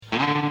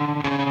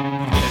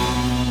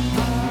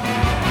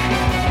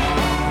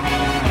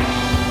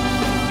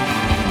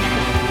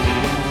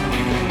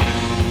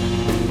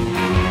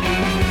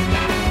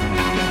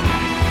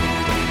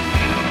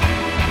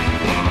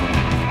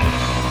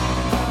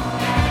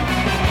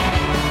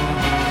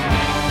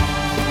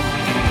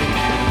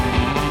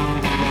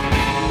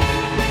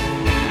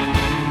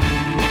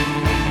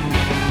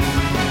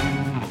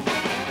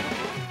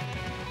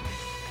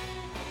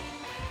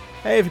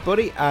Hey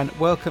everybody, and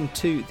welcome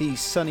to the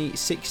Sunny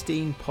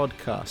 16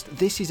 podcast.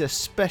 This is a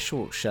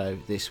special show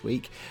this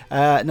week.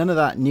 None of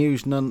that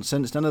news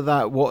nonsense, none of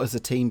that what has the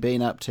team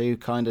been up to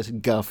kind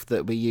of guff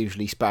that we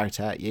usually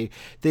spout at you.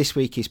 This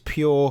week is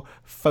pure,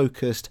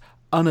 focused,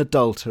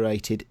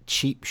 unadulterated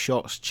Cheap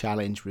Shots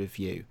Challenge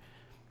review.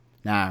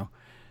 Now,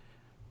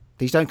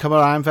 these don't come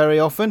around very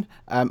often.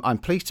 I'm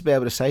pleased to be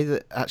able to say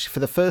that actually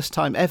for the first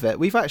time ever,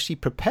 we've actually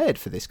prepared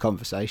for this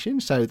conversation.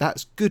 So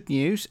that's good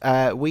news.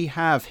 We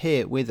have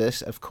here with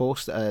us, of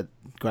course,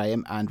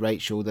 Graham and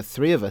Rachel, the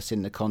three of us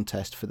in the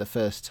contest for the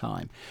first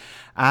time.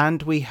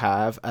 And we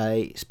have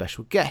a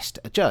special guest,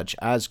 a judge,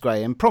 as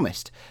Graham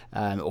promised,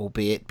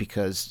 albeit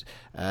because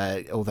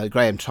although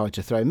Graham tried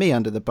to throw me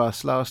under the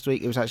bus last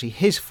week, it was actually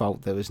his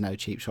fault there was no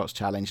Cheap Shots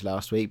Challenge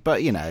last week.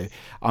 But, you know,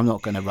 I'm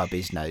not going to rub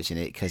his nose in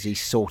it because he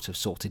sort of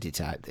sorted it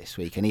out this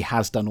week and he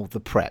has done all the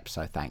prep.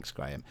 So thanks,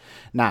 Graham.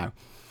 Now,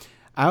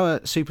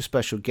 our super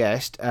special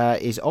guest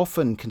is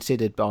often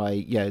considered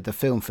by the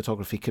film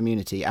photography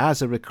community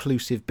as a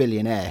reclusive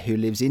billionaire who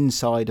lives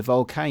inside a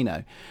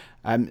volcano.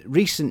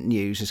 Recent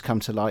news has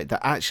come to light that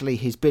actually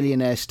his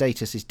billionaire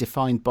status is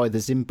defined by the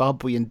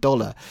Zimbabwean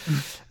dollar,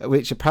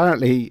 which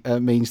apparently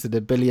means that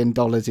 $1 billion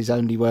is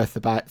only worth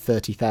about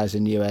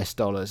 30,000 US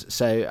dollars.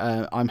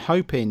 So I'm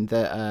hoping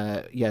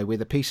that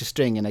with a piece of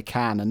string and a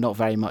can and not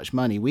very much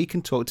money, we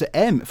can talk to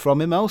M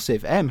from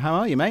Emulsive. M, how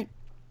are you, mate?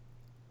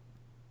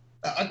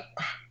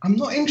 I'm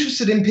not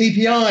interested in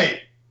PPI.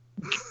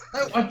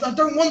 I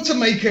don't want to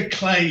make a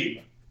claim.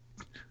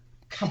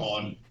 Come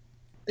on.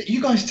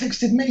 You guys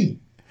texted me.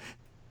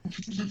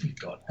 For the love of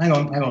God. Hang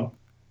on.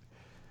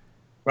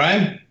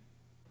 Brian?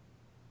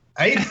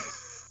 Hey?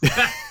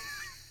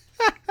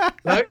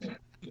 No?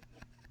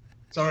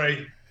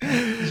 Sorry.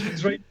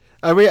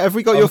 Have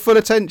we got your full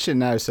attention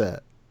now,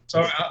 sir?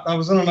 Sorry, I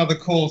was on another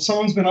call.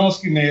 Someone's been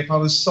asking me if I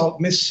was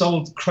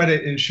missold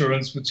credit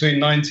insurance between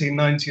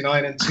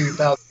 1999 and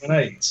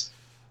 2008.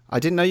 I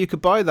didn't know you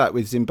could buy that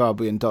with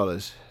Zimbabwean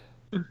dollars.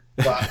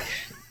 Well,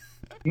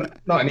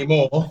 not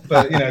anymore,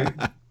 but,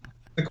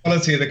 the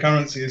quality of the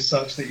currency is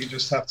such that you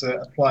just have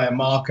to apply a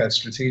marker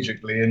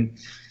strategically, and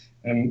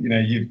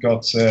you've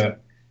got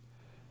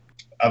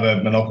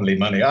other monopoly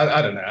money.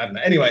 I don't know.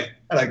 Anyway,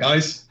 hello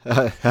guys.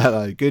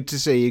 Hello, good to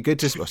see you. Good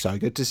to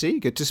see you.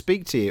 Good to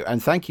speak to you,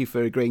 and thank you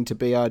for agreeing to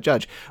be our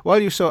judge.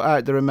 While you sort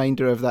out the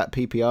remainder of that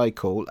PPI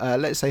call,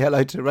 let's say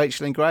hello to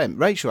Rachel and Graham.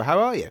 Rachel, how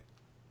are you?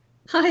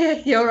 Hi,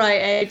 you're right,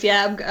 Ed.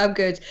 Yeah, I'm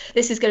good.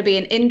 This is going to be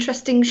an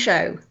interesting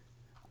show.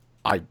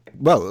 I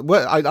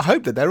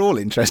hope that they're all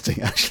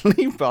interesting,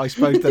 actually, but I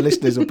suppose the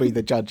listeners will be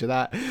the judge of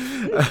that.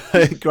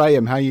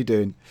 Graham, how are you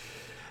doing?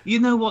 You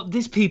know what?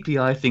 This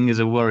PPI thing is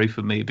a worry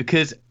for me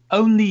because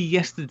only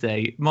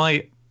yesterday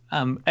my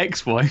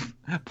ex-wife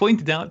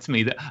pointed out to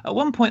me that at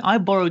one point I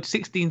borrowed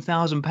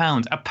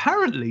 £16,000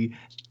 apparently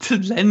to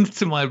lend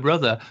to my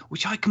brother,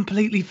 which I'd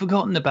completely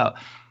forgotten about.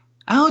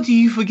 How do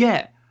you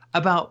forget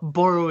about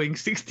borrowing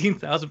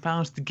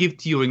 £16,000 to give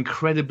to your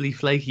incredibly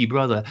flaky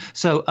brother?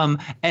 So,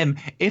 M,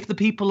 if the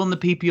people on the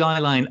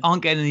PPI line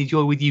aren't getting any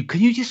joy with you,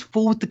 can you just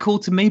forward the call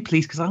to me,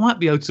 please? Because I might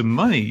be owed some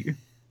money.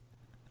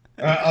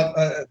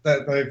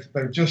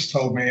 They've just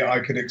told me I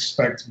could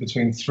expect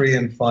between £3,000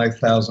 and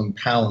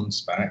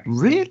 £5,000 back.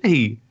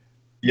 Really?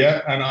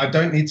 Yeah, and I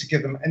don't need to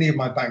give them any of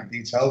my bank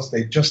details.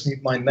 They just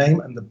need my name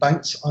and the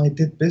banks I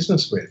did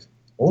business with.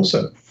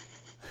 Awesome.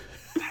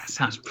 That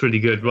sounds pretty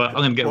good. Right, I'm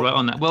going to get right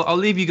on that. Well, I'll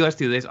leave you guys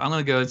to this. I'm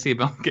going to go and see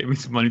about getting me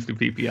some money through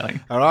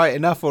PPI. All right,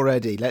 enough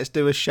already. Let's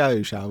do a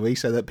show, shall we?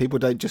 So that people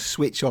don't just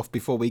switch off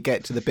before we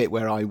get to the bit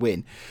where I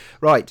win.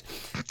 Right,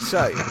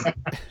 so...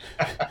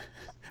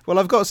 Well,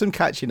 I've got some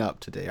catching up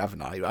to do,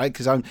 haven't I? Right,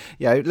 because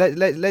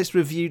let's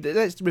review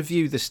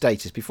the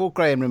status before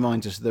Graham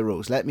reminds us of the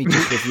rules. Let me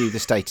just review the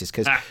status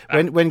because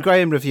when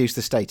Graham reviews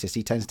the status,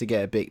 he tends to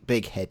get a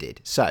big headed.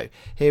 So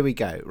here we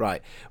go.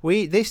 Right,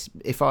 this,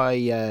 if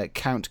I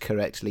count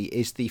correctly,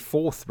 is the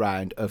fourth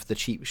round of the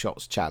Cheap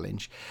Shots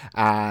Challenge,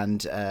 and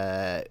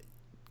the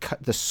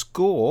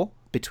score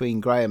between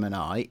Graham and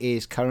I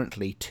is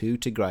currently 2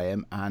 to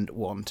Graham and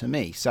 1 to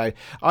me. So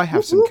I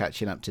have some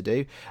catching up to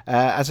do.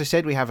 As I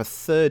said, we have a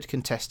third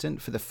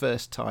contestant for the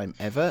first time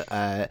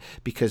ever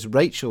because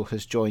Rachel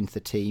has joined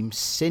the team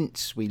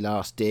since we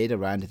last did a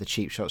round of the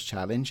Cheap Shots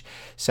Challenge.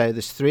 So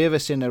there's three of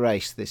us in a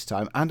race this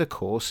time. And of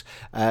course,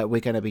 we're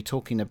going to be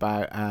talking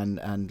about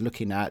and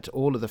looking at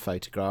all of the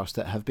photographs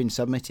that have been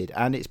submitted.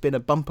 And it's been a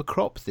bumper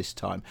crop this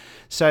time.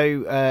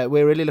 So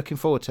we're really looking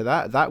forward to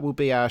that. That will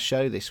be our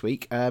show this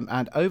week.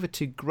 And over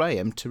to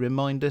Graham to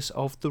remind us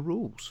of the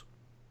rules.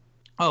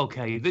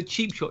 Okay, the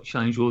Cheap Shot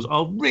Challenge rules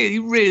are really,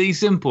 really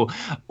simple.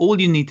 All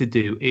you need to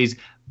do is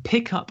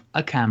pick up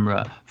a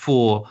camera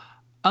for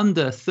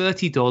under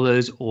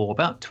 $30 or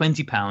about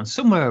 £20,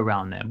 somewhere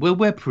around there.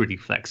 We're pretty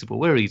flexible.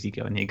 We're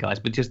easygoing here, guys,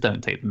 but just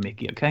don't take the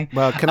mickey, okay?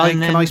 Well, can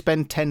I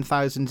spend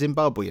 10,000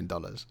 Zimbabwean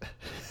dollars?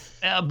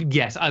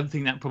 Yes, I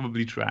think that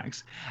probably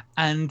tracks.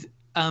 And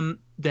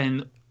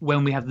then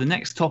when we have the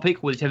next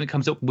topic, whichever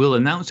comes up, we'll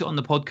announce it on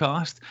the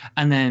podcast,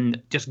 and then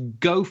just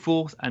go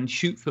forth and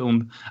shoot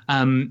film.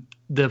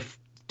 The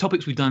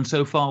topics we've done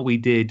so far, we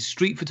did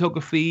street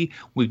photography,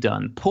 we've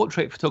done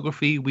portrait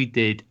photography, we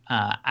did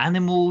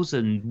animals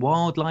and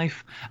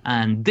wildlife,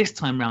 and this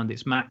time round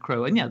it's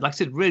macro. And yeah, like I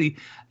said, really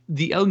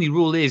the only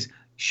rule is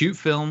shoot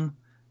film,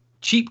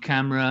 cheap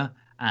camera,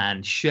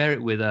 and share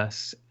it with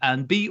us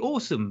and be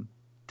awesome.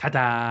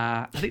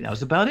 Ta-da! I think that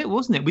was about it,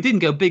 wasn't it? We didn't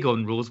go big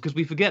on rules because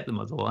we forget them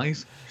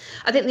otherwise.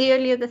 I think the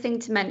only other thing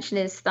to mention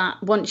is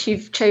that once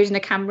you've chosen a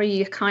camera,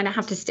 you kind of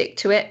have to stick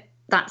to it,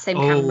 that same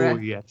camera. Oh,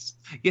 yes.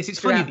 Yes, it's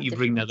funny that you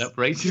bring that up,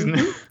 Rach, isn't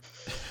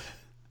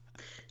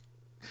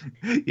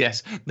it?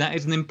 Yes, that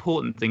is an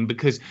important thing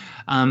because,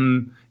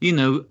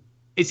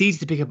 it's easy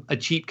to pick up a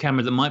cheap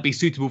camera that might be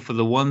suitable for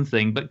the one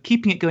thing, but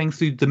keeping it going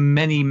through the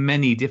many,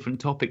 many different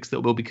topics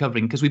that we'll be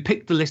covering, because we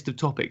picked the list of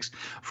topics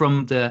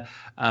from the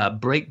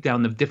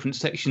breakdown of different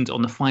sections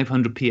on the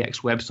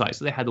 500px website.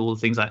 So they had all the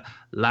things like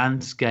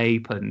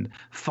landscape and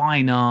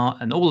fine art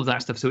and all of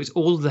that stuff. So it's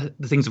all the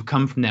things have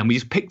come from there. And we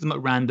just picked them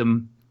at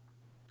random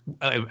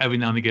every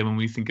now and again when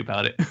we think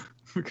about it.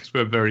 Because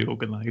we're very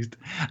organized.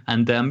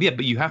 And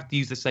but you have to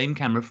use the same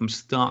camera from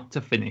start to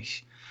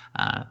finish.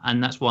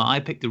 And that's why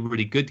I picked a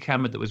really good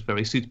camera that was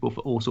very suitable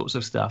for all sorts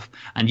of stuff.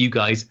 And you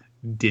guys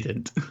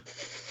didn't.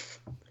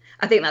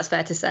 I think that's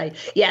fair to say.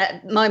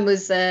 Yeah, mine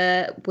was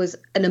an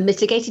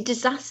unmitigated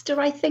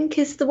disaster, I think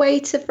is the way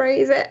to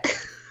phrase it.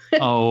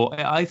 Oh,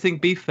 I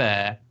think be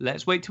fair.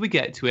 Let's wait till we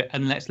get to it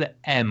and let's let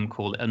Em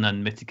call it an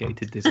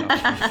unmitigated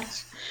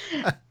disaster.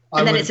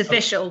 And then it's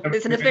official.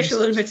 It's an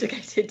official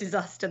unmitigated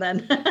disaster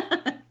then.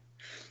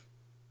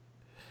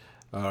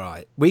 All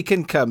right, we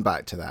can come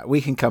back to that.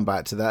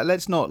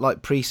 Let's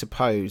not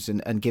presuppose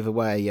and give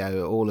away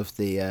all of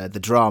the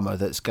drama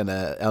that's going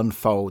to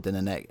unfold in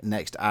the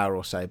next hour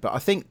or so. But I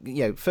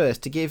think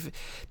first to give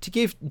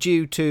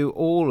due to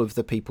all of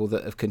the people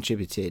that have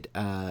contributed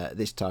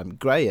this time,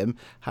 Graham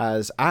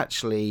has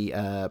actually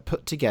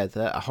put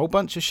together a whole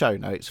bunch of show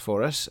notes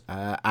for us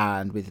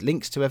and with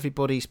links to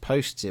everybody's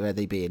posts, whether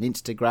they be on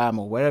Instagram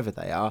or wherever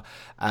they are.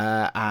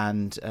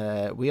 And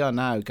we are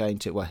now going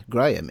to. Well,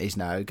 Graham is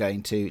now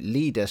going to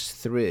lead us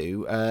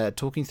through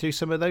talking through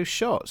some of those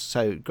shots.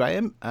 So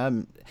Graham,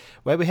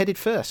 where are we headed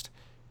first?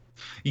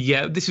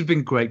 Yeah, this has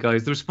been great,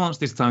 guys. The response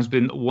this time has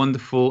been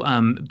wonderful.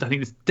 I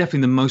think it's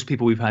definitely the most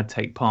people we've had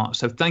take part.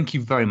 So thank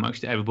you very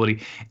much to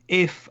everybody.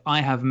 If I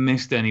have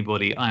missed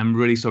anybody, I'm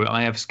really sorry.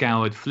 I have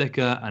scoured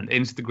Flickr and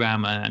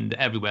Instagram and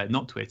everywhere,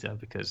 not Twitter,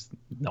 because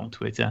not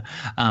Twitter.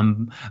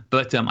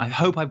 But I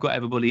hope I've got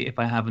everybody. If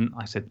I haven't,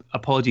 I said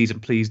apologies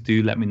and please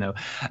do let me know.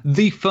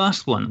 The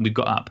first one we've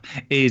got up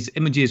is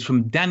images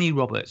from Danny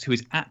Roberts, who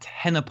is at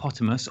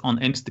Hennopotamus on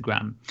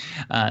Instagram.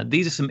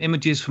 These are some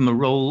images from a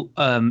roll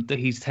that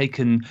he's taken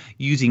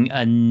using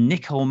a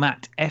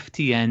Nicomat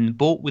FTN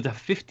bought with a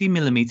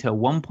 50mm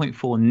 1.4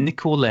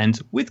 Nikkor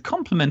lens with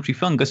complementary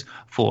fungus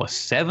for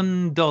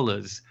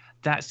 $7.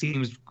 That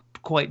seems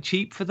quite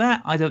cheap for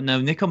that. I don't know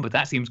Nikon, but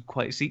that seems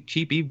quite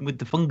cheap even with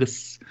the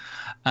fungus.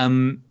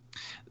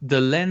 The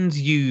lens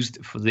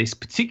used for this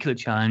particular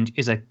challenge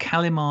is a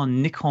Calimar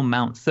Nikon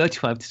mount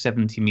 35 to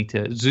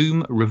 70mm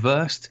zoom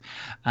reversed,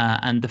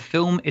 and the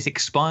film is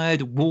expired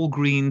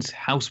Walgreens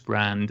house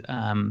brand.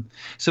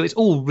 So it's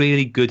all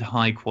really good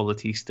high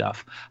quality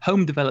stuff.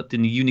 Home developed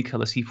in the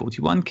Unicolor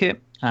C41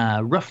 kit.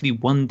 Roughly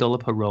 $1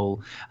 per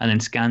roll, and then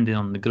scanned in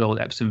on the good old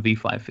Epson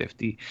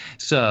V550.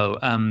 So,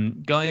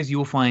 guys,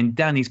 you'll find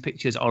Danny's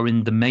pictures are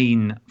in the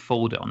main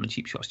folder on the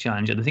Cheap Shots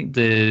Challenge, and I think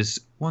there's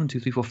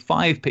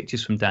 5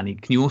 pictures from Danny.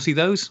 Can you all see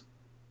those?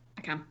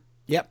 I can.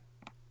 Yep.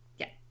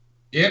 Yeah.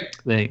 Yep.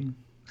 There.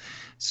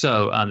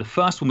 So, the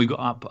first one we got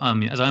up,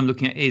 as I'm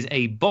looking at, is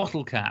a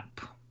bottle cap.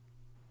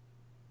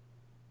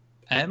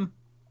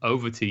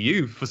 Over to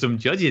you for some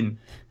judging.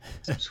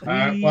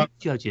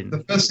 Judging.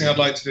 The first thing I'd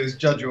like to do is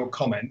judge your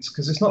comments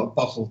because it's not a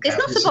bottle cap. It's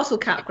not a bottle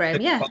cap, Graham.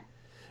 Yeah.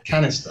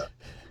 Canister.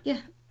 Yeah.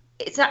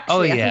 It's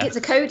actually. I think it's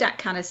a Kodak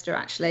canister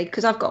actually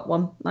because I've got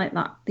one like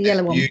that, the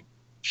yellow one. You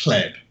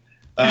pleb.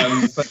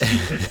 But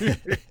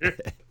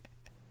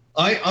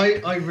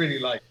I really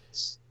like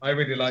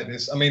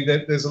this. I mean,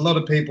 there's a lot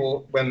of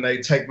people when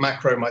they take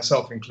macro,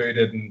 myself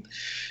included, and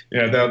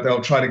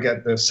they'll try to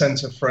get the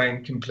center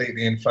frame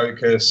completely in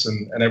focus,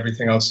 and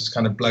everything else is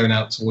kind of blown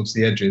out towards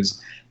the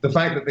edges. The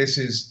fact that this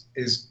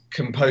is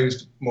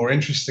composed more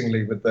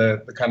interestingly with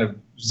the kind of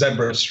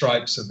zebra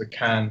stripes of the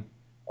can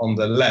on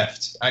the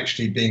left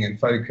actually being in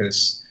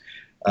focus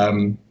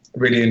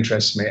really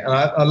interests me, and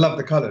I love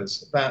the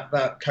colors.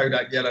 That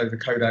Kodak yellow, the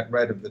Kodak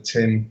red of the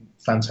tin,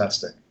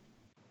 fantastic.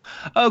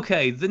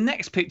 Okay, the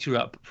next picture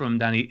up from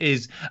Danny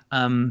is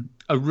I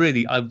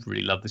really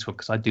love this one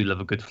because I do love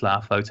a good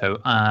flower photo.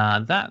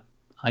 That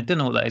I don't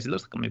know what that is. It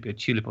looks like maybe a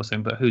tulip or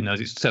something, but who knows?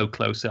 It's so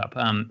close up.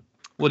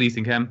 What do you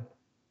think, Em?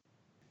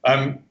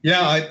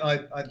 Yeah,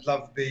 I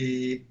love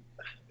the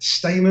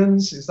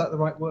stamens. Is that the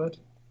right word?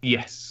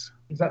 Yes.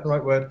 Is that the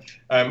right word?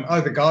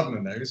 The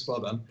gardener knows. Well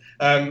done.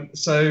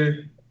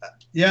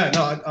 Yeah,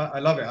 no, I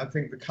love it. I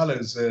think the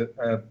colours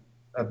are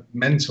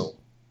mental,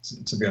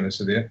 to be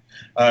honest with you.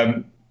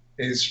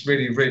 is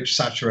really rich,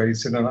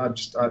 saturated, and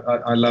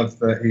I love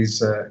that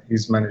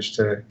he's managed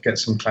to get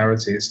some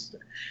clarity.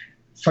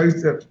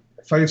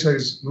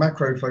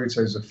 Macro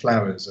photos of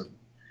flowers are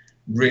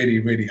really,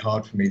 really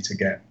hard for me to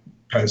get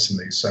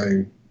personally.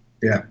 So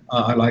yeah,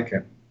 I like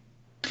it.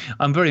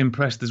 I'm very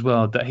impressed as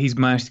well that he's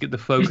managed to get the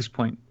focus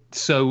point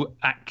so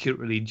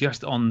accurately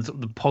just on sort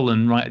of the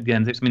pollen right at the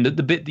end. I mean, the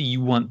bit that you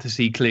want to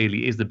see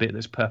clearly is the bit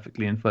that's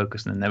perfectly in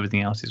focus, and then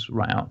everything else is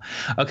right out.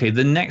 Okay,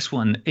 the next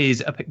one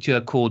is a picture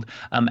called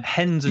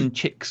Hens and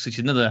Chicks, which is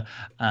another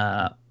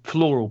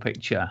floral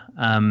picture,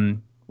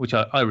 which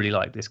I really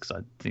like this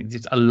because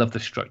I love the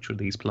structure of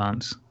these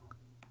plants.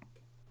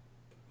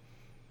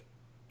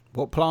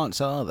 What plants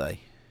are they?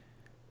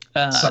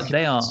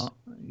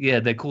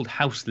 They're called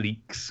house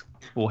leeks.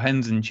 Or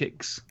Hens and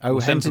Chicks. Oh,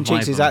 Hens and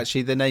Chicks is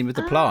actually the name of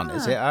the plant,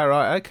 is it? Oh,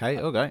 right,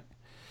 okay.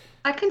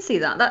 I can see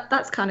that.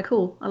 That's kind of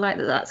cool. I like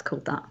that that's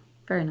called that.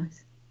 Very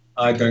nice.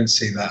 I don't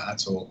see that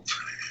at all.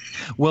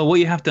 Well, what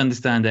you have to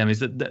understand, Em, is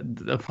that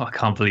I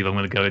can't believe I'm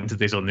going to go into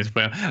this on this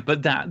program,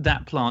 but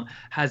that plant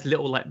has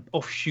little like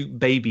offshoot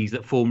babies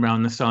that form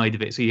around the side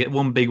of it. So you get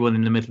one big one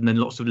in the middle, and then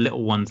lots of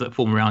little ones that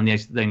form around the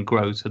edge that then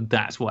grow. So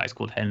that's why it's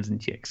called Hens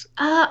and Chicks.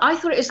 I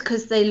thought it was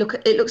because it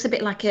looks a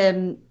bit like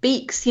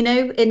beaks, in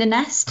a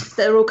nest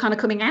that are all kind of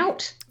coming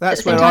out.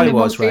 That's where I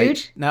was,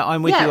 Rach. No,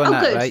 I'm with you on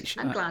that, good. Rach.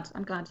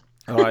 I'm glad.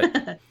 All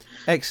right.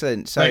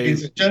 Excellent. So,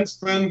 ladies and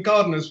gentlemen,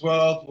 Gardener's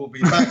World will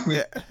be back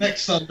with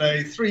next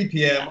Sunday, 3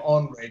 p.m.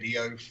 on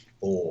Radio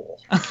 4.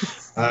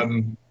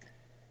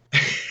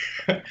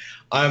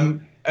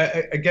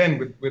 Again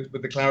with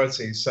the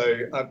clarity. So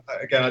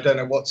again, I don't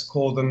know what to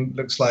call them.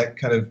 Looks like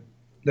kind of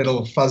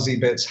little fuzzy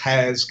bits,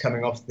 hairs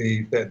coming off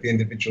the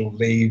individual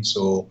leaves,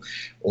 or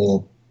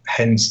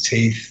hen's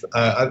teeth.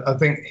 I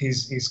think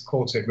he's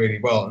caught it really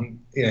well, and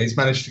he's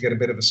managed to get a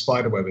bit of a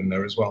spider web in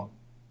there as well.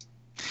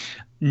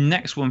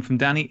 Next one from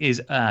Danny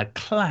is a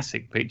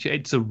classic picture.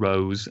 It's a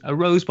rose. A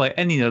rose by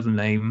any other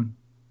name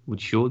would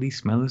surely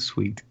smell as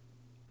sweet.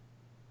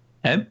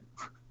 Em?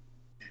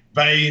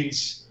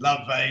 Veins.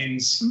 Love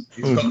veins.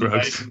 He's got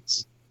gross.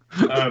 Veins.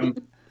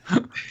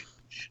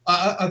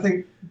 I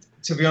think,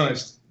 to be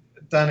honest,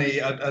 Danny,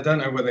 I don't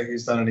know whether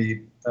he's done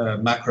any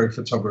macro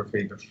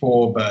photography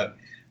before, but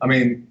I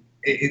mean,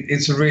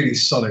 it's a really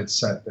solid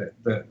set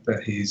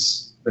that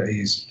he's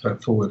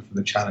put forward for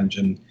the challenge,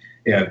 and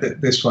yeah,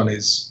 this one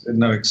is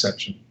no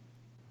exception.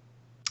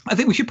 I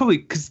think we should probably,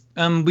 because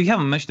we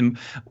haven't mentioned him.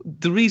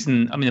 The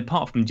reason, I mean,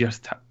 apart from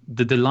just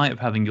the delight of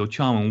having your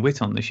charm and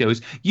wit on the show,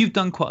 is you've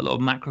done quite a lot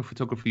of macro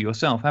photography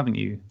yourself, haven't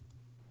you?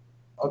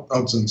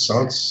 Odds and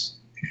sods.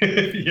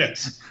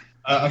 Yes.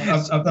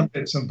 I've done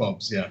bits and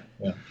bobs, yeah.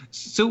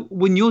 So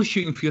when you're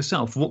shooting for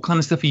yourself, what kind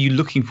of stuff are you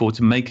looking for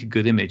to make a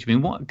good image? I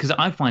mean, because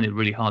I find it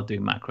really hard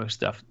doing macro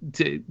stuff.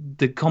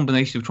 The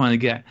combination of trying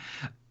to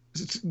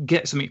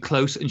get something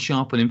close and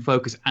sharp and in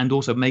focus, and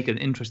also make an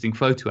interesting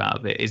photo out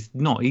of it is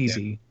not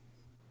easy.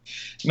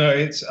 No,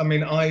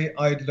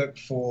 I look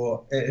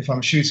for, if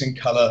I'm shooting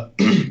color,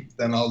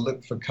 then I'll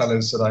look for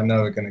colors that I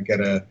know are going to get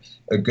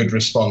a good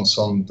response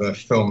on the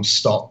film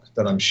stock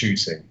that I'm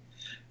shooting.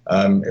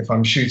 If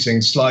I'm shooting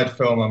slide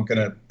film, I'm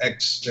going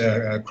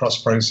to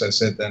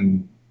cross-process it,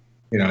 and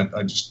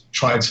I just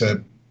try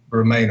to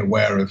remain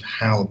aware of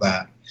how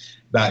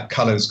that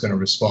color is going to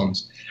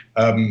respond.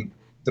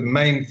 The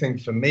main thing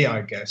for me,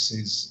 I guess,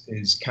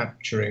 is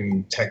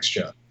capturing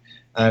texture,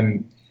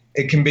 and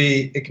it can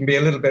be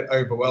a little bit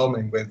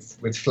overwhelming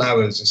with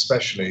flowers,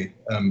 especially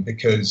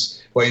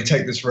because, well, you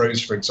take this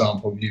rose for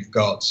example. You've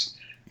got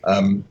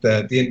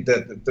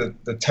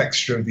the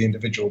texture of the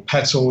individual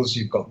petals.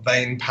 You've got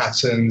vein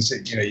patterns.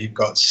 You've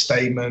got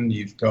stamen.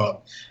 You've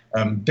got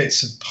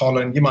bits of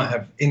pollen. You might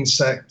have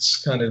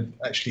insects kind of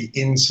actually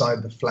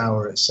inside the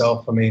flower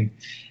itself. I mean,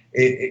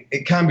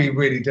 it can be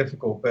really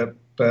difficult,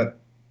 but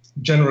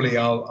generally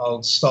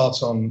I'll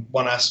start on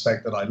one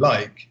aspect that I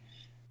like,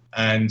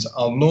 and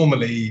I'll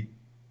normally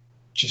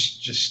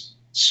just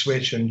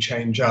switch and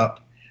change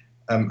up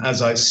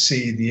as I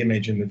see the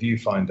image in the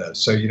viewfinder.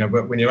 So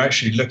when you're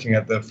actually looking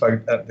at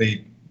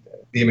the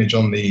image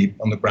on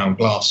the ground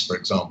glass, for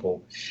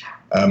example,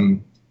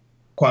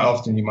 quite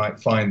often you might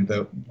find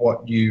that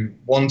what you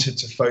wanted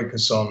to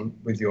focus on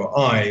with your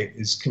eye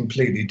is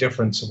completely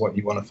different to what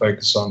you want to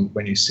focus on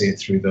when you see it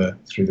through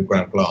the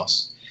ground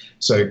glass.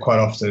 So quite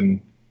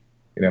often,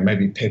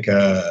 maybe pick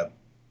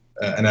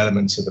an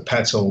element of the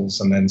petals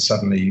and then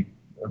suddenly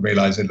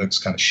realize it looks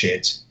kind of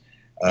shit,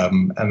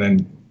 and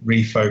then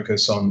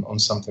refocus on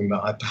something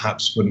that I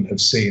perhaps wouldn't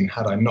have seen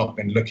had I not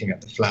been looking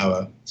at the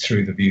flower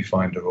through the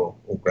viewfinder or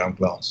ground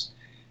glass.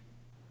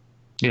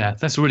 Yeah,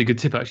 that's a really good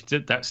tip, actually,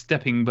 that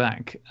stepping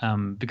back,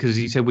 because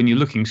you said when you're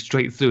looking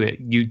straight through it,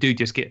 you do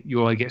just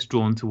your eye gets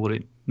drawn to what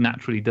it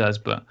naturally does,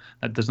 but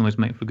that doesn't always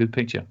make for a good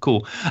picture.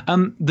 Cool.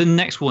 The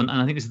next one,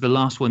 and I think this is the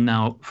last one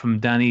now from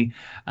Danny,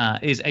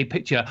 is a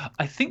picture.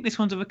 I think this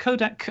one's of a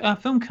Kodak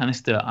film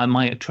canister,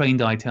 my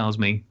trained eye tells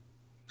me.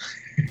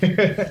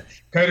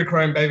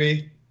 Kodachrome,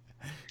 baby.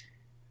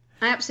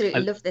 I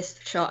absolutely love this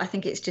shot. I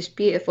think it's just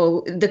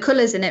beautiful. The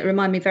colours in it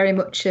remind me very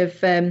much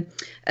of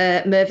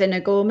Mervyn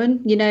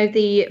O'Gorman. You know,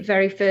 the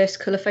very first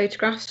colour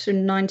photographs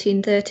from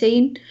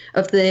 1913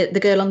 of the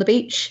girl on the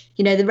beach.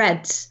 You know, the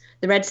reds.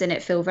 The reds in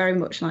it feel very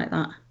much like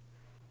that.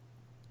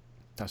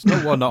 That's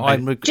not one that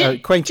I'm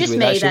acquainted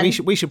with.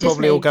 Actually, we should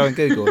probably all go and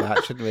Google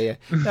that, shouldn't we?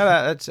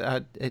 No,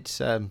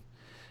 it's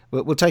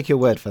we'll take your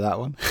word for that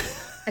one.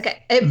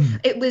 Okay,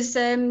 it was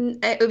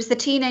the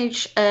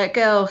teenage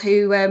girl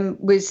who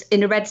was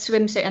in a red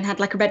swimsuit and had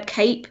like a red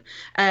cape,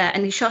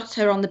 and he shot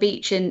her on the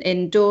beach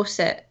in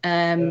Dorset,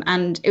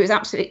 and it was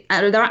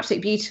they're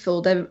absolutely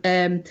beautiful.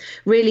 They're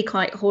really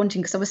quite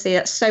haunting because obviously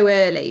that's so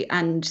early,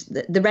 and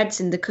the reds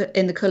in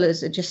the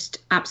colours are just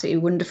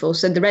absolutely wonderful.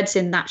 So the reds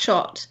in that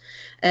shot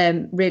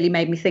really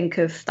made me think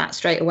of that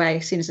straight away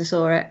as soon as I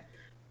saw it.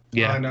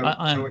 Yeah, I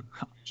know.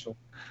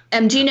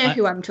 Do you know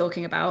who I'm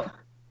talking about?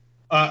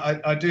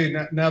 I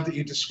do. Now that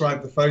you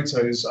describe the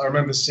photos, I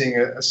remember seeing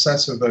a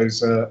set of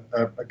those a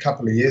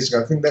couple of years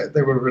ago. I think that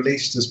they were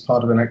released as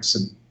part of an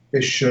exhibition.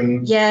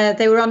 Yeah,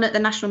 they were on at the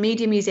National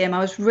Media Museum. I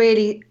was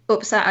really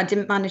upset I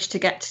didn't manage to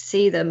get to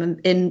see them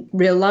in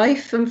real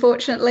life,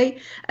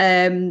 unfortunately.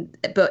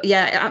 But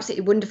yeah,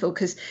 absolutely wonderful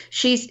because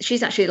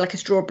she's actually like a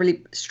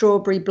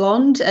strawberry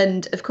blonde,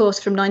 and of course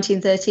from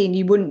 1913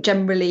 you wouldn't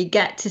generally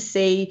get to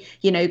see,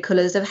 you know,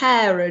 colours of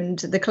hair and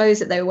the clothes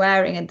that they were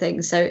wearing and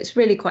things. So it's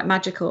really quite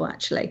magical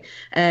actually.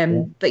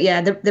 But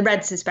yeah, the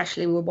reds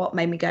especially were what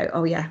made me go,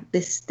 oh yeah,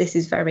 this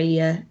is very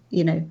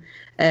you know.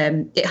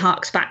 It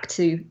harks back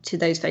to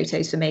those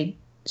photos for me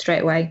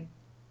straight away.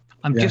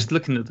 I'm just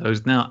looking at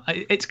those now.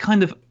 It's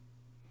kind of,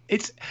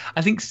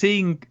 I think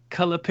seeing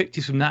colour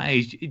pictures from that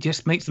age, it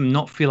just makes them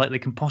not feel like they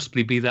can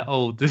possibly be that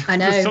old. I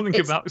know. There's something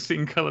about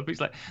seeing colour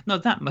pictures like, no,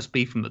 that must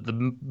be from the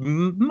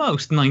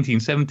most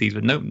 1970s,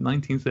 but no,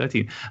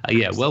 1913.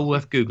 Yeah, well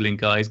worth Googling,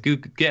 guys.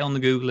 Get on the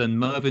Google and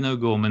Mervyn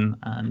O'Gorman,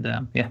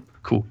 and yeah,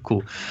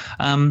 cool.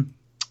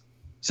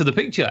 So the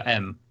picture,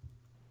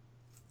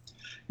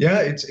 Yeah,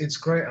 it's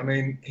great. I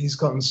mean, he's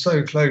gotten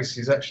so close.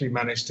 He's actually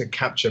managed to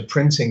capture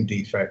printing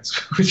defects,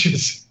 which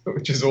is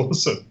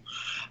awesome.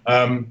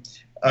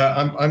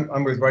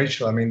 I'm with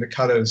Rachel. I mean, the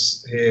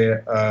colours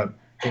here are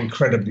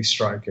incredibly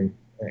striking,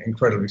 and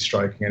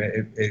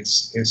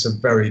it's a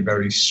very,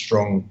 very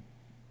strong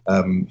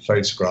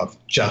photograph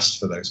just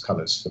for those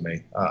colours for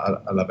me.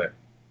 I love it.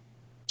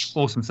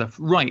 Awesome stuff.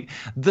 Right,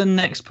 the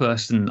next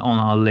person on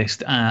our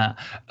list,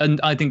 and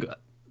I think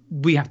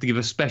we have to give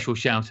a special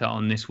shout out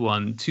on this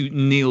one to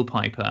Neil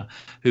Piper,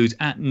 who's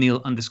at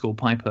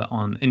Neil_Piper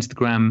on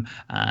Instagram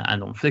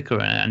and on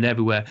Flickr and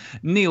everywhere.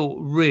 Neil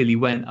really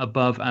went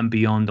above and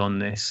beyond on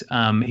this.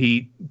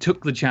 He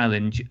took the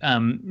challenge.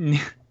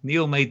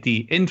 Neil made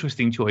the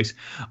interesting choice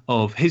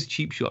of his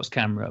cheap shots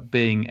camera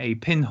being a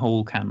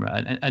pinhole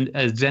camera and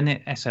a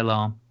Zenit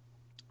SLR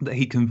that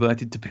he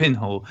converted to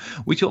pinhole,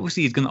 which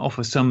obviously is going to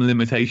offer some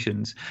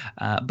limitations,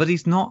 but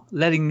he's not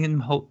letting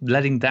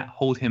that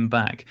hold him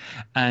back.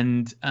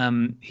 And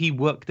he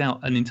worked out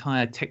an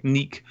entire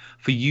technique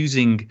for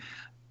using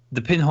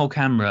the pinhole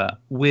camera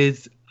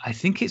with, I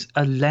think it's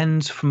a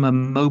lens from a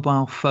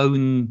mobile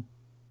phone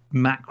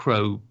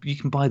macro. You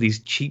can buy these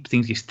cheap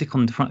things you stick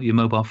on the front of your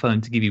mobile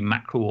phone to give you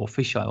macro or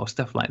fisheye or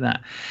stuff like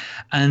that,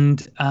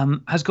 and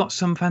has got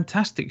some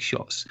fantastic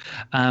shots.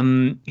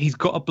 He's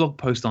got a blog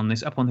post on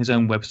this up on his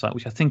own website,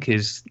 which I think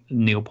is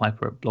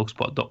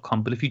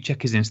neilpiper@blogspot.com, but if you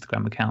check his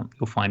Instagram account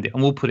you'll find it,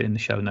 and we'll put it in the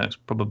show notes,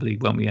 probably,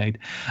 won't we, Aid?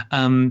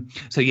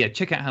 So yeah,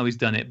 check out how he's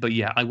done it. But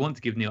yeah, I want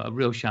to give Neil a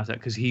real shout out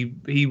because he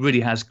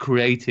really has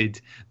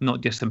created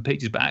not just some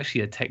pictures but actually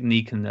a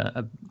technique and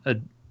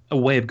a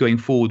way of going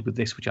forward with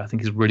this, which I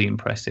think is really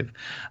impressive.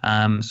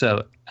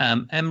 So,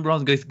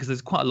 rather go because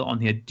there's quite a lot on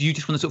here. Do you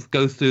just want to sort of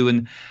go through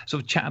and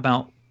sort of chat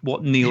about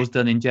what Neil's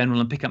done in general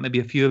and pick up maybe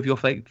a few of your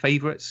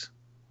favourites?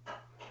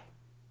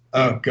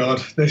 Oh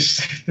God,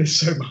 there's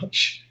so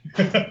much.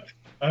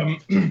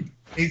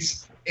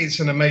 It's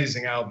an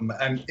amazing album,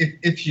 and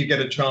if you get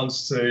a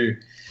chance to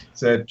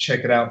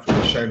check it out for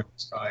the show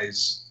notes,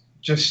 guys,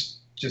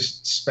 just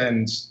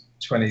spend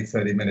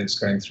 20-30 minutes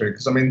going through,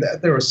 because I mean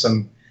there are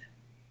some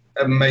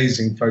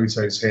amazing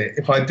photos here.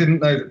 If I didn't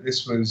know that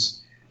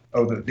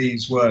that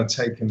these were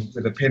taken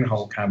with a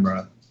pinhole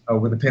camera or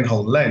with a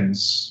pinhole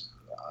lens,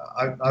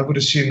 I would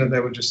assume that they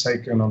were just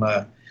taken on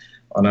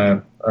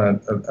a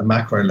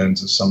macro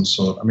lens of some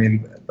sort. I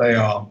mean, they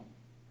are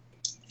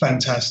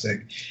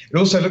fantastic. It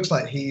also looks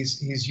like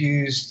he's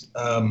used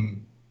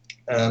an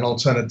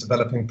alternate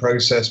developing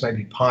process,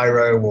 maybe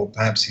Pyro, or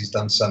perhaps he's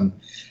done some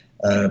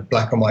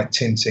black and white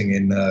tinting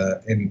in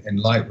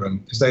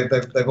Lightroom, because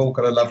they've all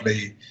got a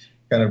lovely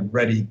kind of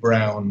reddy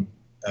brown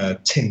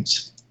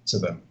tint to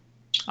them.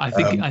 I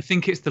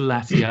think it's the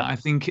latter. Yeah, I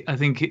think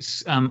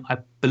it's I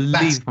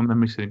believe from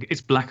memory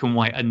it's black and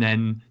white and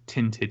then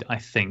tinted. I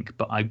think,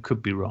 but I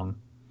could be wrong.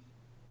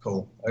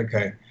 Cool.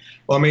 Okay.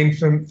 Well, I mean,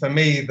 for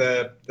me,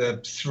 the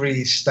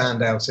three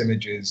standout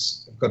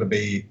images have got to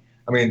be.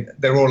 I mean,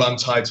 they're all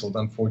untitled,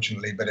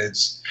 unfortunately, but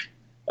it's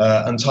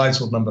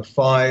untitled number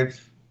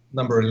 5,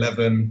 number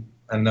 11,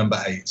 and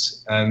number 8,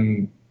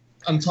 and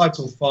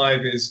Untitled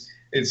 5 is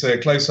a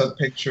close-up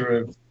picture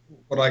of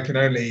what I can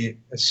only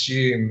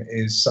assume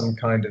is some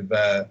kind of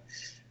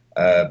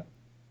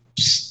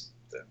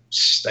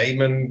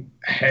stamen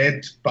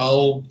head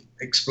bulb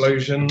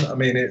explosion. I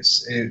mean,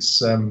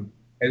 it's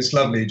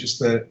lovely. Just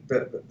the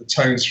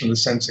tones from the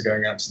center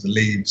going out to the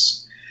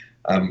leaves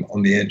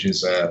on the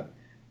edges are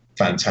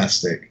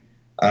fantastic.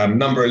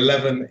 Number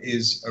 11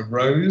 is a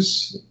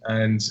rose,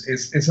 and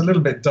it's a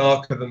little bit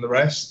darker than the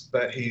rest,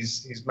 but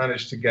he's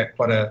managed to get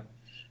quite a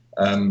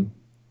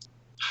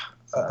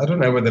I don't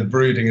know whether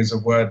brooding is a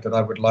word that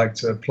I would like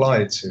to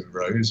apply to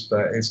rose,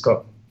 but it's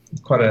got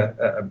quite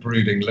a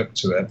brooding look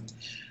to it.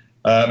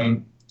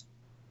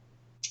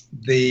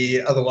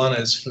 The other one,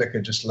 as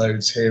Flickr just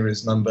loads here,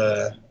 is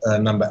number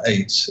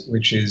 8,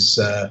 which is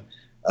a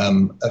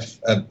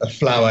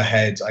flower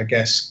head, I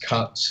guess,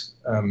 cut,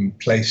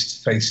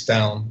 placed face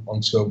down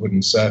onto a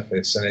wooden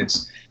surface, and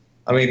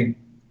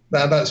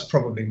that's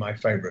probably my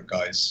favourite,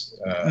 guys,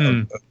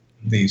 of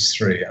these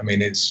three. I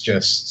mean,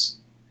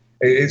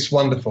 it's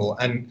wonderful,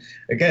 and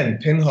again,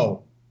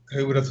 pinhole.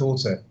 Who would have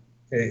thought it?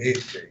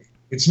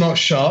 It's not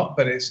sharp,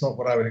 but it's not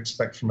what I would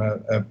expect from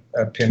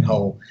a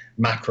pinhole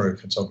macro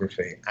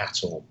photography at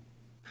all.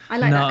 I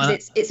like that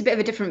because it's a bit of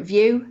a different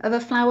view of a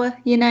flower,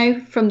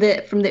 from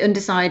the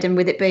underside, and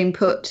with it being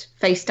put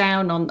face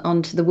down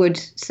onto the wood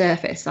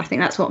surface. I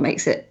think that's what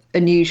makes it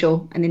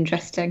unusual and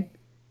interesting.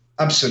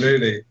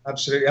 Absolutely. I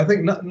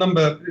think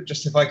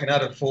just if I can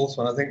add a fourth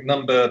one, I think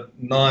number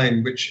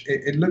 9, which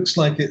it looks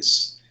like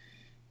it's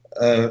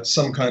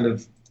some kind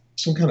of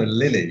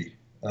lily.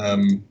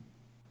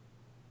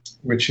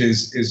 Which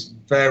is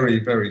very,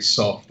 very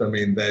soft. I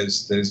mean,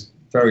 there's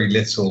very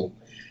little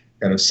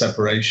kind of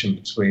separation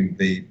between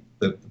the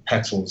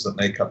petals that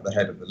make up the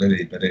head of the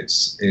lily, but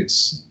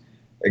it's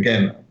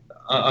again,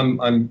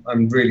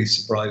 I'm really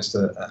surprised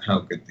at how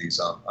good these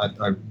are.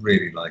 I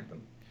really like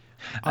them.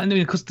 I mean,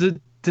 because the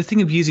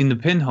thing of using the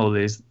pinhole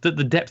is that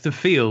the depth of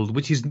field,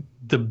 which is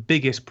the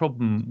biggest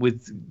problem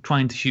with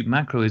trying to shoot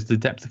macro, is the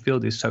depth of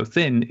field is so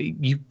thin.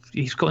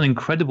 He's got an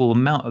incredible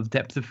amount of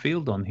depth of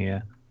field on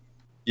here.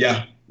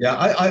 Yeah.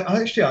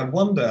 I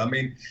wonder. I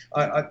mean,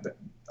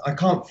 I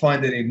can't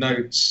find any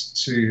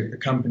notes to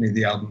accompany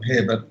the album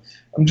here, but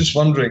I'm just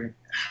wondering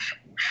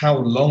how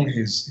long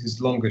his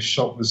longest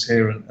shot was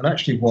here, and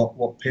actually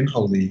what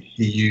pinhole he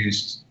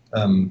used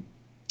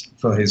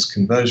for his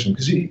conversion.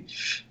 Because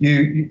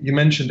you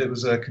mentioned it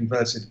was a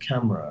converted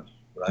camera,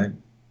 right?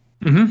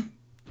 Mm-hmm.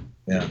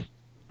 Yeah.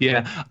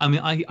 Yeah. I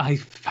mean, I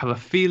have a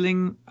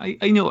feeling.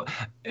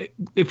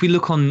 If we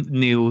look on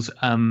Neil's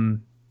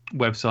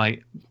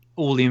website,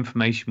 all the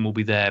information will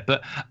be there,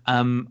 but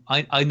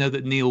I know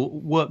that Neil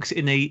works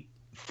in a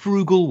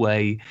frugal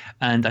way,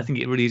 and I think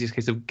it really is a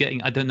case of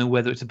I don't know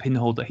whether it's a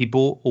pinhole that he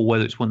bought or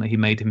whether it's one that he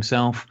made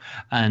himself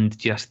and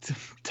just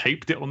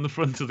taped it on the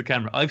front of the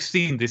camera. I've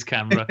seen this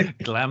camera.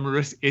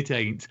 Glamorous it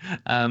ain't,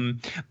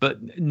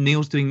 but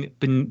Neil's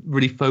been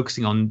really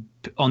focusing on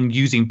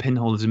using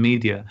pinhole as a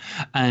media,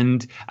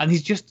 and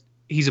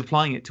he's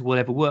applying it to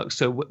whatever works.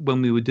 So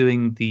when we were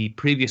doing the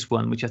previous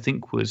one, which I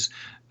think was,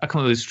 I can't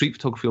remember, street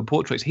photography or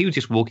portraits, he was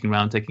just walking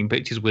around taking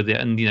pictures with it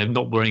and,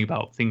 not worrying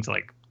about things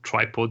like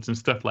tripods and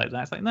stuff like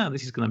that. It's like, no,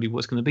 this is going to be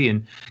what's going to be,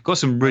 and got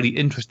some really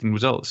interesting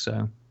results.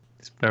 So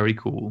it's very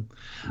cool.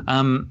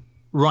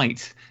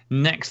 Right.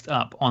 Next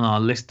up on our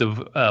list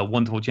of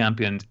wonderful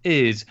champions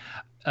is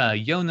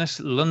Jonas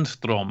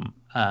Lundstrom.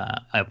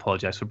 I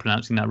apologize for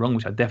pronouncing that wrong,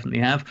 which I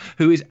definitely have,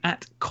 who is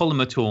at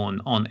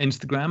Collimatorn on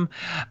Instagram.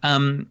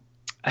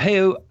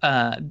 Heyo,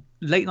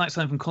 late night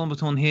sign from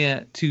Collimatorn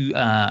here to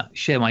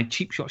share my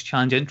Cheap Shots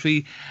Challenge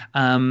entry.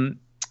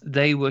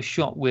 They were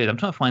shot with, I'm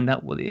trying to find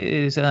out what it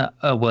is,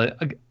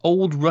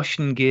 old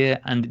Russian gear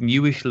and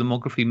newish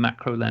lomography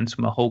macro lens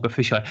from a Holger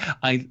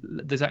Fisheye.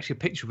 There's actually a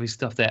picture of his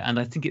stuff there, and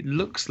I think it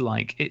looks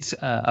like it's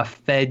a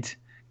Fed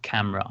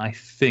camera, I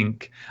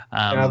think.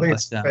 I think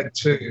it's Fed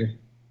 2.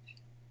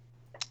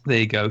 There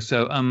you go.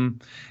 So,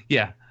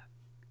 yeah.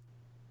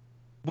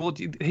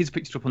 Here's a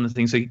picture up on the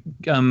thing. So,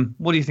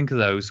 what do you think of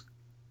those?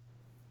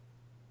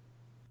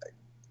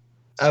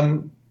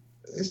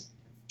 It's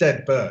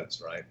dead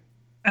birds, right?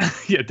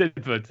 Yeah, dead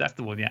birds. That's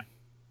the one. Yeah.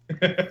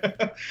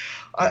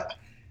 I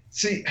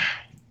see.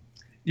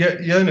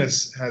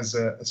 Jonas has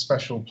a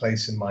special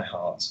place in my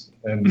heart,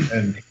 and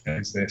he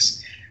knows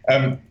this.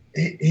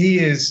 He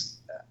is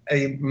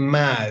a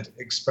mad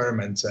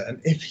experimenter, and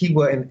if he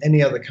were in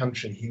any other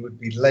country, he would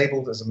be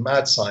labelled as a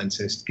mad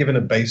scientist, given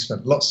a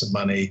basement, lots of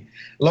money,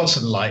 lots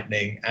of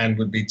lightning, and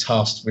would be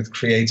tasked with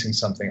creating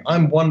something.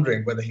 I'm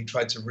wondering whether he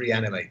tried to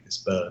reanimate this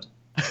bird,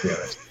 to be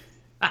honest.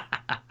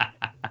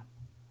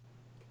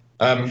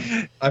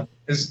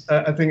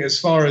 I think as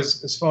far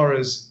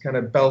as kind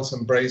of belt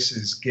and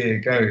braces gear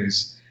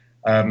goes,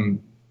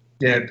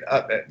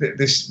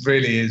 this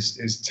really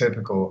is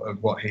typical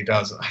of what he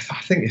does.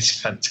 I think it's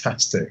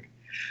fantastic.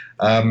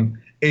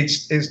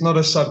 It's not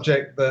a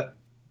subject that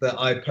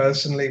I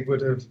personally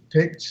would have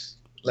picked.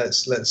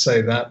 Let's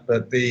say that,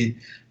 but the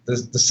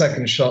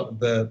second shot of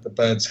the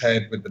bird's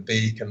head with the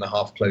beak and the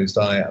half closed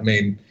eye. I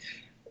mean,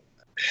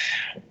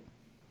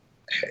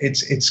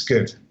 it's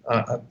good.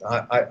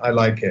 I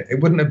like it. It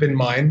wouldn't have been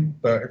mine,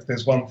 but if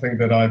there's one thing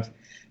that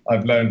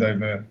I've learned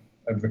over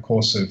the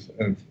course of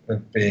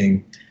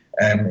being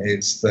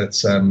it's that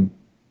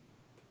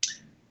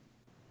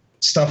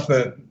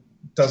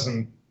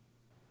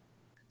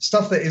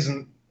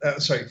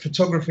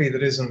photography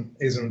that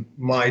isn't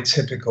my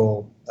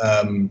typical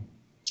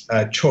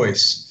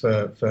choice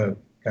for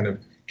kind of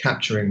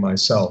capturing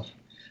myself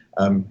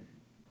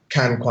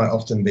can quite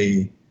often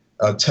be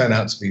turn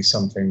out to be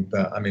something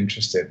that I'm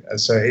interested in.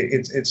 So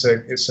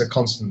it's a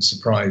constant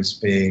surprise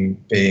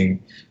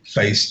being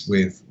faced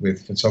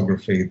with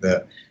photography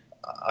that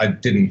I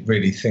didn't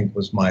really think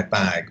was my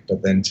bag,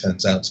 but then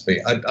turns out to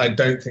be. I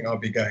don't think I'll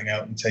be going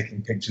out and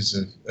taking pictures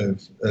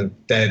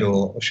of dead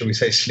or shall we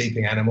say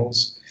sleeping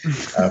animals.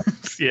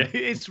 Yeah,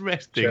 it's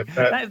resting.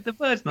 The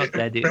bird's not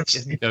dead; it's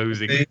just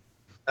dozing.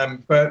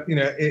 But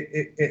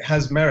it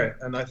has merit,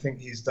 and I think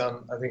he's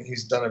done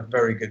a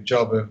very good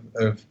job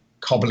of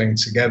cobbling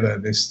together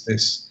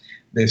this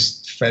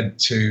Fed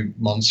 2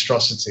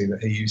 monstrosity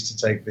that he used to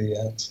take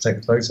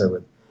the photo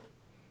with.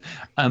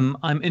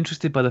 I'm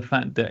interested by the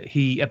fact that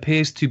he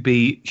appears to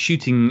be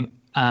shooting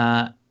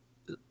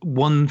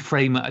one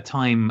frame at a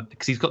time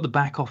because he's got the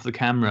back off the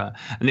camera,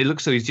 and it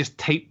looks so he's just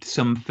taped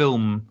some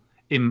film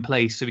in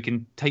place so we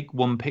can take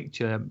one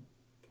picture,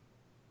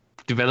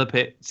 develop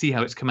it, see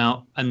how it's come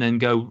out, and then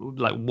go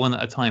like one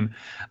at a time.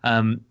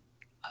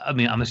 I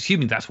mean, I'm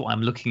assuming that's what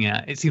I'm looking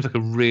at. It seems like a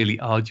really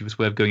arduous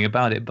way of going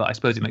about it, but I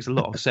suppose it makes a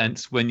lot of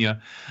sense when you're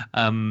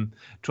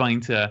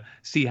trying to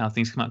see how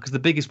things come out. Because the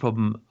biggest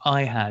problem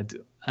I had,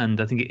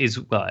 and I think it is,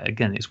 well,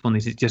 again, it's one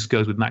of these, it just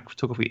goes with macro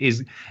photography,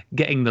 is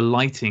getting the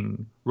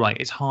lighting right.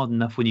 It's hard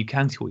enough when you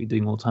can see what you're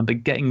doing all the time,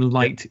 but getting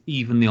light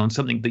evenly on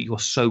something that you're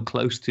so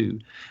close to.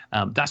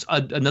 That's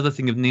another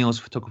thing of Neil's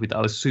photography that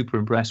I was super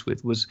impressed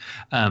with, was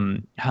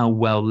how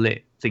well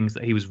lit things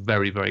that he was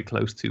very, very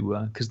close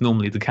to, because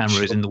normally the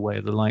camera is in the way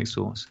of the light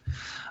source.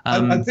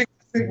 I think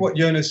what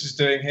Jonas is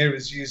doing here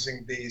is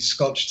using the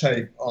Scotch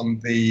tape on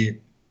the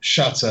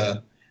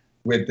shutter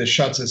with the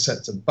shutter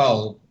set to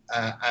bulb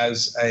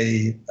as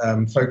a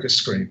focus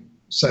screen.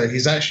 So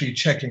he's actually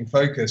checking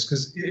focus,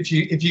 because if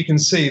you can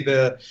see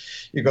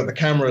you've got the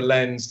camera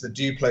lens, the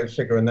Duplo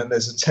figure, and then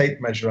there's a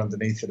tape measure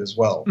underneath it as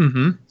well.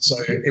 Mm-hmm. So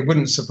it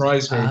wouldn't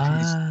surprise me if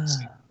he's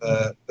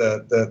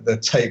the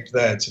tape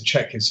there to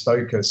check his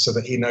focus, so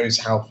that he knows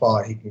how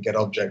far he can get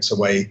objects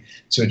away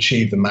to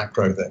achieve the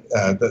macro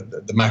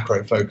the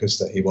macro focus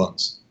that he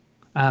wants.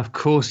 Of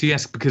course,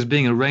 yes, because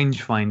being a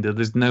rangefinder,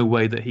 there's no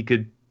way that he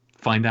could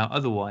find out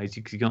otherwise.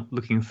 You're not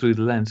looking through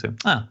the lens. So,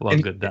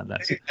 good.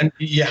 That's and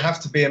you have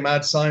to be a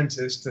mad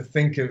scientist to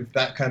think of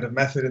that kind of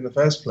method in the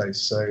first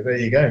place. So there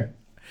you go.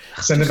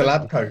 Send him a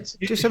lab coat.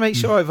 Just to make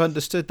sure I've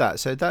understood that.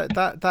 So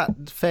that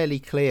fairly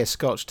clear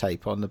Scotch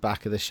tape on the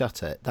back of the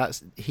shutter,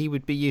 he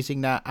would be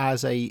using that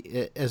as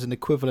an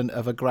equivalent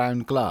of a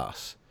ground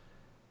glass.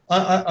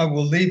 I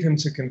will leave him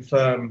to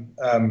confirm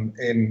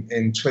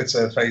in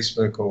Twitter,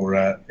 Facebook, or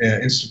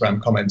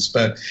Instagram comments,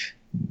 but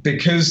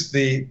because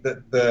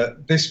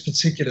this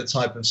particular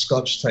type of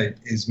Scotch tape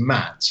is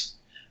matte,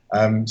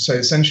 so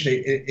essentially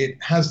it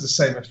has the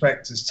same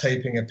effect as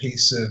taping a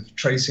piece of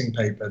tracing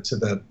paper to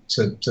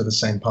the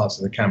same part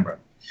of the camera.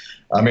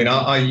 I mean,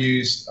 I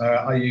used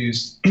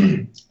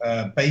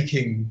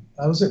baking.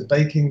 Was it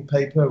baking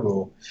paper,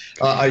 or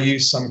I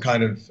used some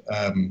kind of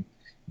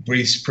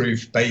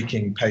grease-proof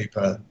baking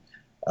paper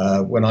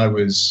when I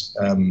was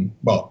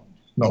not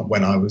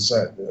when I was.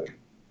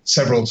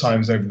 Several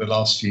times over the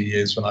last few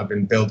years when I've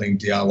been building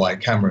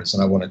DIY cameras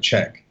and I want to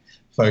check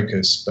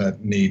focus but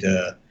need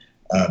a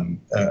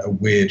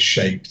weird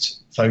shaped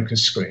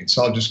focus screen.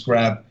 So I'll just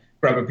grab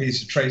a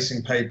piece of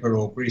tracing paper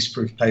or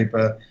greaseproof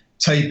paper,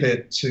 tape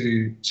it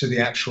to the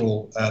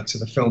actual to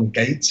the film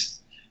gate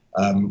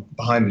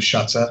behind the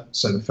shutter,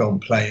 so the film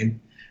plane,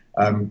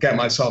 get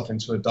myself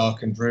into a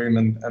darkened room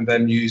and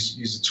then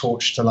use a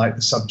torch to light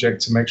the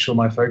subject to make sure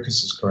my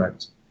focus is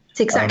correct. It's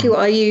exactly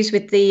what I use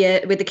with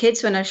the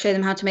kids when I show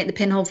them how to make the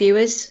pinhole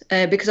viewers,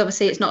 because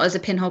obviously it's not as a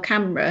pinhole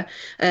camera,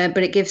 but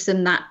it gives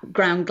them that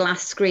ground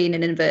glass screen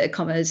in inverted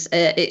commas.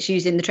 It's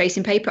using the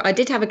tracing paper. I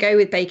did have a go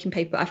with baking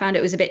paper, but I found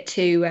it was a bit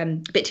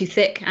too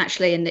thick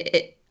actually, and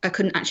I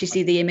couldn't actually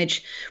see the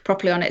image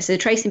properly on it. So the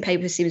tracing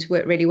paper seems to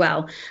work really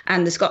well,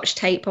 and the Scotch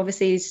tape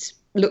obviously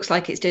looks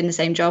like it's doing the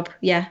same job.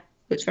 Yeah,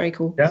 looks very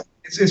cool. Yeah,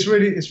 it's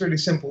really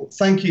simple.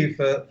 Thank you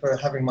for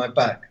having my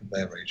back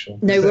there, Rachel.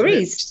 No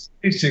worries.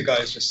 These two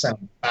guys just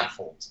sound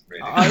baffled,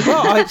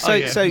 really.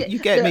 So you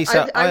get me.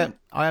 So I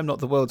am not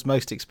the world's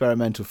most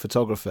experimental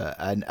photographer,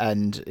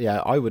 and yeah,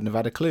 I wouldn't have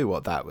had a clue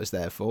what that was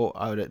there for.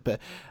 So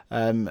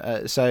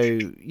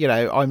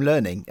I'm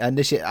learning, and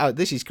this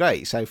is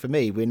great. So for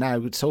me, we're now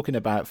talking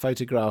about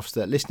photographs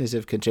that listeners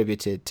have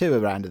contributed to a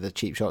round of the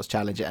Cheap Shots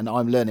Challenge, and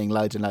I'm learning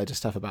loads and loads of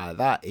stuff about it.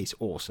 That is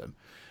awesome.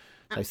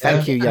 So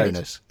thank you,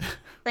 Jonas.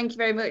 Thank you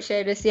very much,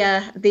 Jonas.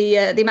 Yeah, the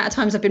amount of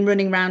times I've been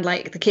running around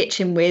like the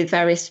kitchen with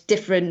various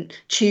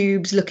different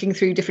tubes, looking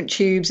through different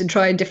tubes and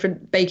trying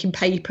different baking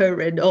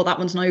paper, and that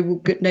one's no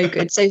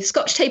good. So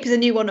Scotch tape is a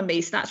new one on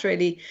me, so that's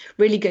really,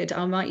 really good.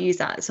 I might use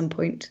that at some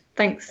point.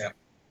 Thanks. Yeah.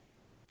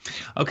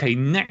 Okay,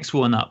 next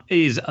one up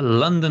is a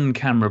London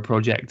Camera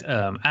Project,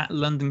 at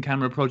London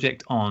Camera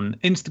Project on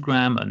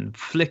Instagram and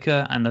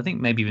Flickr, and I think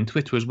maybe even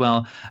Twitter as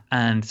well,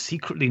 and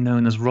secretly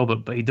known as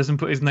Robert, but he doesn't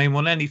put his name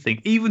on anything,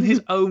 even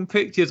his own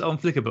pictures on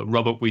Flickr. But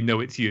Robert, we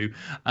know it's you.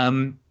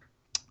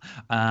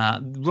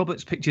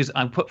 Robert's pictures,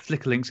 I put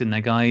Flickr links in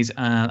there, guys,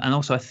 and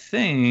also I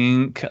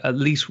think at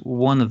least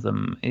one of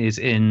them is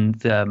in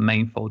the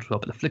main folder as well,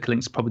 but the Flickr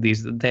links probably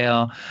they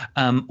are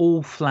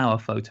all flower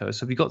photos.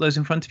 So have you got those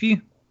in front of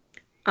you?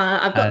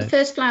 I've got the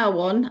first flower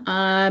one.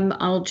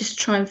 I'll just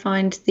try and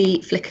find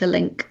the Flickr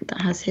link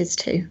that has his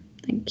too.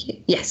 Thank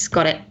you. Yes,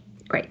 got it.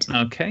 Great.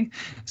 Okay.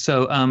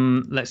 So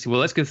let's see. Well,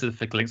 let's go through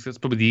the Flickr links. That's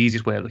probably the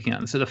easiest way of looking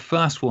at it. So the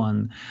first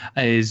one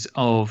is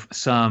of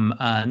some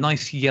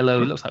nice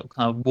yellow, looks like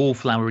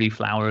wallflowery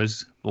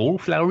flowers.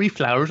 Wallflowery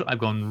flowers. I've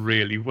gone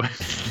really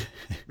west.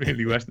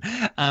 Really western.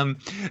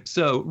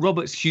 So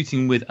Robert's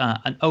shooting with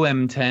an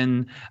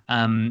OM10.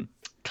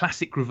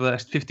 Classic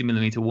reversed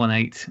 50mm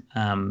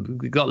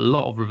 1.8. We've got a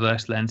lot of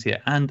reverse lens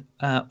here, and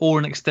or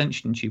an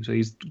extension tube, so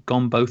he's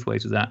gone both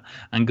ways with that.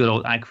 And good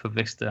old Agfa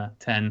Vista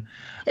 10.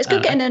 It's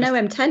good getting an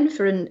OM10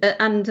 for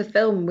and a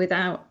film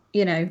without,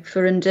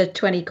 for under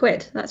 20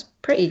 quid. That's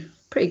pretty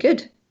good.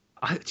 Do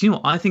you know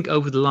what? I think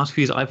over the last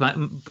few years, I've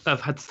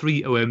had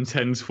 3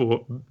 OM10s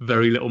for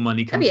very little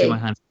money come to my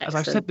hands. As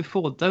I've said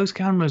before, those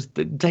cameras,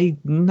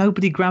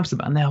 nobody grabs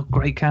them, and they are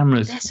great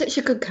cameras. They're such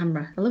a good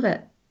camera. I love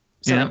it.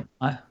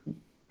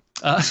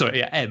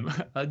 Sorry. M.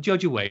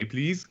 Judge away,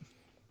 please.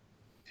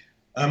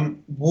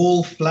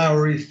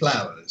 Wallflowery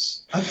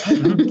flowers. I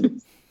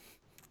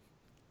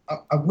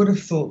would have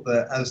thought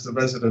that as the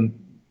resident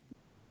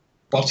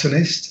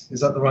botanist, is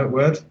that the right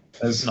word?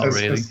 Not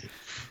really.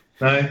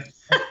 No.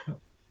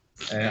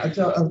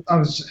 I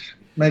was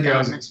maybe I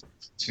was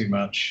expecting too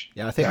much.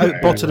 Yeah, I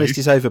think botanist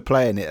is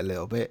overplaying it a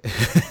little bit.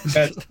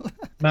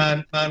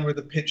 man with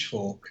a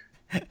pitchfork.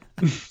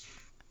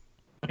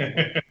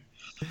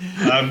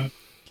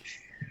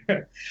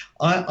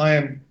 I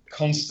am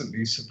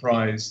constantly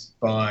surprised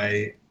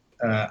by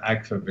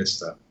Agfa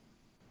Vista.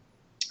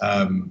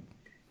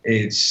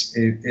 It's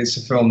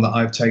a film that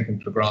I've taken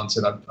for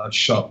granted. I've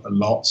shot a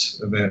lot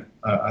of it,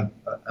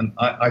 and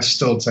I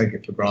still take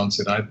it for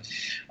granted.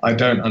 I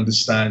don't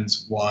understand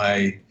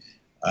why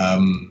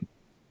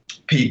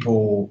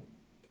people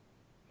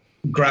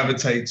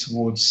gravitate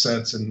towards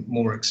certain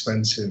more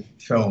expensive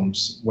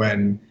films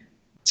when,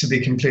 to be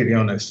completely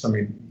honest, I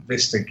mean,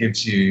 Vista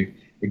gives you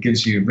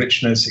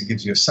richness, it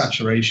gives you a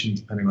saturation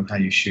depending on how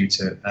you shoot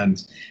it,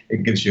 and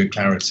it gives you a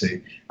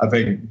clarity. I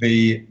think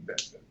the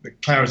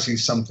clarity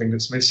is something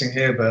that's missing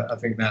here, but I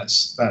think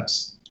that's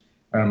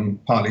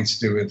partly to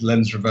do with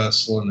lens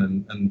reversal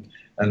and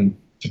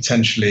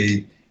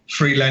potentially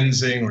free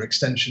lensing or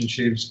extension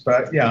tubes.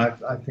 But yeah,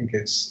 I think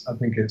it's a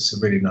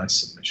really nice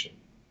submission.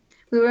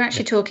 We were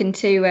actually talking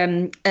to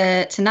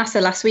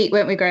NASA last week,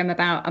 weren't we, Graham,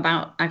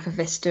 about Agfa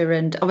Vista,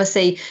 and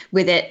obviously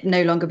with it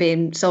no longer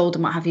being sold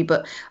and what have you.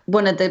 But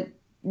one of the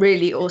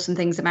really awesome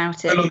things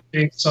about it, no longer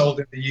being sold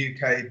in the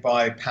UK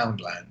by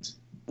Poundland,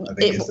 I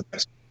think is the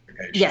best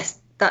clarification. Yes,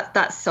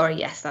 that's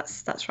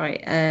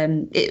right.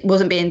 It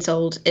wasn't being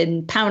sold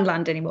in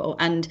Poundland anymore,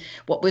 and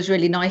what was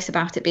really nice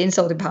about it being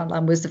sold in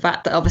Poundland was the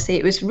fact that obviously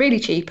it was really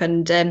cheap,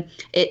 and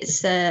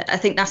it's I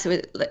think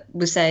NASA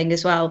was saying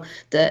as well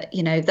that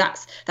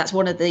that's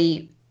one of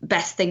the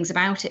best things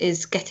about it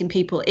is getting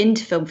people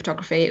into film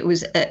photography. It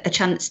was a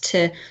chance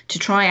to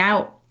try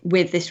out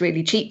with this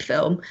really cheap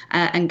film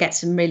and get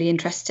some really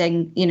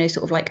interesting,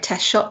 sort of like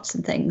test shots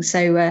and things.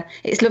 So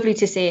it's lovely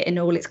to see it in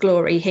all its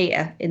glory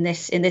here in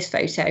this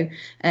photo,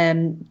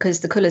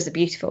 because the colours are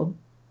beautiful.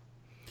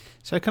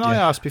 So can I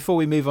ask, before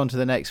we move on to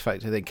the next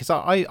photo thing, because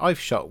I've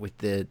shot with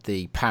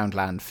the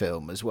Poundland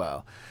film as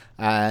well,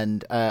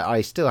 and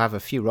I still have a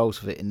few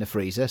rolls of it in the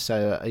freezer.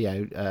 So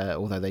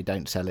although they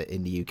don't sell it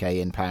in the UK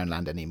in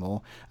Poundland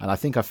anymore, and I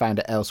think I found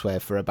it elsewhere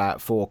for about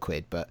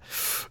 £4, but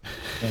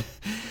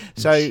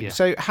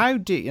so how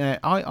do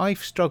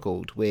I've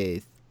struggled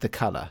with the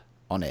colour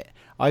on it.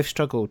 I've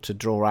struggled to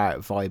draw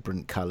out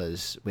vibrant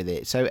colours with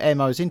it. So, Em,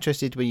 I was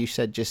interested when you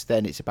said just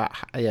then it's about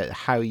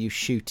how you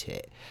shoot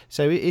it.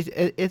 So, is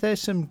there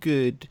some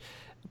good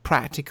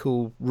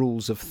practical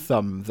rules of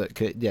thumb that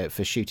could,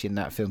 for shooting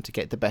that film to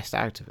get the best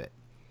out of it?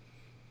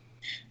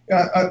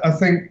 Yeah, I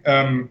think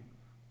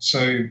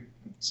so.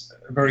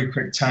 A very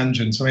quick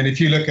tangent. I mean,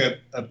 if you look at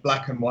a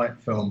black and white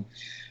film,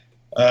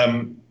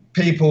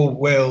 people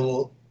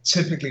will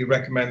typically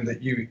recommend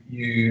that you,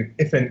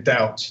 if in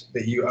doubt,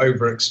 that you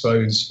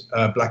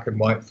overexpose black and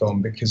white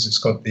film because it's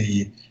got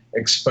the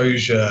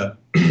exposure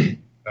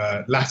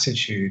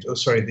latitude,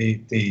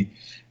 the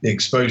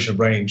exposure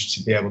range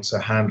to be able to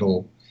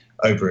handle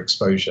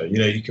overexposure.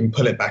 You can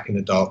pull it back in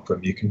a dark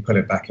room, you can pull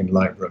it back in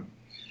light room.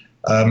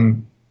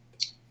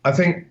 I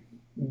think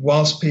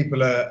whilst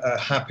people are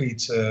happy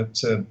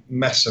to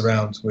mess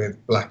around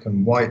with black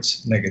and white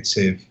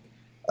negative,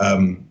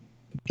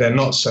 they're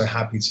not so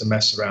happy to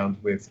mess around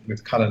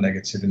with color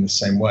negative in the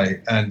same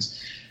way. And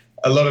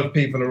a lot of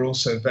people are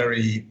also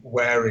very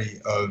wary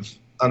of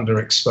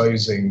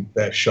underexposing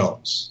their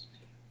shots.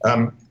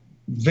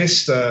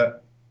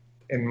 Vista,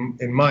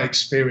 in my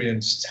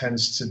experience,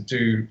 tends to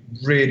do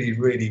really,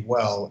 really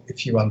well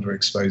if you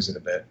underexpose it a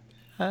bit.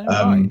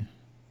 Right.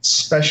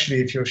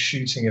 Especially if you're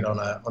shooting it on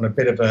a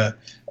bit of a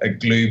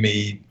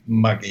gloomy,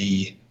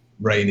 muggy,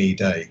 rainy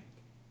day.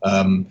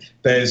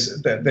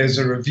 There's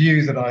a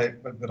review that I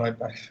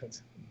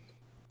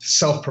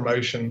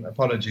self-promotion.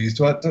 Apologies.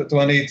 Do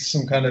I need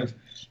some kind of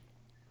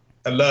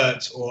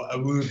alert or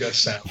awooga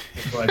sound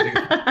before I do?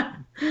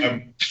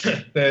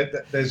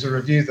 There's a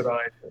review that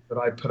I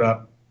put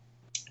up,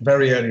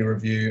 very early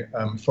review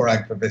for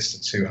Agfa Vista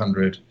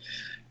 200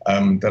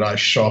 that I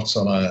shot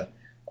on a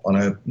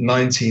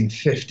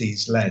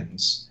 1950s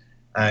lens,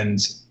 and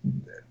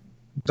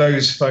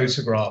those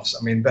photographs,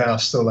 I mean, they are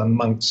still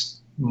amongst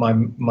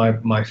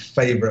my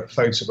favorite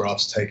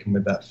photographs taken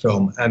with that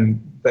film,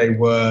 and they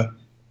were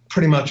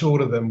pretty much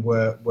all of them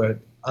were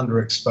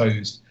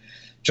underexposed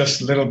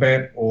just a little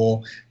bit,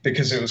 or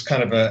because it was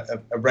kind of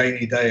a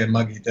rainy day, a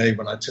muggy day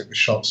when I took the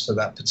shots for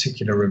that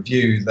particular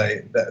review,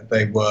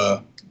 they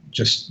were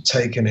just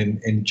taken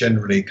in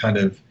generally kind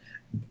of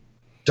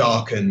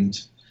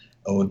darkened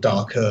or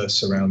darker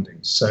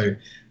surroundings. So,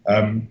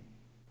 I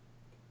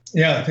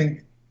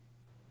think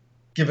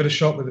give it a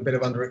shot with a bit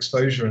of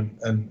underexposure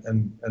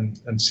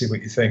and see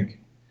what you think.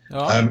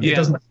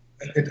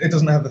 It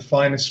doesn't have the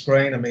finest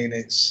grain. I mean,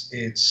 it's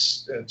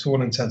to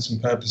all intents and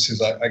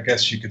purposes, I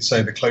guess you could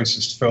say the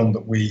closest film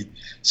that we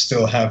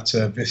still have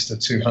to Vista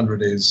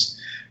 200 is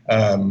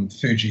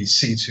Fuji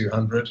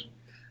C200.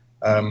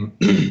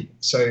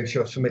 So if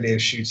you're familiar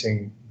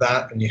shooting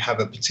that and you have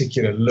a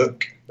particular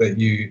look that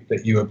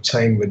you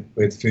obtain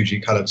with Fuji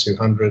Color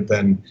 200,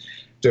 then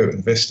do it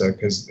with Vista,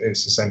 because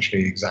it's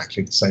essentially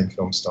exactly the same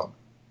film stock.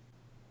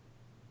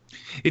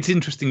 It's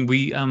interesting.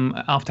 We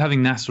after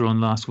having Nasser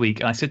on last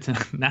week, I said to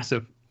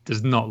Nasser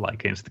does not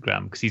like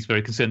Instagram because he's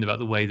very concerned about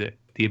the way that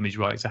the image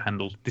rights are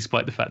handled,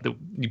 despite the fact that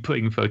you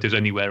putting photos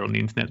anywhere on the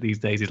internet these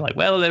days is like,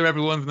 well, they're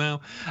everyone's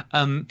now.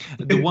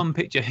 The one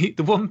picture he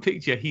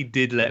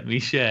did let me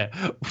share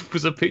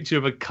was a picture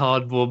of a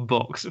cardboard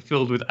box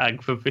filled with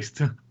Agfa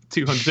Vista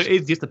 200. So it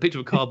is just a picture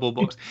of a cardboard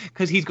box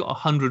because he's got a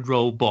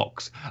 100-roll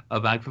box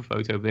of Agfa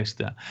Photo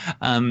Vista.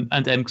 And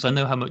because I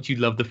know how much you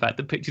love the fact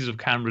that pictures of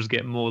cameras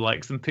get more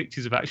likes than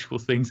pictures of actual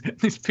things.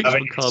 This picture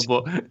of a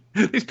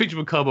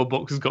cardboard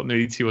box has got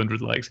nearly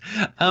 200 likes.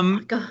 Oh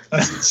my God.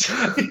 but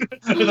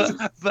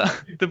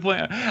the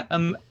point,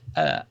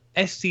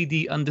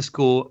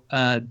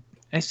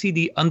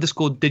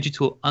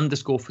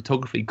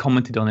 SCD_digital_photography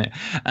commented on it,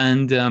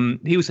 and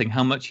he was saying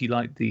how much he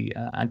liked the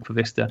Agfa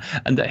Vista,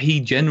 and that he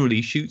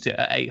generally shoots it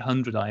at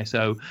 800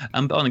 ISO,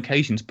 but on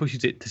occasions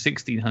pushes it to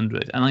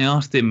 1600. And I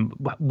asked him,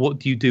 what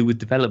do you do with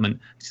development?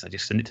 He said, I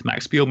just send it to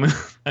Max Spielman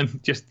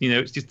and just,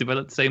 it's just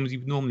developed the same as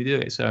you normally do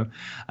it. So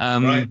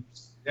right.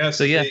 Yeah,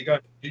 so yeah, there you go.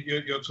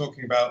 You're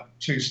talking about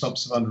 2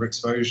 stops of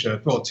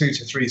underexposure, well, 2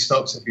 to 3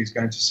 stops if he's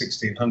going to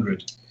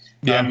 1600.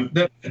 Yeah.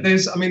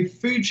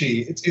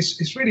 Fuji.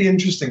 It's really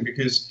interesting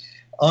because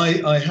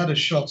I had a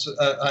shot.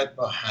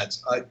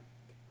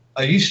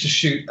 I used to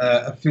shoot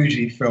a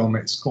Fuji film.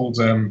 It's called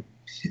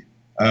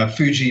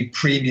Fuji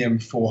Premium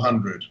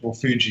 400 or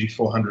Fuji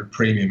 400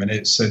 Premium, and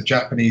it's a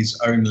Japanese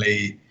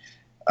only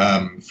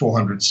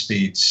 400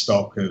 speed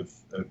stock of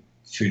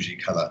Fuji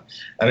color,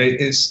 and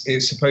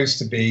it's supposed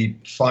to be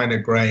finer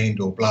grained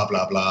or blah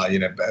blah blah.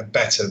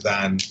 Better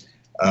than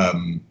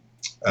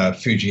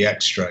Fuji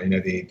Extra.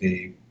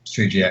 The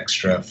Fuji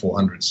Extra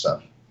 400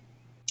 stuff.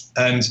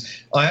 And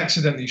I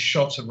accidentally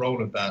shot a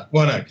roll of that.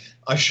 Well, no,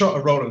 I shot a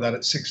roll of that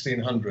at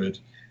 1600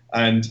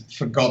 and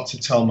forgot to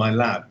tell my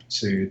lab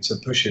to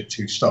push it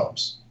 2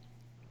 stops,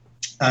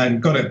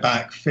 and got it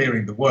back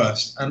fearing the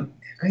worst. And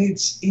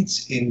it's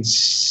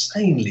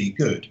insanely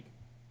good.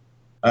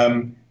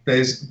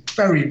 There's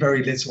very,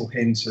 very little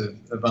hint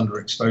of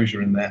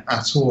underexposure in there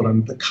at all.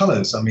 And the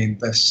colors, I mean,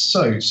 they're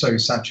so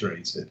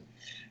saturated.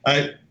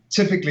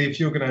 Typically, if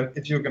you're gonna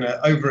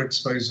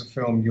overexpose a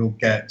film, you'll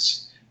get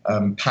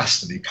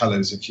pastel-y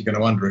colors. If you're going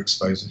to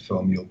underexpose a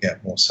film, you'll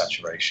get more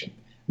saturation.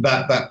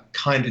 That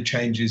kind of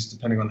changes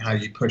depending on how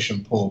you push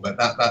and pull, but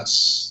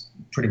that's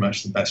pretty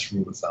much the best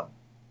rule of thumb.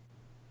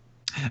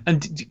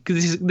 And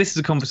because this is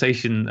a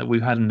conversation that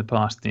we've had in the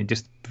past, and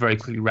just to very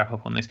quickly wrap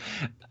up on this,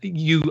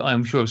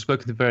 I'm sure, have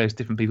spoken to various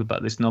different people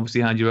about this, and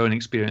obviously had your own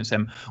experience.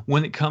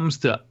 When it comes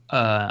to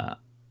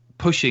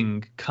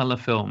pushing color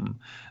film,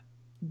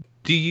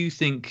 do you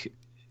think,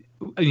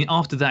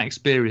 after that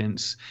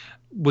experience,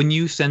 when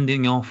you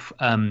sending off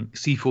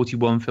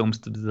C41 films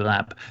to the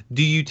lab,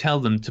 do you tell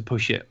them to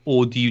push it,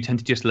 or do you tend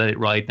to just let it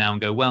ride now and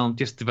go, well,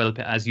 just develop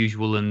it as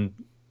usual and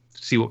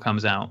see what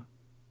comes out?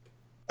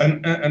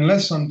 And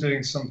unless I'm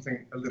doing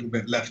something a little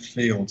bit left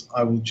field,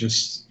 I will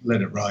just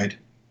let it ride.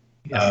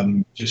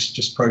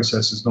 just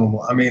process as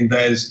normal. I mean,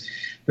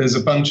 there's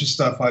a bunch of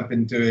stuff I've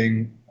been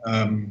doing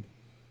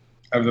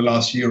over the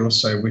last year or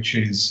so, which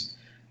is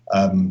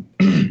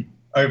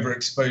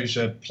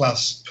overexposure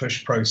plus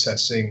push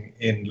processing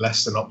in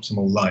less than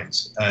optimal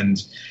light.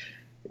 And,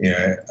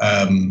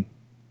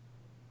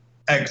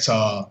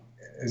 Ektar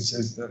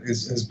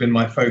has been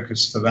my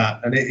focus for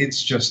that. And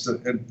it's just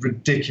a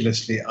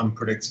ridiculously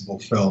unpredictable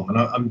film. And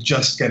I'm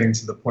just getting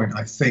to the point,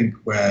 I think,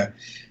 where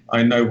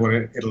I know what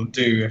it'll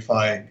do if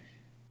I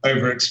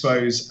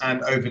overexpose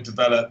and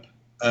overdevelop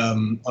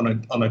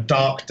on a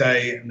dark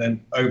day, and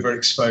then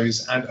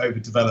overexpose and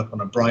overdevelop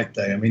on a bright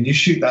day. I mean, you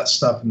shoot that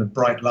stuff in the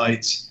bright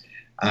light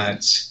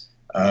at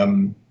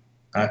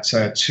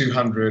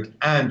 200,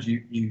 and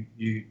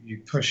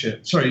you push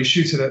it. Sorry, you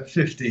shoot it at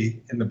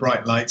 50 in the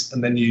bright light,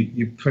 and then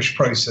you push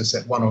process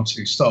at 1 or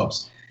 2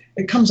 stops.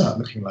 It comes out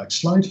looking like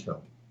slide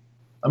film.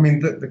 I mean,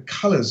 the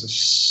colours are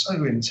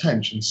so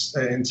intense and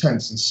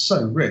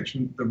so rich,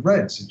 and the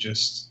reds are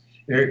just.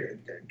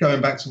 Going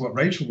back to what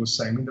Rachel was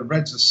saying, I mean, the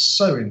reds are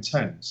so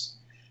intense.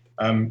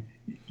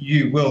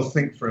 You will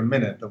think for a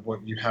minute that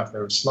what you have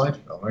there is slide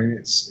film. I mean,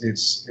 it's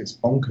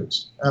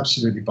bonkers,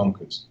 absolutely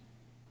bonkers.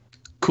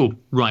 Cool.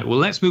 Right. Well,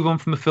 let's move on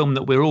from a film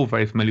that we're all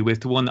very familiar with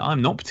to one that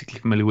I'm not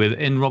particularly familiar with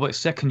in Robert's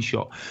second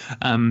shot.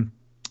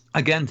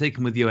 Again,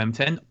 taken with the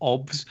OM10,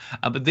 OBS,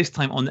 but this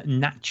time on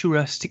Natura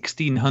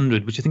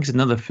 1600, which I think is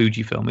another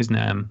Fuji film, isn't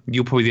it?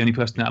 You're probably the only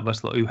person out of us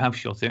who have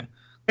shot it.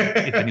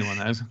 If anyone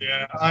knows.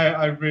 Yeah,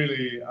 I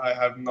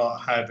have not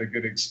had a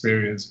good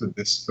experience with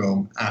this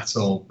film at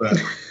all. But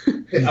I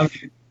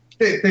mean,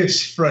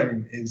 this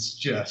frame is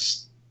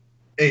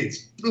it's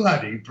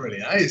bloody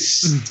brilliant. It's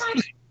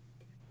stunning.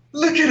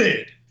 Look at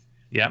it.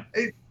 Yeah.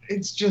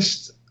 It's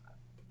just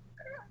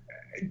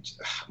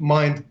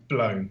mind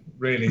blown,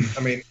 really.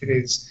 I mean, it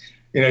is.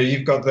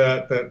 You've got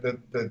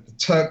the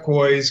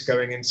turquoise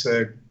going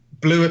into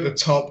blue at the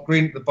top,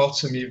 green at the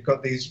bottom. You've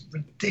got these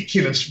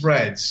ridiculous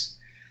reds.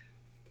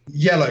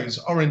 Yellows,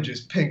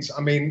 oranges, pinks.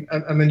 I mean,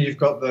 and then you've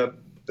got the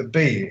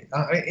bee.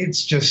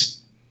 It's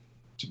just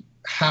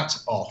hat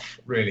off,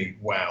 really.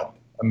 Wow,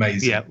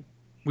 amazing. Yeah,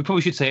 we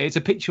probably should say it's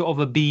a picture of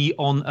a bee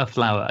on a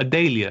flower, a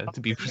dahlia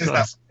to be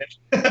precise.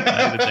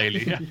 A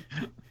dahlia.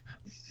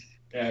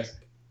 Yes.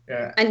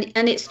 Yeah.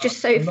 And it's just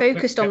so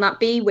focused on that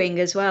bee wing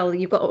as well.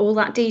 You've got all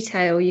that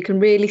detail. You can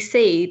really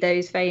see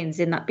those veins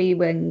in that bee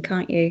wing,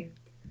 can't you?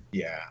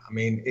 Yeah, I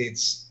mean,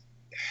 it's.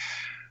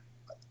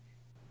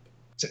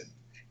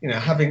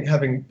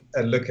 Having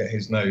a look at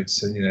his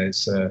notes, and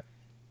it's a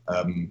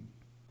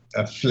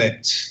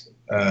flipped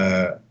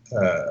Olympus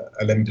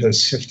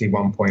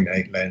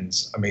 51.8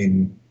 lens. I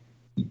mean,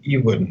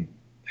 you wouldn't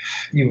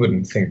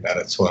think that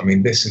at all. I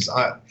mean, this is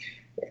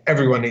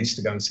everyone needs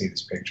to go and see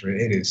this picture.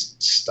 It is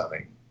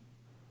stunning.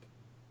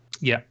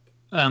 Yeah.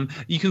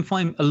 You can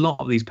find a lot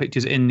of these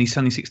pictures in the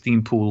Sunny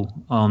 16 pool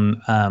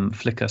on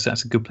Flickr, so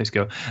that's a good place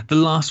to go. The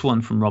last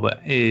one from Robert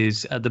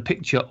is the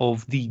picture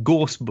of the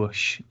gorse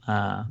bush,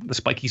 the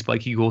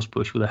spiky gorse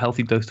bush with a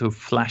healthy dose of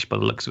flash by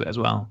the looks of it as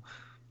well.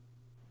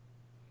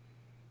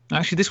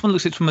 Actually, this one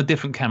looks at it from a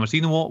different camera, so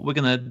you know what? We're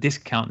going to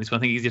discount this one.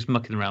 I think he's just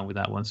mucking around with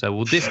that one, so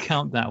we'll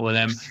discount that one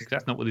because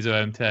that's not what these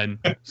OM10.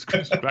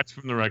 Scratch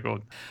from the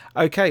record.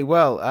 Okay,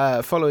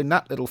 well, following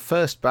that little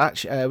first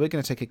batch, we're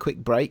going to take a quick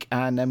break,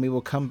 and then we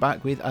will come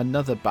back with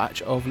another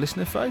batch of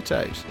listener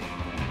photos.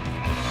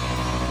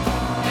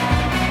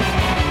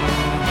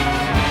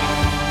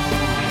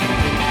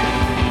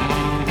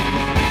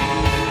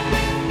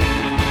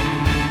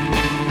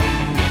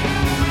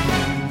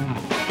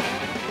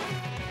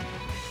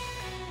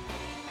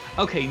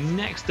 Okay,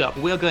 next up,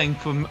 we're going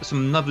from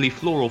some lovely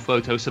floral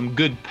photos, some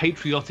good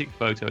patriotic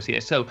photos here.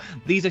 So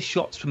these are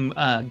shots from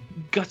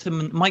Mike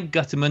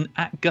Gutterman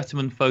at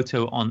Gutterman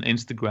Photo on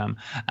Instagram.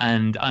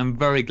 And I'm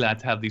very glad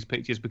to have these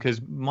pictures because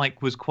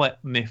Mike was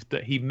quite miffed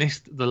that he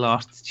missed the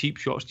last Cheap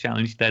Shots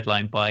Challenge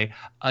deadline by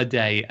a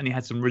day. And he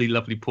had some really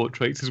lovely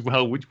portraits as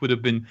well, which would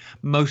have been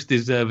most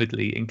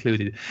deservedly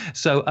included.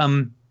 So,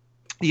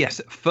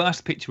 yes,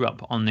 first picture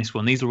up on this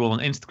one. These are all on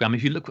Instagram.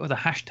 If you look at the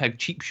hashtag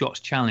Cheap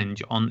Shots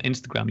Challenge on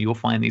Instagram, you'll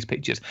find these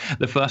pictures.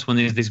 The first one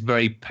is this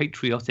very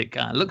patriotic,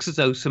 looks as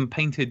though some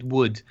painted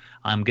wood,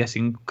 I'm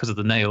guessing because of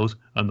the nails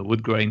and the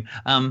wood grain.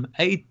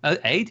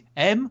 Aid,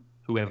 M,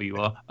 whoever you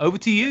are, over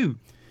to you.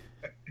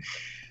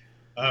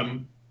 I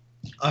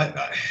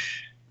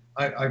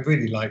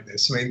really like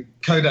this. I mean,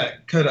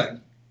 Kodak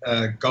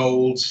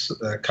Gold,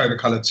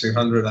 Kodacolor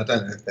 200, I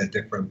don't know if they're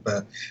different,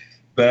 but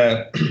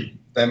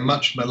they're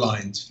much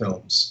maligned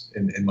films,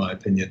 in my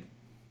opinion,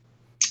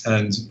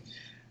 and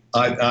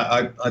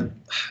I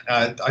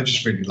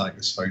just really like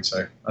this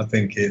photo. I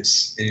think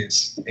it's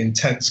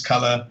intense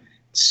color,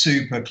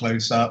 super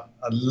close up.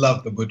 I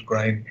love the wood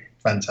grain,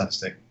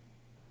 fantastic.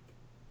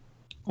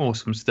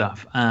 Awesome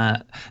stuff.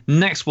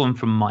 Next one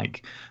from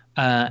Mike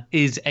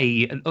is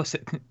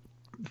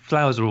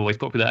flowers are always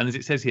popular, and as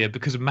it says here,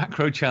 because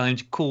Macro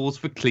Challenge calls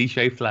for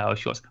cliche flower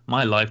shots.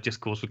 My life just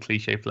calls for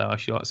cliche flower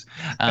shots.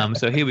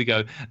 So here we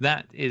go.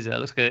 That is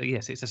looks like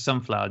yes, it's a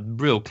sunflower,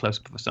 real close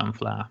up of a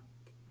sunflower.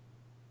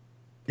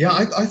 Yeah,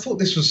 I thought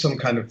this was some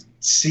kind of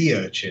sea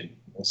urchin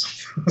or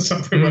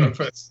something when I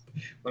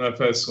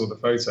first saw the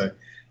photo.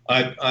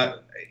 I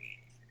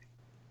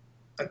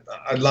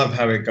love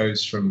how it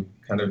goes from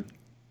kind of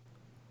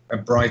a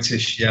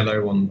brightish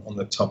yellow on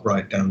the top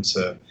right down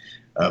to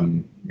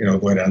all the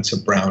way down to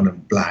brown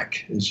and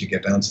black as you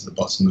get down to the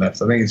bottom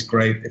left. I think it's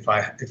great. If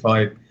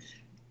I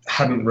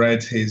hadn't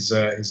read his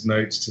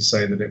notes to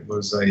say that it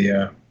was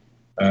a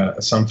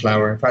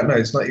sunflower. In fact, no,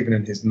 it's not even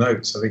in his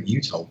notes. I think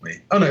you told me.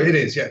 Oh no, it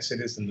is. Yes,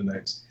 it is in the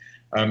notes.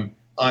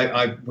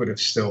 I would have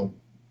still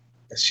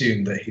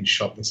assumed that he'd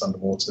shot this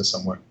underwater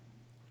somewhere.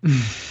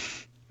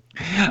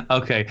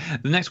 Okay,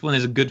 the next one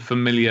is a good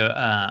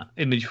familiar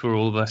image for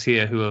all of us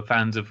here who are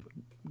fans of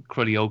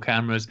cruddy old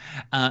cameras,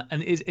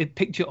 and is a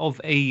picture of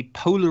a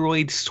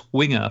Polaroid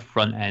Swinger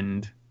front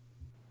end.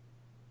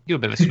 You're a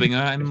bit of a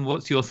swinger.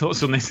 What's your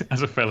thoughts on this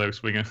as a fellow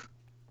swinger?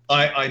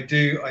 I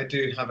do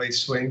have a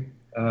swing.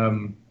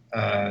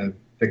 The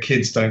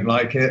kids don't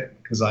like it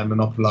because I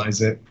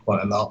monopolize it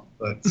quite a lot,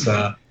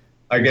 but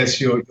I guess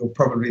you're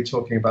probably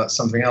talking about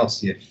something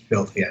else, you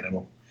filthy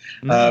animal.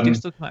 No,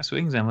 just talking about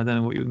swings, Em. I don't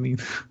know what you mean.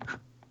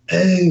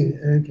 Oh,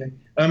 okay.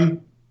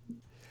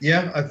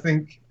 Yeah, I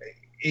think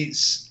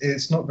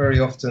it's not very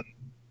often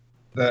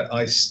that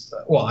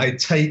I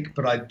take,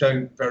 but I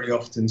don't very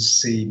often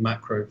see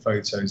macro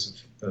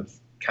photos of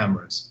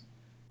cameras.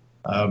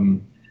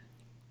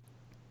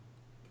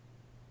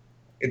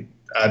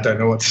 I don't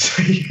know what to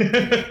say.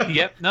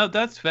 Yep, no,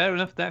 that's fair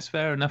enough. Just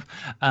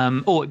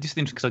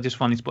interesting because I just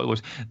finally spotted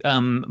was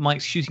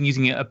Mike's shooting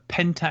using a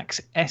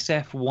Pentax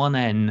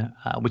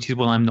SF1N, which is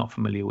one I'm not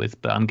familiar with,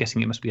 but I'm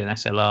guessing it must be an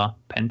SLR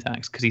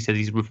Pentax because he says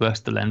he's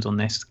reversed the lens on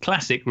this.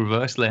 Classic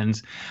reverse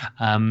lens.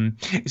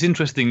 It's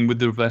interesting with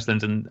the reverse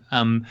lens,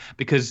 and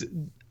because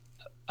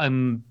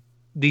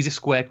these are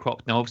square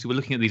cropped. Now, obviously, we're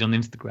looking at these on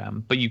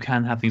Instagram, but you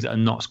can have things that are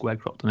not square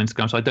cropped on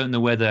Instagram. So I don't know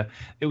whether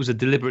it was a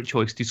deliberate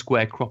choice to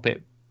square crop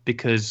it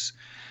because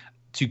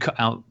to cut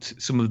out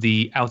some of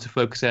the outer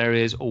focus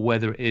areas, or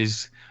whether it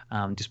is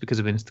just because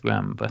of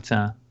Instagram, but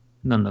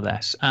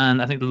nonetheless. And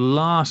I think the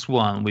last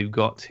one we've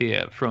got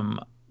here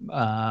from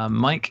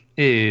Mike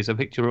is a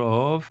picture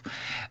of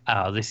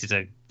this is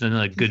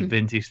another good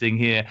vintage thing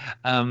here,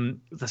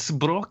 the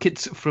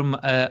sprockets from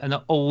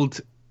an old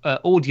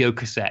audio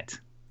cassette.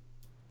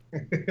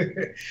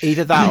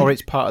 Either that or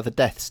it's part of the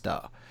Death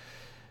Star.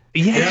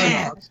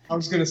 Yeah, I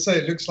was going to say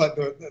it looks like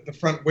the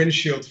front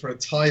windshield for a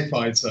TIE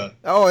fighter.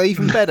 Oh,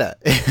 even better.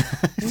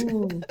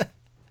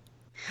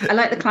 I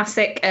like the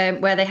classic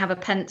where they have a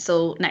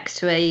pencil next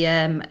to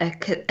a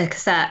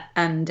cassette,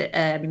 and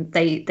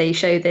they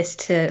show this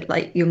to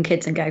like young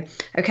kids and go,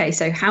 okay,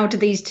 so how do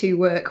these two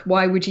work?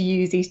 Why would you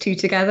use these two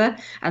together?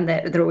 And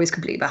they're always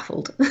completely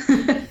baffled.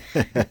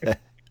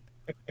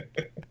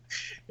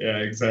 Yeah,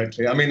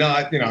 exactly. I mean,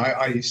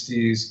 I used to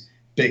use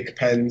Bic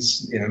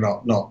pens,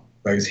 not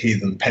those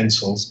heathen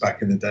pencils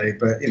back in the day,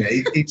 but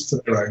each to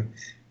their own.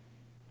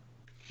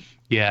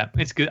 Yeah,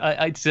 it's good.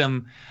 It's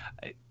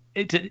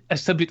a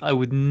subject I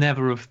would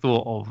never have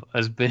thought of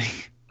as being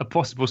a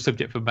possible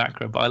subject for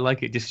macro, but I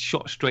like it just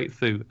shot straight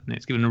through, and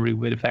it's given a really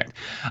weird effect.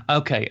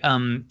 Okay,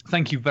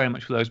 thank you very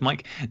much for those,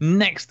 Mike.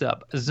 Next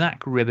up,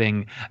 Zach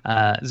Ribbing.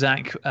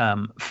 Zach,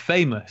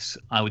 famous,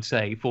 I would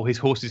say, for his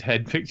horse's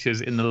head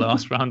pictures in the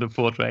last round of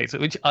portraits,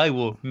 which I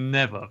will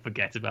never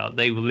forget about.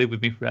 They will live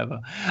with me forever.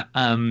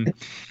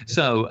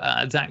 So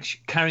Zach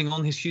carrying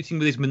on his shooting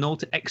with his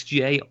Minolta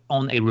XGA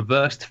on a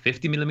reversed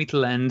 50mm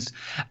lens,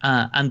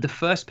 and the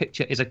first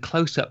picture is a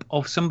close-up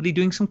of somebody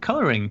doing some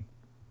colouring.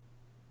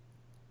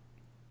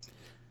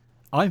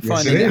 I'm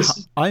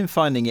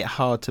finding it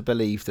hard to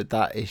believe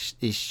that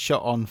is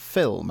shot on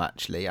film.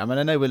 Actually, I mean,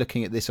 I know we're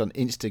looking at this on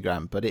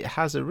Instagram, but it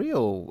has a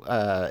real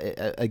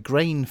a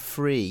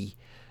grain-free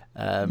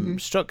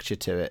structure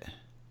to it.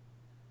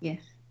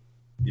 Yes.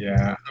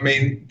 Yeah, I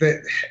mean,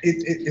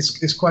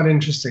 it's quite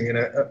interesting.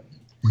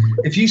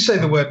 If you say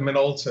the word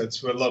Minolta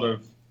to a lot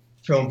of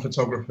film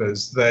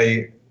photographers,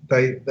 they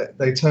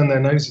turn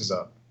their noses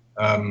up.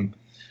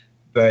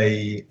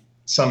 They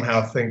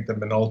somehow think that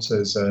Minolta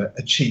is a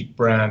cheap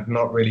brand,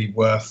 not really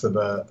worth of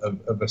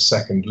a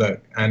second look,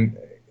 and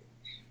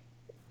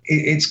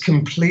it's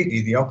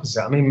completely the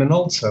opposite. I mean,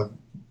 Minolta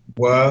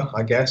were,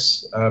 I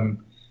guess,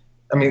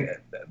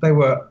 they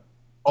were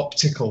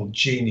optical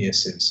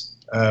geniuses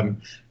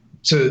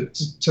to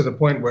the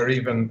point where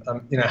even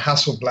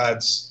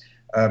Hasselblad's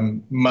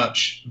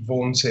much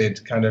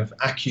vaunted kind of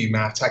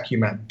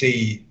Accumat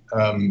D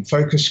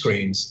focus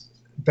screens,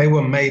 they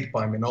were made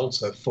by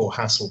Minolta for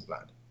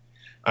Hasselblad.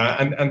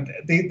 And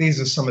these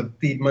are some of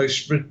the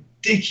most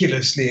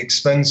ridiculously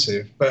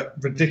expensive but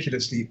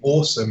ridiculously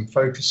awesome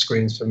focus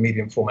screens for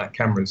medium format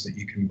cameras that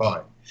you can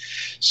buy.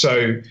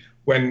 So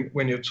when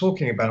you're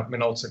talking about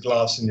Minolta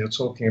glass and you're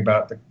talking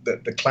about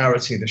the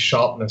clarity, the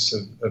sharpness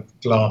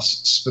of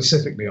glass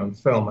specifically on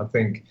film, I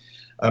think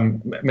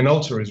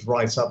Minolta is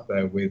right up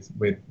there with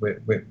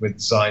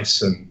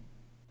Zeiss and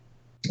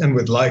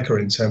with Leica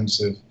in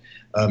terms of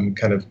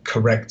kind of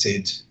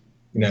corrected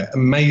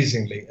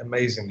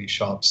amazingly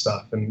sharp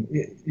stuff. And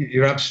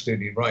you're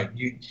absolutely right.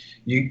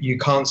 You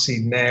can't see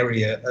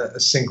nary a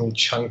single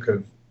chunk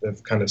of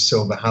kind of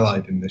silver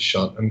halide in this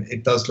shot, and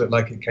it does look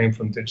like it came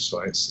from digital.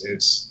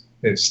 It's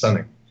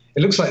stunning.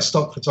 It looks like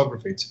stock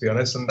photography, to be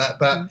honest, and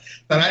that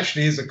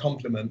actually is a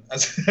compliment.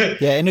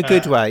 Yeah, in a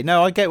good way.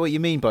 No, I get what you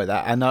mean by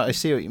that, and I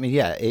see what you mean.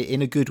 Yeah,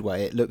 in a good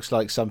way, it looks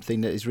like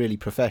something that is really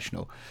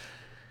professional.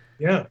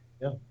 Yeah.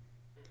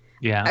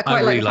 Yeah, I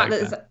quite really like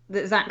the fact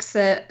that Zach's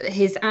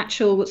his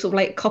actual sort of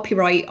like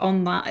copyright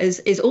on that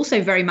is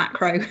also very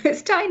macro.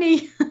 It's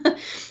tiny. I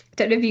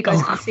don't know if you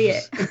guys can see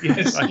it.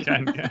 Yes, I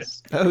can.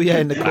 Yes. Oh yeah,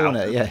 in the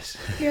corner. Yes.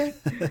 Yeah.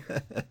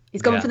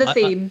 He's gone for the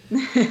theme.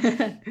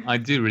 I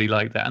do really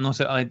like that, and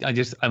also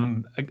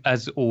I'm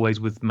as always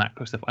with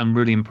macro stuff. I'm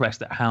really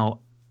impressed at how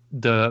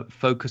the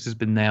focus has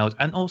been nailed,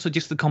 and also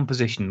just the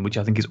composition, which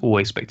I think is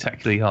always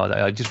spectacularly hard.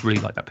 I just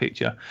really like that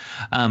picture.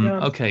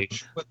 Okay.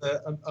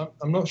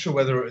 I'm not sure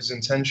whether it was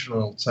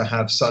intentional to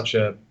have such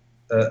a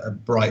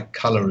bright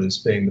color as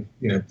being,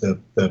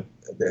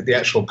 the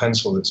actual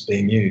pencil that's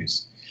being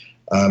used.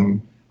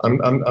 I'm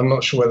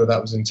not sure whether that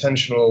was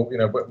intentional,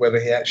 whether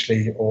he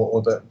actually,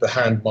 or the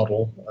hand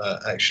model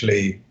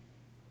actually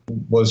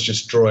was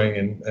just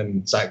drawing,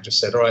 and Zach just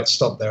said, all right,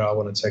 stop there, I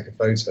want to take a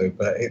photo.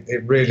 But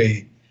it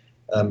really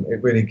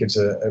gives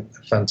a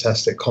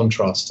fantastic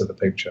contrast to the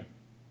picture.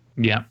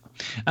 Yeah.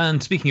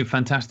 And speaking of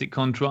fantastic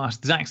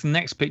contrast, Zach's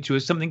next picture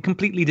is something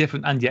completely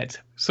different and yet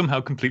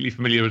somehow completely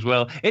familiar as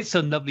well. It's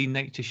a lovely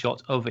nature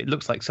shot of, it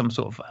looks like some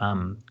sort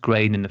of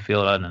grain in the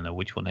field. I don't know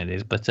which one it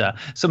is, but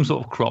some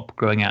sort of crop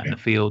growing out in the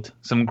field,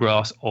 some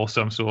grass or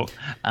some sort.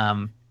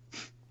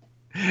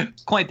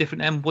 Quite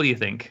different. Em, what do you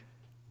think?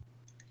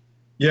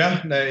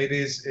 Yeah, no, it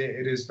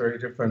is very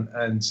different.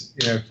 And,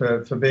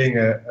 for being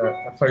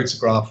a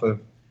photograph of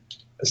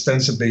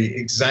ostensibly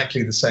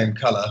exactly the same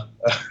color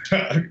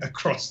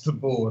across the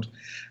board,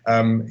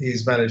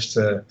 he's managed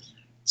to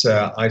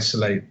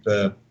isolate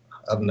the,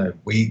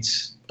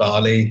 wheat,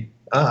 barley.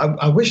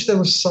 I wish there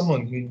was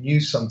someone who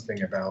knew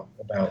something about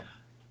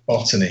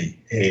botany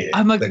here.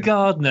 I'm a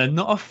gardener,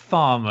 not a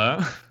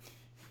farmer.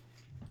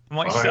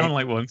 Might sound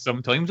like one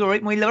sometimes. All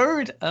right, my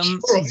lord. All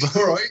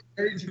right.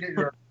 I need to get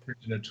your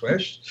in a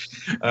twist.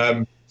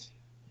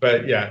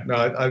 But yeah,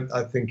 no,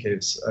 I think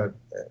it's a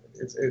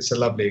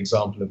lovely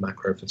example of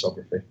macro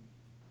photography.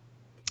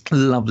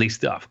 Lovely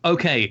stuff.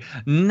 Okay,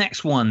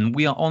 next one.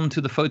 We are on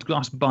to the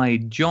photographs by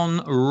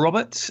John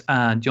Roberts.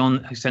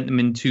 John sent them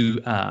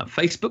into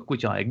Facebook,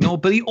 which I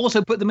ignored, but he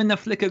also put them in the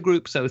Flickr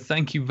group. So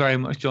thank you very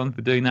much, John,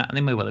 for doing that. And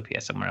they may well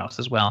appear somewhere else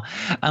as well.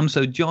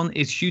 So John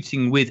is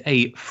shooting with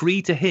a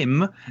free to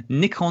him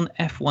Nikon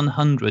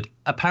F100,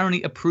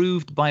 apparently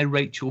approved by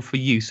Rachel for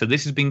use. So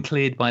this has been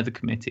cleared by the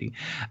committee.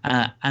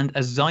 And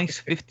a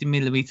Zeiss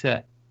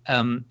 50mm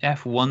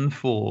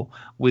f1.4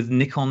 with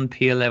Nikon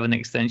P11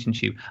 extension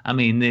tube. I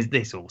mean,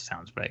 this all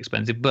sounds very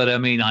expensive, but I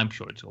mean, I'm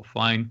sure it's all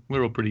fine.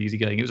 We're all pretty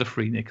easygoing. It was a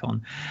free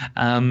Nikon.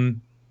 And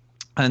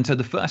so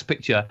the first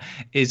picture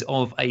is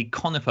of a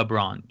conifer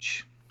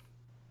branch.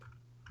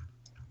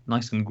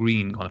 Nice and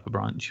green conifer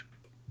branch.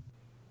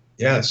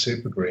 Yeah,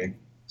 super green.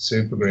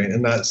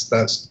 And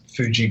that's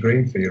Fuji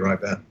green for you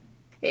right there.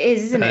 It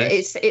is, isn't it?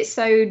 It's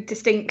so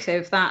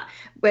distinctive that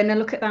when I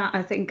look at that,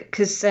 I think,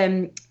 because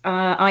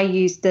I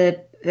used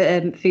the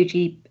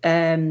Fuji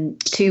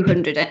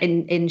 200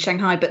 in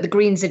Shanghai, but the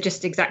greens are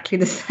just exactly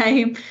the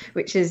same,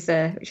 which is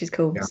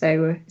cool. Yeah.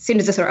 So as soon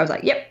as I saw it, I was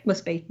like, "Yep,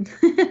 must be."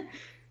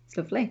 It's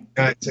lovely.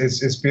 Yeah,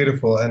 it's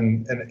beautiful,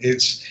 and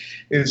it's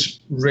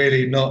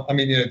really not. I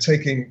mean,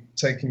 taking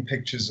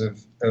pictures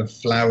of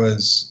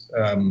flowers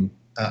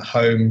at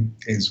home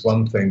is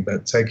one thing,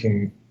 but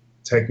taking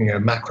a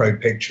macro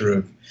picture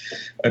of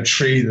a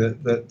tree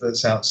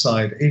that's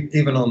outside,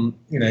 even on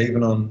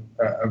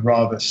a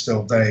rather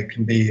still day,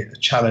 can be a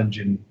challenge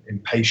in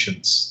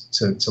patience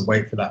to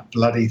wait for that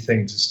bloody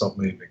thing to stop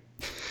moving.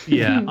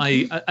 Yeah,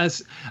 I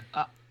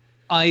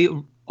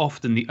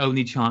often, the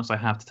only chance I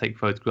have to take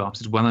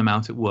photographs is when I'm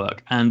out at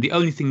work, and the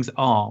only things that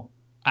are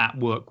at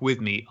work with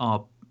me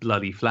are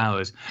bloody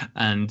flowers,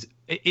 and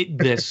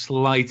the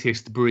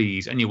slightest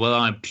breeze and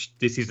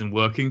this isn't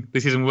working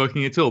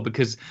at all,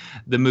 because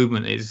the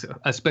movement is,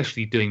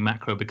 especially doing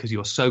macro, because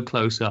you're so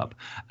close up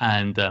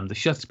and the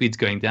shutter speed's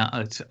going down.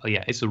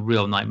 It's a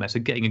real nightmare. So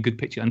getting a good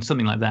picture and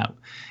something like that,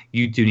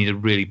 you do need a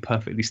really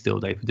perfectly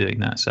still day for doing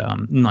that. So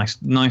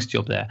nice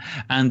job there.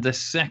 And the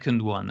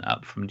second one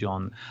up from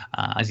John,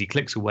 as he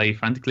clicks away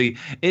frantically,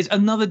 is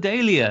another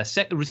dahlia.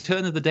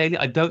 Return of the dahlia.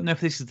 I don't know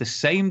if this is the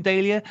same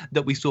dahlia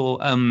that we saw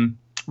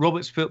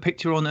Robert's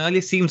picture on earlier.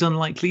 Seems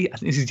unlikely. I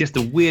think this is just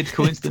a weird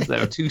coincidence. There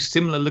are two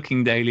similar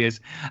looking dahlias.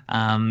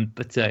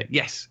 But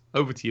yes,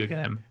 over to you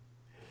again.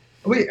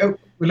 We're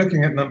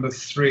looking at number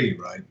 3,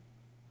 right?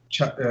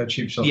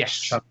 Cheap Shots,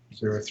 yes.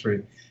 Chapter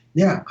 03.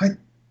 Yeah,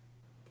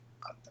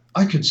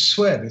 I could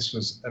swear this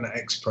was an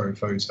X-Pro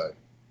photo.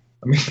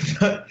 I mean,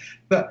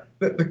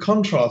 the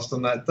contrast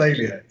on that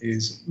dahlia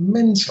is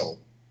mental.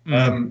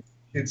 It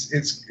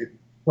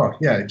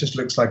just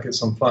looks like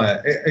it's on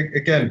fire.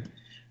 Again,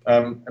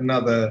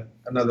 another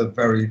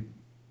very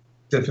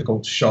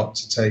difficult shot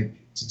to take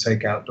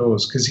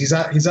outdoors, because he's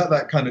at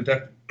that kind of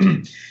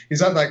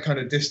he's at that kind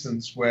of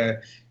distance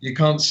where you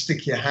can't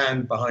stick your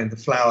hand behind the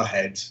flower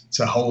head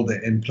to hold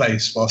it in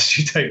place whilst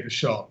you take the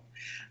shot,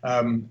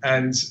 and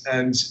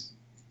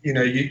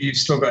you've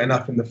still got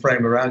enough in the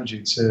frame around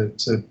you to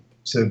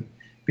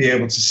be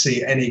able to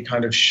see any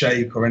kind of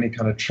shake or any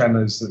kind of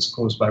tremors that's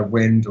caused by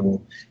wind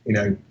or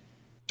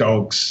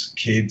dogs,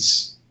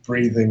 kids,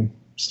 breathing,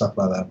 stuff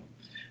like that.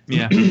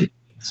 Yeah.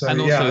 So,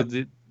 and also yeah,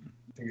 the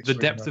really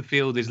depth nice. of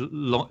field is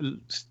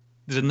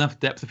there's enough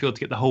depth of field to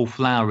get the whole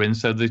flower in,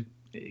 so it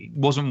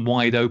wasn't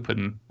wide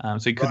open, so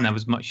he couldn't have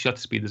as much shutter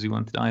speed as he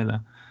wanted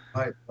either.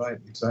 Right,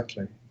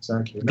 exactly.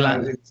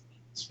 Glad- No, it's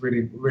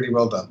really, really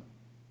well done.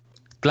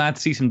 Glad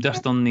to see some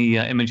dust on the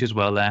image as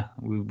well there.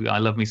 I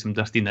love me some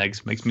dusty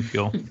negs. Makes me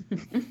feel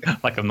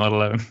like I'm not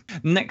alone.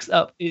 Next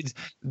up is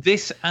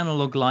This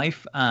Analog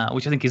Life,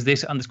 which I think is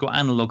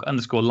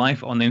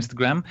this_analog_life on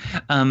Instagram.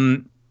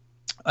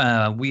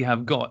 We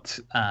have got,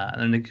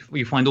 and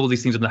you find all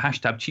these things on the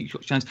hashtag Cheap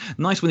Shot Challenge.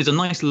 Nice one is a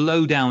nice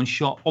low down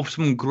shot of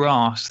some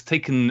grass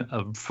taken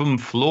from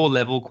floor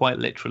level, quite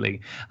literally,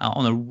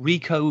 on a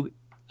Ricoh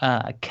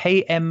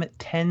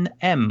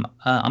KM10M.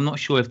 I'm not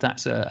sure if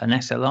that's an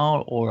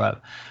SLR or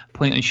a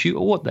point and shoot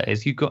or what that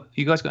is. You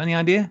guys got any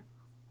idea?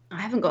 I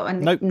haven't got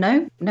any. Nope.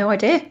 No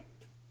idea.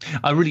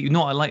 I really,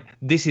 I like.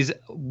 This is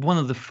one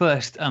of the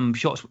first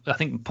shots. I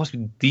think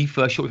possibly the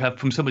first shot we have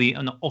from somebody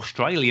in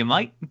Australia,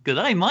 mate.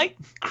 G'day, mate.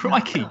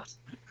 Crikey.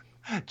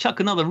 Chuck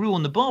another rule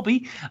on the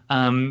Barbie.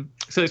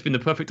 So it's been the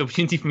perfect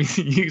opportunity for me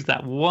to use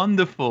that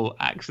wonderful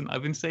accent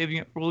I've been saving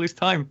it for all this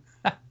time.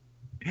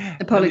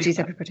 Apologies,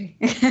 everybody.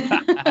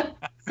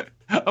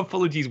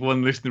 Apologies,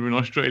 one listener in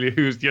Australia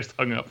who's just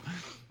hung up.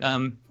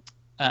 Em,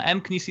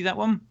 can you see that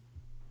one?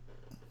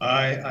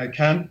 I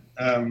can,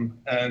 and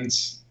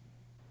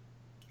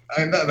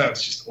that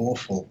was just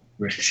awful.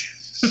 Really,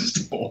 it's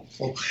just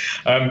awful.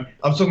 I'm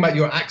talking about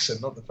your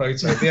accent, not the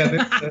photo.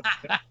 Yeah,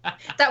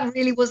 That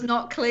really was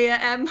not clear,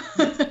 Em.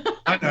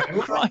 I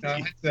know.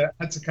 I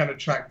had to kind of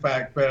track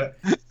back, but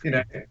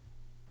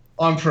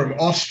I'm from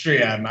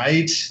Austria,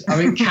 mate.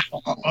 I mean,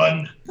 come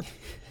on.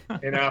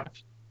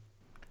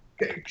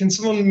 Can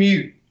someone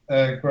mute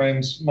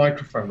Graham's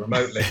microphone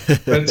remotely?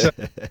 But,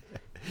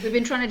 We've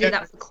been trying to do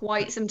that for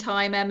quite some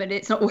time, Em, and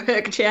it's not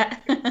worked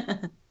yet.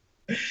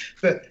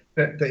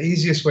 the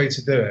easiest way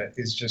to do it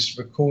is just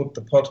record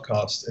the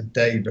podcast a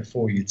day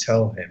before you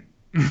tell him.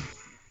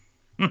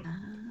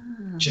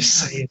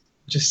 Just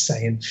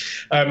saying.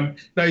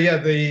 No, yeah,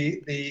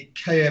 the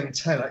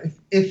KM10.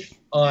 If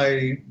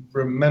I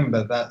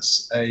remember,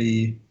 that's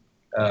a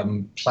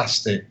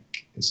plastic.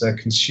 It's a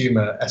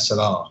consumer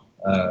SLR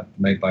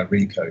made by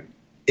Ricoh.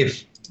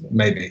 If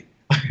maybe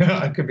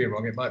I could be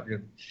wrong. It might be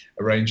a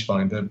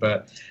rangefinder,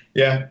 but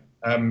yeah,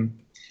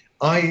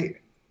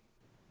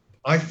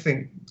 I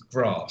think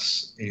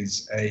grass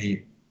is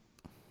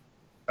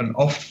an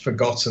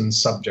oft-forgotten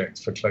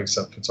subject for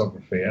close-up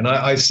photography, and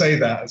I say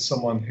that as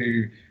someone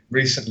who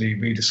recently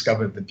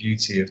rediscovered the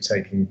beauty of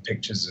taking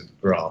pictures of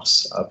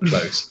grass up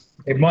close.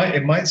 It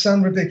might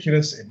sound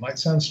ridiculous, it might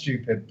sound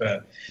stupid,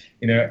 but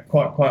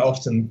quite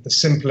often the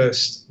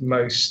simplest,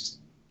 most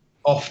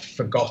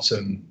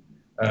oft-forgotten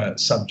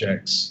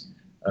subjects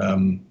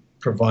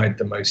provide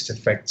the most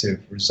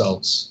effective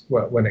results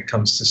when it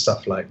comes to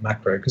stuff like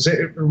macro, because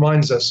it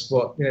reminds us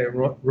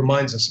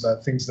reminds us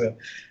about things that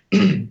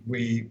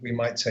we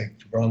might take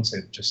for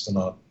granted just on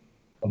our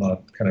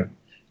kind of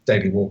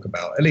daily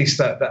walkabout. At least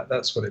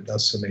that's what it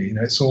does for me.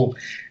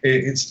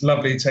 It's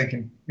lovely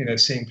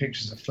seeing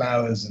pictures of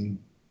flowers and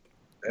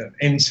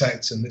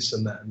insects and this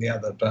and that and the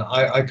other, but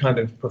I kind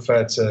of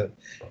prefer to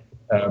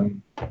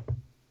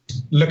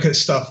look at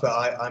stuff that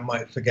I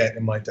might forget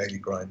in my daily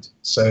grind.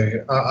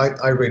 So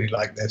I really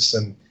like this,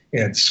 and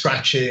the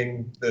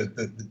scratching, the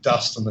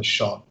dust on the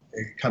shot,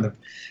 it kind of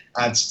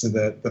adds to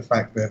the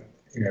fact that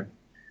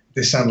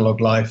This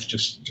Analog Life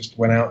just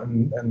went out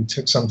and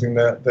took something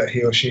that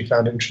he or she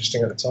found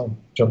interesting at the time.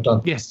 Job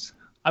done. Yes.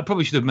 I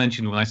probably should have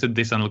mentioned when I said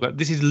This Analog Life.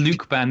 This is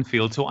Luke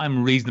Banfield, so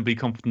I'm reasonably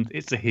confident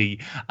it's a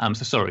he. So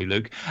sorry,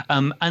 Luke.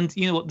 And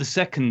you know what? The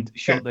second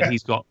shot that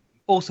he's got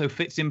also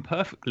fits in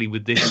perfectly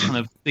with this kind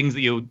of things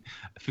that you're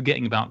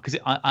forgetting about, because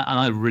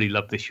I really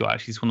love this shot.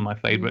 Actually, it's one of my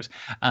favorites,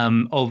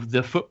 of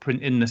the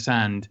footprint in the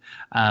sand.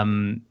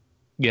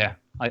 Yeah,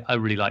 I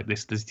really like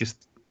this. There's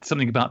just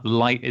something about the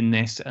light in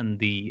this and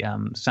the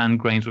sand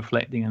grains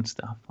reflecting and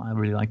stuff. I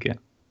really like it.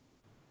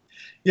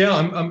 Yeah,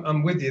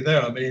 I'm with you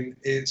there. I mean,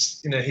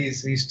 it's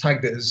he's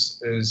tagged it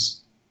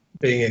as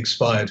being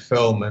expired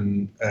film,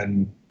 and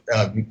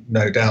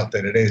no doubt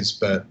that it is.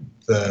 But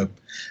the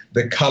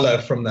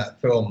color from that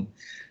film,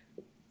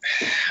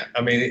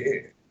 I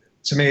mean,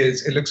 to me,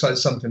 it looks like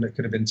something that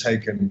could have been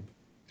taken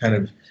kind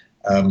of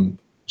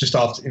just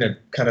after,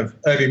 kind of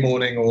early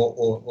morning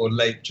or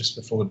late, just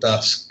before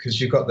dusk,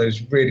 because you've got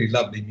those really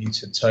lovely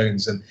muted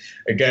tones. And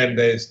again,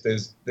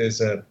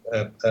 there's a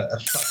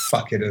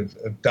bucket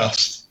of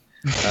dust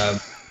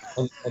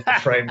on the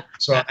frame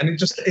as well. And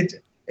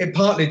it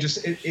partly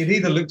just it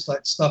either looks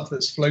like stuff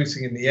that's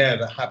floating in the air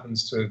that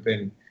happens to have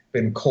been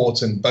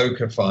caught and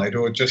bokehfied,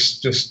 or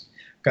just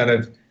kind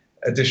of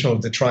additional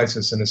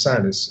detritus in the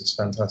sand. It's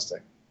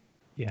fantastic.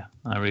 Yeah,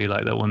 I really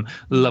like that one.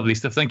 Lovely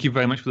stuff. Thank you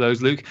very much for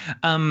those, Luke.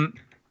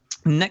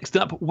 Next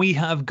up, we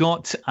have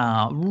got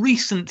our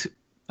recent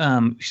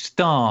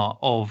star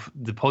of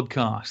the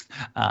podcast.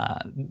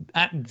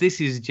 This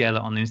is Jella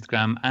on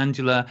Instagram.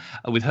 Angela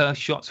with her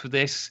shots for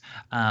this.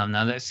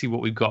 Now let's see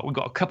what we've got. We've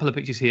got a couple of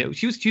pictures here.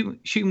 She was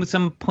shooting with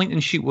some point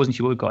and shoot, wasn't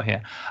she? What we've got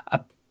here? A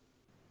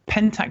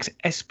Pentax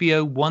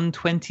SBO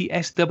 120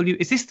 SW.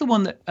 Is this the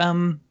one that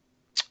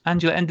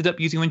Angela ended up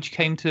using when she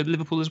came to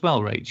Liverpool as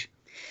well, Rach?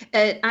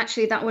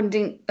 Actually, that one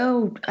didn't.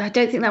 Oh, I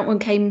don't think that one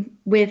came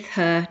with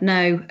her.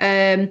 No,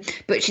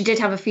 but she did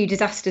have a few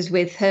disasters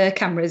with her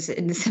cameras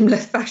in a similar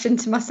fashion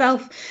to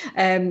myself,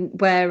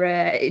 where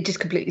it just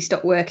completely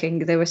stopped working.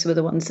 There were some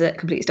other ones that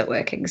completely stopped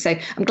working. So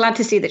I'm glad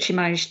to see that she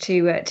managed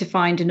to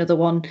find another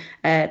one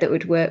that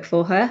would work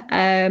for her.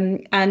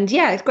 And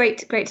yeah, it's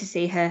great to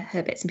see her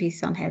bits and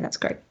pieces on here. That's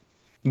great.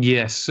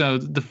 Yes. So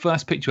the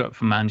first picture up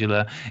from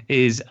Angela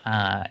is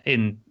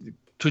in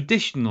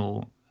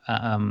traditional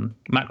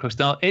macro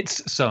style.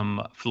 It's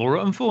some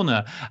flora and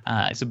fauna.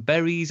 It's some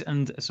berries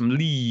and some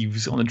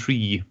leaves on a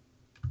tree.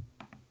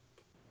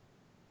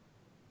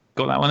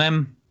 Got that one,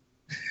 Em?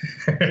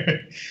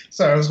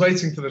 Sorry, I was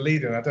waiting for the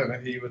lead in. I don't know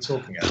who you were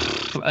talking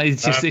about.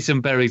 It's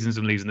some berries and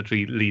some leaves on the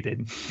tree lead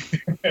in.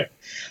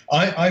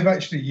 I've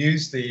actually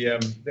used the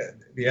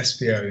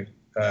SPO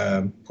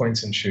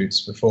point and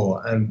shoots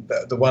before, and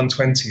the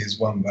 120 is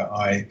one that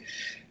I,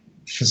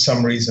 for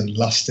some reason,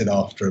 lusted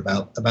after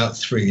about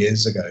 3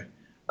 years ago.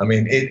 I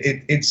mean,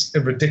 it's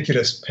a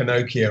ridiculous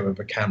Pinocchio of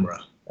a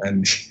camera,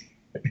 and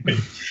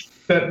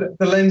the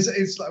lens.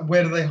 It's like,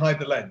 where do they hide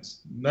the lens?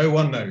 No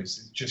one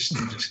knows. It just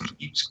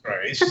keeps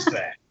growing. It's just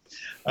there.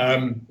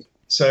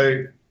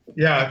 So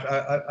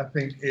yeah, I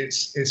think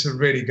it's a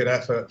really good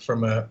effort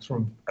from a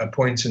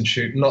point and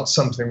shoot. Not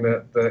something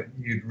that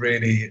you'd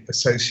really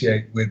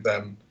associate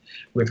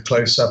with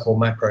close up or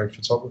macro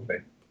photography.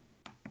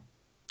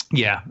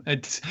 Yeah,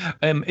 it's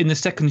in the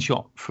second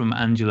shot from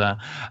Angela,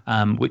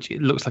 which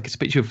it looks like it's a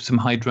picture of some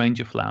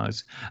hydrangea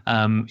flowers.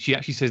 She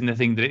actually says in the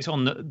thing that it's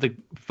on the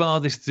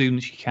farthest zoom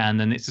she can,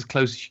 and it's as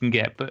close as she can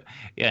get. But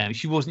yeah,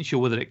 she wasn't sure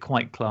whether it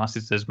quite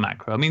classes as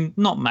macro. I mean,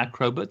 not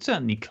macro, but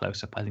certainly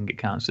close up. I think it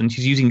counts. And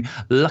she's using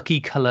Lucky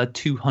Color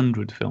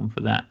 200 film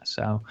for that.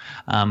 So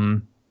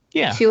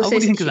yeah, she also what do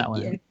you think of that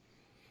one? Yeah.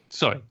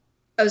 Sorry.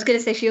 I was going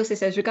to say, she also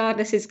says,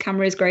 regardless, his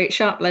camera is great,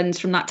 sharp lens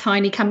from that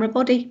tiny camera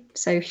body.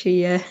 So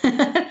she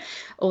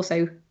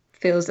also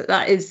feels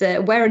that is,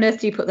 where on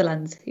earth do you put the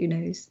lens? Who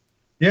knows?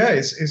 Yeah,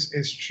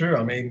 it's true.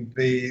 I mean,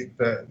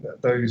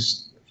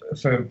 those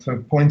for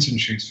point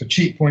and shoots, for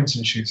cheap point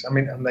and shoots, I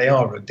mean, and they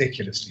are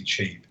ridiculously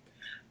cheap.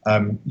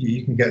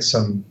 You can get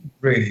some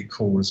really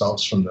cool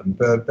results from them.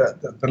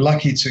 The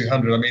Lucky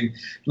 200, I mean,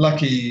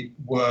 Lucky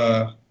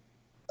or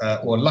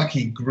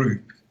Lucky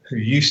Group, who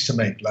used to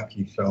make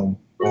Lucky film,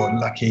 or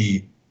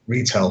Lucky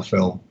retail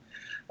film,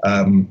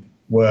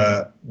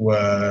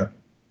 were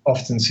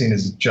often seen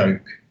as a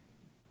joke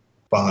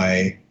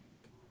by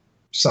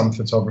some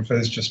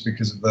photographers just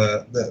because of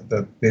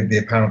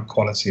the apparent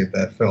quality of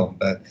their film.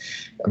 But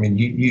I mean,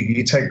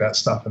 you take that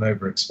stuff and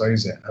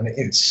overexpose it, and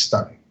it's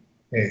stunning.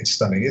 It's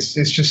stunning. It's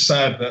just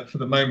sad that for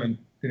the moment,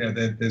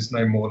 there's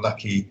no more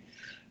Lucky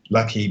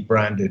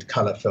branded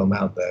color film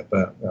out there.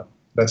 But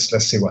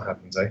let's see what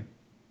happens, eh?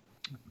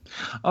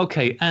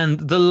 Okay,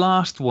 and the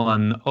last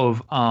one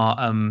of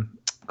our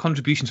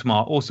contributions from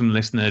our awesome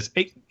listeners,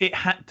 it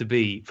had to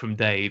be from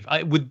Dave.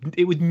 It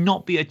would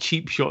not be a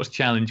cheap shots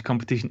challenge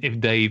competition if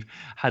Dave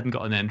hadn't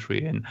got an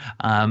entry in.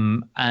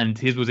 And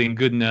his was in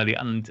good and early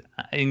and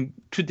in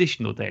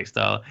traditional Dave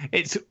style.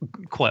 It's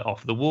quite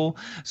off the wall.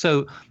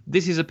 So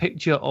this is a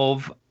picture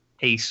of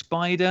a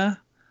spider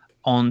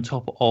on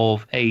top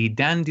of a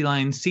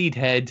dandelion seed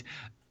head,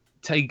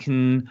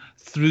 taken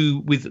through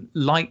with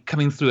light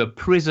coming through a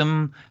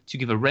prism to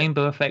give a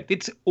rainbow effect.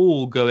 It's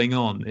all going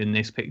on in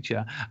this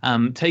picture.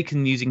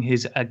 Taken using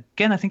his,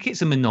 again, I think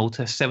it's a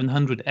Minolta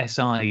 700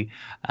 SI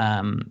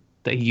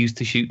that he used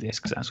to shoot this,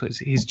 because that's what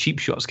his cheap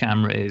shots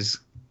camera is.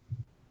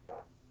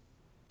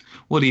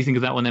 What do you think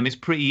of that one, Em? It's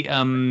pretty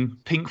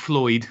Pink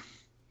Floyd.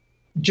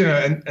 Do you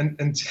know,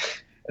 and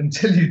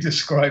until you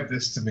described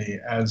this to me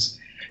as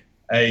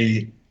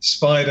a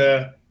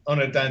spider on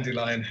a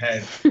dandelion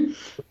head with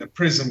a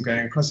prism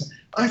going across it,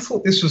 I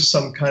thought this was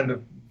some kind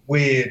of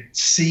weird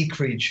sea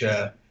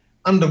creature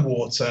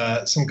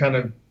underwater, some kind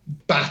of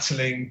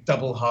battling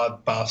double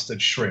hard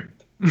bastard shrimp.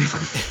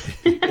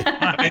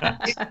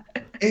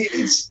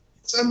 It's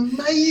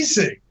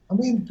amazing. I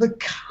mean, the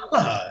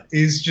color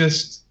is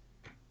just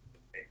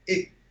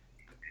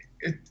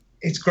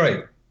it's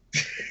great.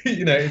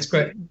 It's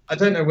great. I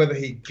don't know whether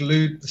he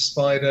glued the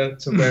spider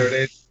to where it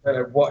is. I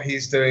don't know what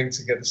he's doing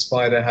to get the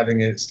spider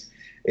having its.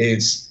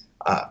 Is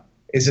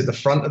it the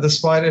front of the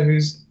spider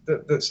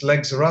that's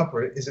legs are up,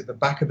 or is it the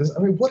back of the? I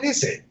mean, what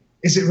is it?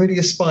 Is it really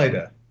a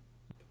spider?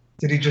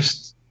 Did he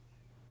just?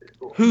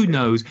 Who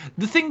knows?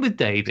 The thing with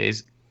Dave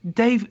is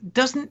Dave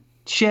doesn't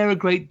share a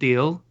great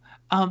deal.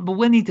 But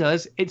when he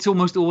does, it's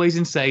almost always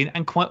insane.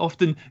 And quite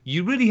often,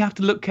 you really have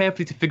to look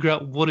carefully to figure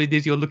out what it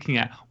is you're looking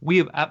at. We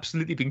have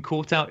absolutely been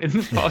caught out in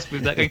the past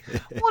with that going,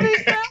 what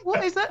is that?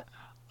 What is that?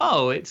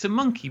 Oh, it's a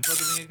monkey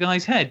buggering a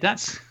guy's head.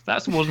 That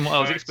wasn't what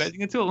I was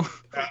expecting at all.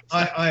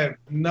 I have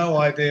no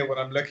idea what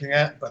I'm looking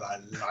at, but I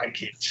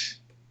like it.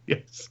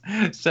 Yes.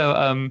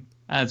 So,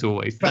 as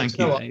always, thank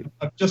you, Dave.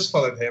 I've just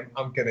followed him.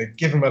 I'm going to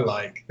give him a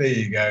like. There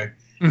you go.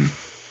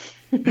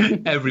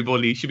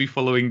 Everybody should be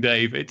following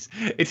Dave.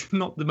 It's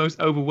not the most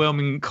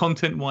overwhelming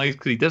content-wise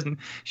because he doesn't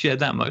share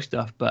that much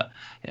stuff, but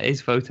his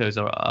photos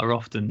are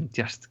often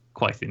just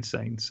quite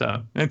insane.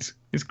 So it's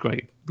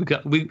great.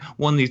 We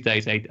one of these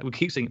days, we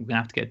keep saying we're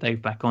gonna have to get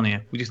Dave back on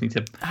here. We just need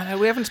to. I know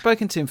we haven't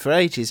spoken to him for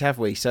ages, have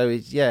we? So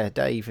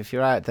Dave, if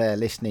you're out there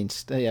listening,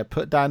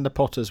 put down the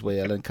potter's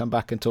wheel and come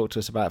back and talk to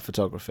us about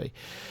photography.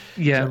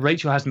 Yeah, so,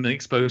 Rachel hasn't been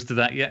exposed to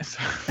that yet.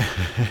 So.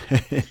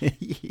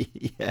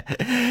 Yeah.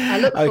 I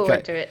look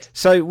forward to it.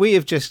 So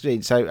we've just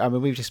spent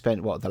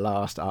the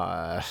last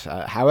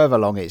however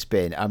long it's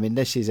been. I mean,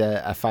 this is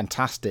a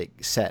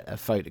fantastic set of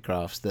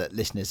photographs that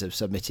listeners have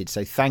submitted.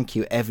 So thank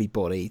you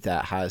everybody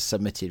that has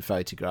submitted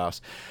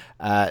photographs.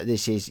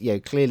 This is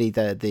clearly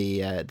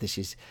this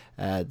is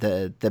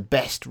the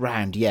best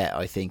round yet,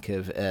 I think,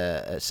 of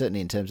certainly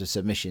in terms of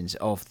submissions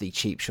of the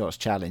Cheap Shots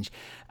Challenge,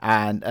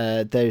 and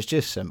there's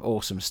just some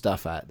awesome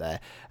stuff out there.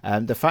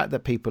 The fact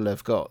that people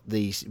have got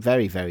these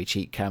very, very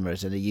cheap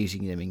cameras and are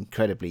using them in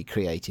incredibly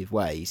creative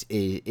ways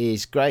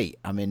is great.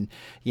 I mean,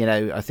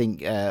 I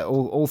think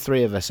all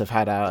three of us have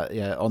had our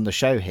on the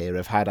show here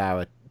have had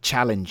our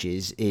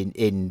challenges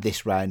in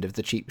this round of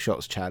the Cheap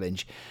Shots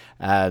Challenge,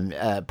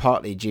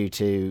 partly due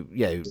to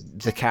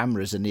the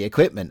cameras and the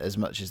equipment as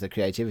much as the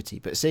creativity,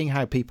 but seeing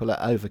how people are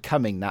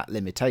overcoming that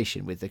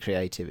limitation with the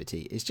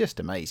creativity is just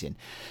amazing.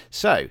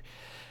 So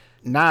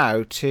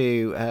now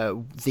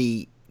to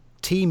the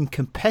team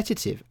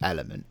competitive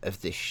element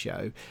of this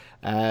show,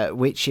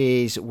 which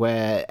is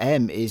where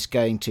Em is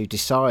going to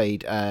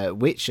decide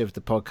which of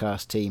the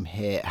podcast team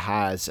here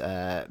has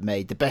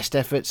made the best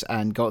efforts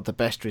and got the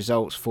best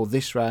results for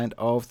this round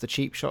of the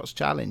Cheap Shots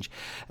Challenge.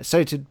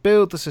 So to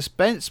build the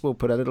suspense, we'll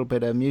put a little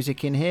bit of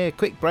music in here,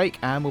 quick break,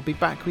 and we'll be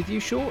back with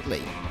you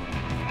shortly.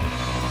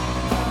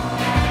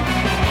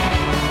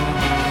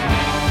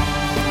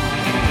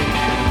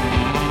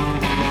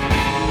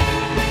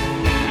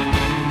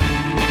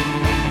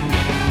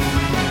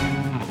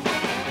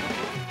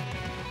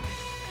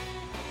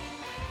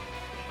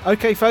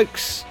 Okay,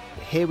 folks,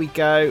 here we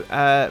go.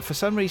 For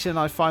some reason,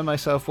 I find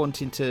myself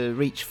wanting to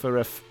reach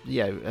for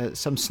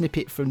some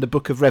snippet from the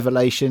Book of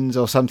Revelations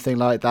or something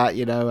like that,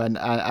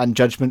 and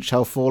judgment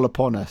shall fall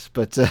upon us.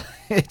 But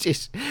it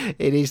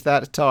is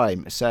that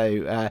time.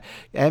 So,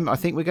 I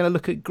think we're going to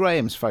look at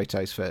Graham's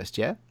photos first.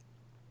 Yeah.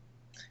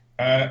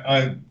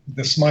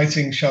 The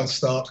smiting shall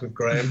start with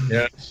Graham.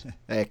 Yeah.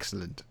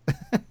 Excellent.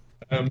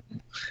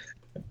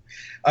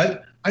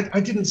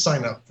 I didn't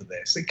sign up for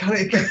this.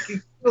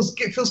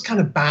 It feels kind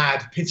of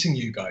bad pitting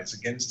you guys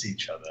against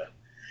each other.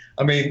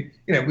 I mean,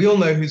 we all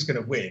know who's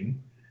going to win,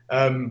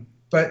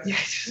 but yeah,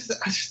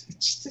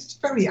 it's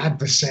very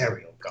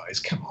adversarial,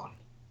 guys. Come on.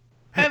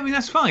 I mean,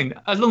 that's fine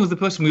as long as the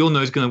person we all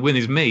know is going to win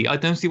is me. I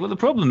don't see what the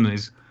problem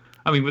is.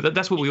 I mean,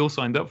 that's what we all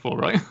signed up for,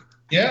 right?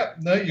 Yeah,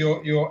 no,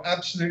 you're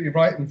absolutely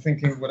right in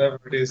thinking whatever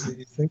it is that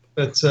you think.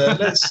 But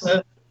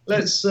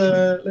let's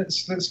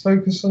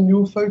focus on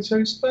your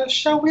photos first,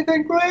 shall we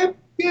then, Graham?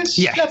 Yes.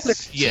 Yeah.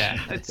 Let's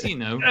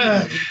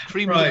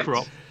cream of the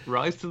crop,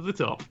 rise to the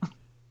top.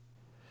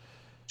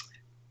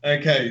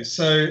 Okay,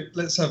 so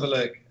let's have a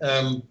look.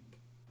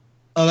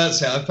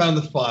 That's it. I found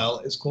the file.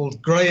 It's called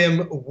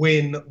Graham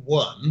Win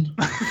 1.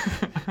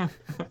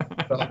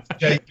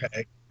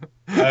 JPEG.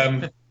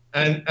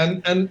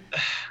 And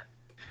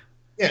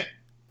yeah,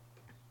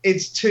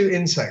 it's 2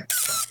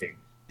 insects fucking.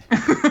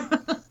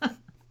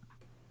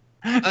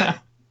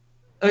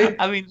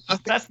 I mean,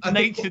 that's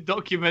nature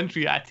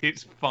documentary at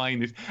its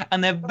finest.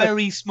 And they're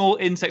very small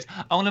insects.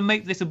 I want to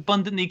make this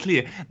abundantly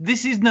clear.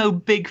 This is no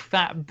big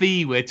fat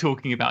bee we're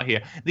talking about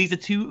here. These are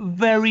 2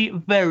 very,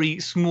 very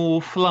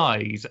small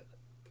flies.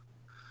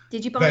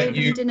 Did you buy them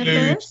for dinner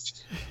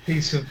first?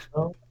 Piece of...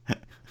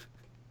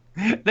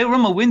 They were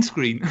on my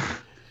windscreen.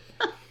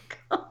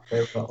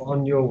 They were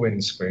on your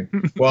windscreen.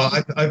 Well,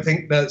 I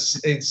think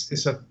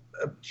it's a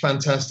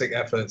fantastic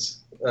effort.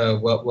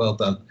 Well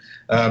done.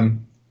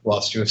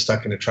 Whilst you were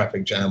stuck in a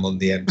traffic jam on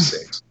the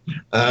M6.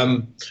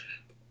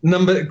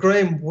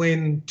 Graham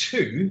Win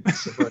 2.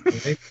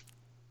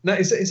 Now,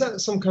 is that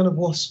some kind of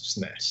wasp's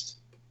nest?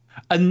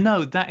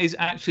 No, that is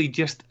actually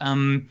just...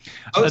 hang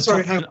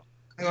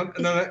on.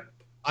 No,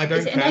 I don't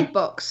Is it an egg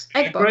box?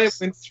 Graham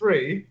Win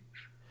 3.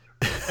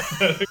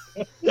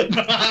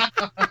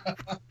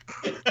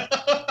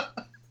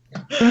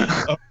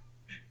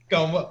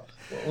 Go on,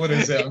 what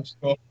is it?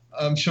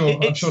 I'm sure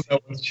no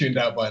one's tuned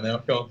out by now.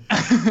 Go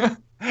on.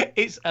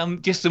 It's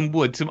just some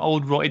wood, some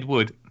old rotted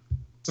wood.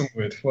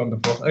 Wood,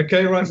 wonderful.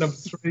 Okay, right, number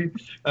 3.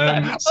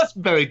 That's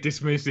very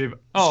dismissive.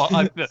 Oh,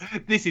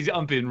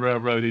 I'm being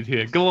railroaded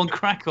here. Go on,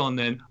 crack on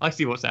then. I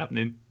see what's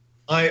happening.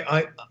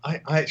 I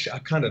actually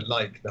kind of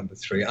like number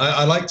 3.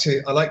 I like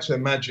to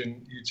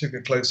imagine you took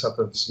a close up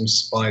of some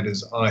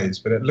spider's eyes,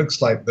 but it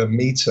looks like the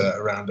meter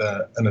around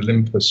an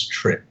Olympus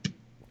trip.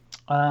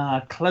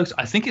 Close.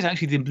 I think it's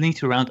actually the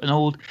meter around an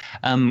old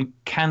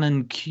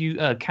Canon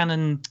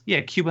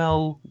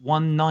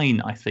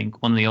QL19. I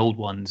think one of the old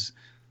ones,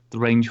 the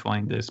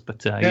rangefinders. But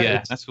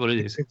that's what it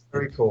is. It's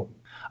very cool.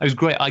 It was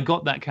great. I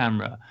got that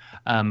camera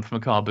from a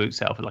car boot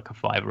sale for like a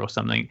 $5 or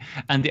something,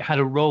 and it had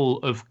a roll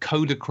of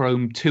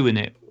Kodachrome 2 in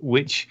it,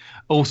 which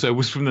also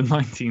was from the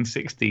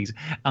 1960s.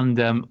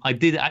 And I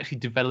did actually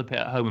develop it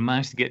at home and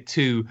managed to get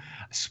 2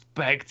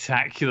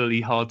 spectacularly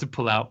hard to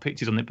pull out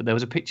pictures on it. But there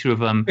was a picture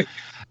of I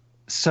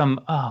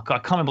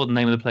can't remember what the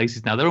name of the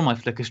places now. They're on my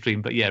Flickr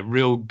stream, but yeah,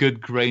 real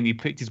good grainy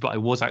pictures. But I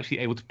was actually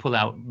able to pull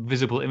out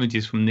visible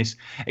images from this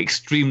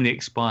extremely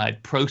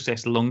expired,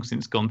 processed, long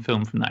since gone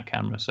film from that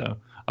camera. So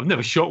I've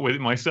never shot with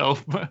it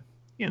myself, but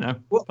I'll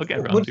get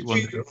around to it one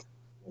day.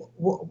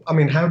 I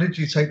mean, how did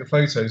you take the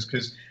photos?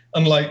 Because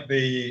unlike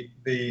the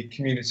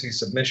community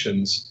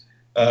submissions,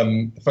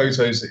 the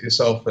photos that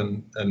yourself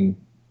and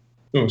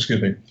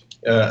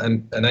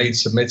Aid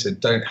submitted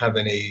don't have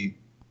any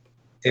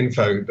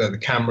info. The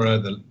camera,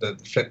 the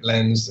flip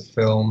lens, the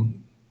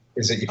film.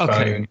 Is it your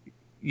phone?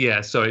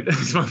 Yeah, sorry,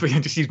 I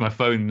just used my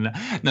phone.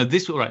 No,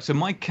 right. So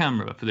my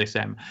camera for this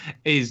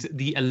is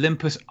the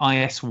Olympus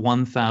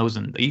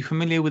IS-1000. Are you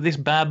familiar with this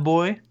bad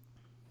boy?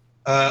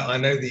 I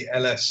know the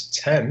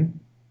LS-10.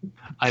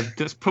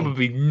 That's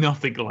probably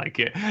nothing like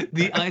it.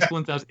 The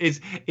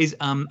IS-1000 is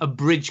a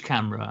bridge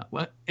camera.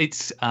 Well,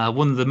 it's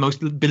one of the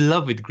most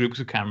beloved groups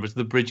of cameras,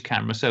 the bridge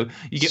camera. So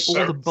you get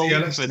all the bulk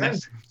of an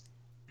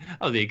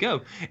Oh, there you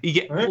go. You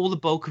get all the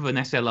bulk of an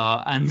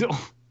SLR and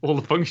all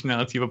the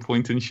functionality of a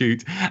point and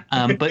shoot,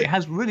 but it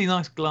has really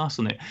nice glass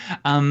on it.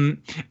 And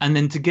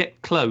then to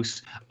get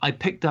close, I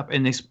picked up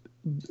in this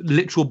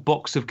literal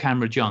box of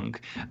camera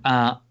junk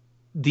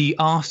the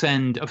arse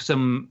end of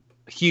some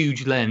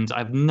huge lens. I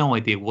have no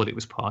idea what it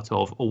was part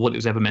of or what it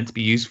was ever meant to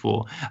be used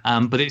for,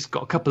 but it's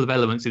got a couple of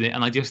elements in it,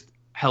 and I just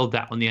held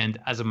that on the end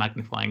as a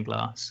magnifying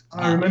glass.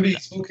 I remember you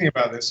talking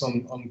about this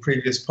on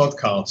previous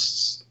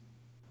podcasts.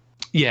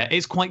 Yeah,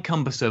 it's quite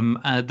cumbersome.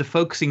 The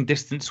focusing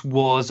distance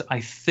was, I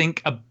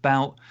think,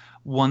 about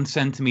 1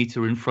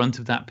 centimeter in front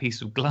of that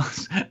piece of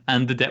glass,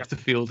 and the depth of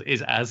field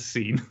is, as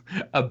seen,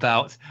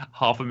 about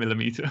 0.5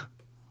 millimeter.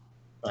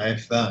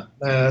 If that,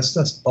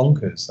 that's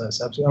bonkers.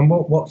 That's absolutely. And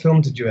what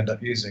film did you end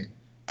up using?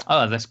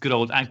 Oh, that's good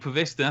old Agfa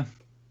Vista.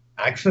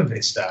 Agfa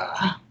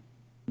Vista.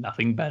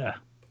 Nothing better.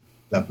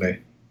 Lovely.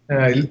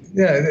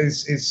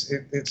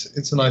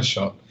 It's a nice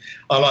shot.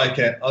 I like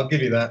it. I'll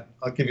give you that.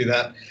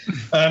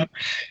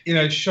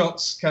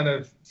 Shots kind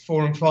of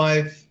 4 and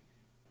 5.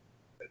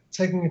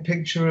 Taking a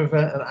picture of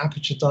an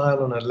aperture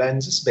dial on a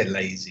lens, it's a bit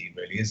lazy,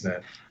 really, isn't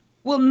it?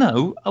 Well,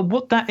 no.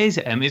 What that is,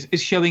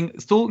 is showing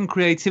thought and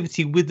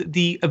creativity with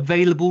the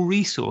available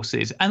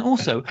resources. And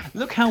also,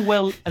 look how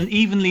well and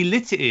evenly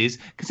lit it is,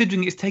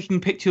 considering it's taking a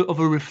picture of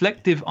a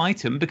reflective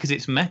item because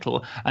it's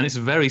metal and it's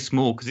very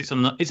small because it's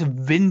a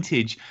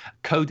vintage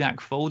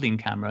Kodak folding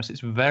camera. So it's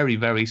very,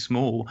 very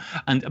small.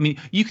 And I mean,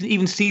 you can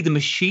even see the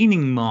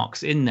machining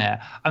marks in there.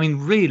 I mean,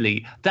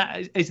 really,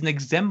 that is an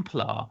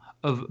exemplar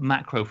of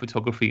macro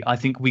photography. I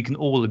think we can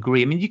all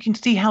agree. I mean, you can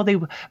see how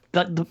the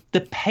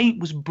paint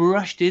was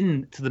brushed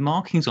into the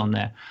markings on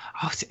there.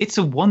 Oh, it's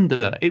a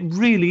wonder. It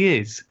really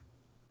is.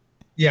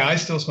 Yeah, I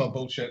still smell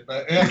bullshit,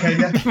 but okay,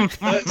 yeah.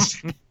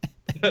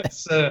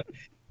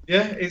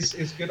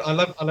 It's good. I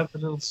love the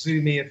little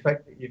zoomy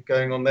effect that you've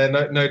going on there.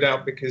 No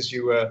doubt because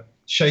you were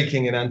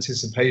shaking in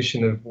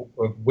anticipation of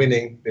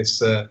winning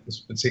this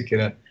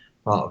particular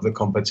part of the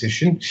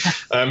competition.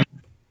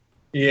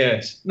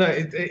 Yes, no,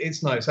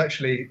 it's nice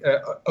actually.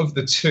 Of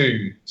the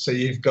 2, so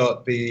you've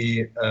got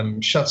the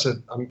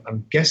shutter.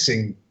 I'm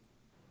guessing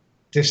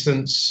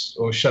distance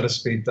or shutter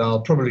speed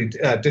dial, probably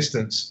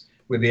distance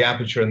with the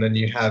aperture, and then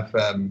you have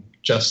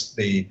just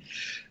the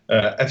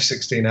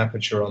f/16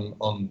 aperture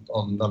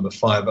on number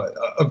 5.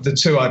 Of the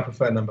 2, I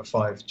prefer number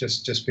 5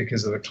 just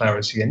because of the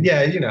clarity. And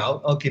yeah,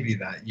 I'll give you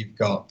that. You've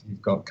got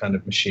kind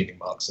of machining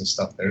marks and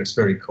stuff there. It's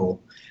very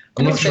cool.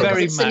 I'm not sure.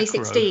 It's Sunny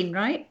 16,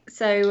 right?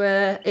 So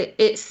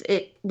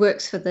it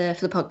works for the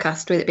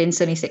podcast with it being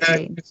Sunny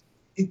 16.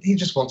 He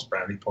just wants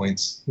brownie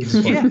points.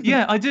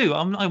 Yeah, I do.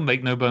 I'll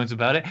make no bones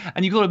about it.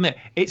 And you've got to admit,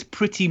 it's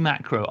pretty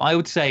macro. I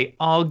would say,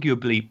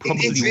 arguably,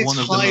 probably it's one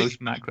of the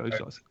most macro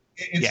shots.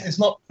 It's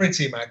not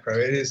pretty macro.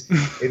 It is.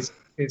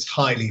 It's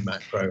highly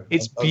macro.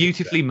 It's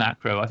beautifully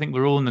macro. I think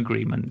we're all in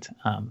agreement.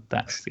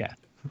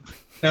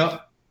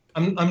 Now,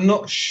 I'm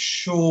not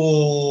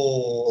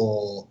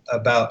sure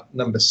about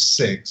number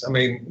 6. I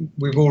mean,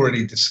 we've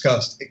already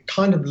discussed. It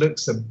kind of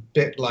looks a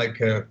bit like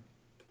a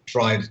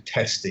dried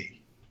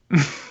testy.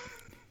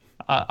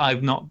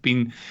 I've not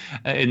been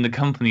in the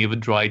company of a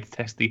dried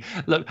testy.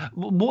 Look,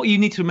 what you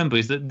need to remember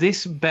is that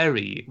this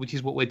berry, which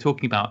is what we're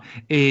talking about,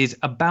 is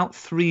about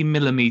 3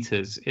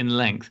 millimeters in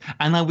length,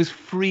 and I was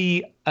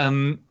free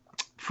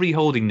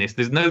holding this.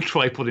 There's no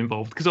tripod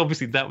involved because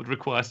obviously that would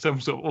require some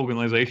sort of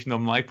organization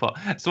on my part.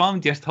 So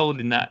I'm just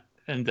holding that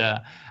and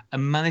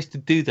managed to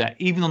do that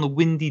even on a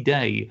windy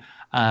day.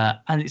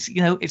 And it's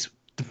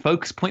the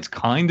focus point's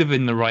kind of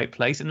in the right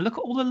place. And look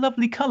at all the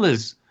lovely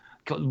colours.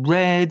 Got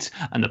red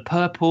and the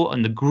purple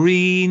and the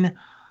green.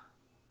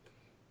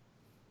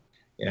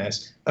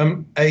 Yes.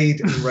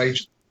 Aid and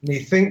Rachel.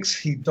 Methinks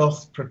he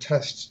doth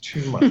protest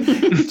too much.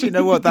 Do you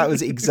know what? That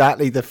was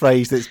exactly the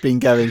phrase that's been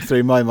going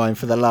through my mind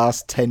for the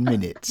last 10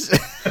 minutes.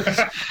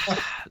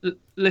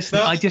 Listen,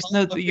 I just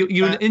know that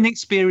you're an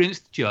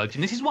inexperienced judge,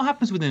 and this is what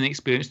happens with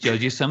inexperienced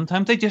judges.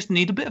 Sometimes they just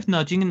need a bit of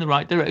nudging in the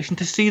right direction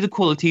to see the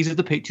qualities of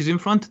the pictures in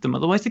front of them.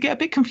 Otherwise, they get a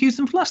bit confused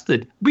and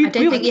flustered. I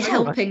don't think you're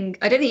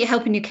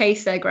helping your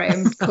case there,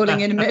 Graham, calling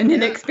him an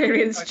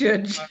inexperienced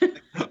judge.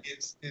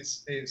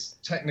 It's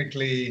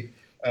technically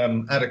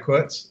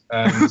adequate,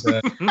 and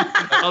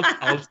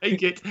I'll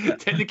take it.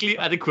 Technically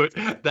adequate.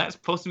 That's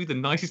possibly the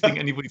nicest thing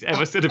anybody's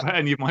ever said about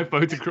any of my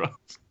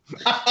photographs.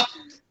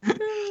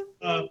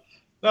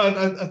 No,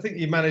 I think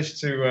you managed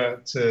to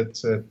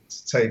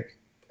take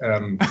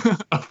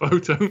a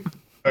photo.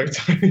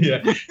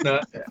 Yeah, no,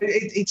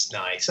 it's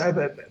nice.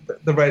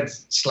 The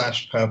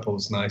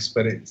red/purple's nice,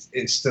 but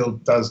it still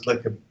does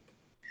look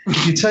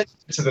if you turn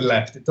it to the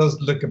left, it does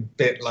look a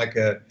bit like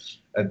a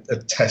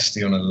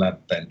testy on a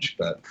lab bench.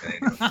 But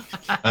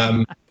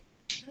I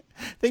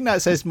think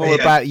that says more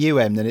about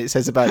UM than it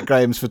says about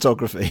Graham's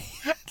photography.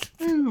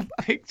 Who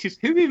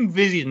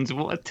envisions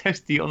what a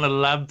testy on a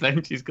lab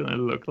bench is going to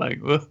look like?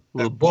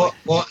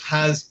 What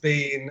has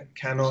been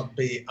cannot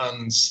be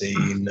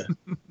unseen.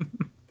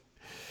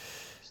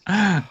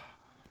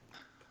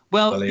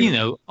 Well,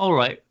 all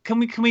right. Can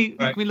we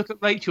look at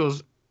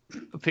Rachel's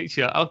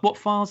picture? What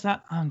file's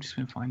that? I'm just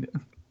going to find it.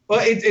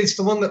 Well, it's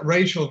the one that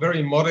Rachel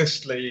very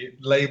modestly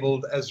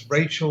labelled as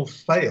Rachel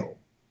Fail,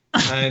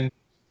 and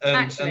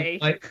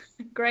actually,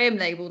 Graham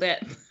labelled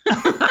it.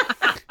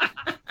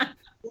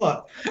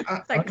 What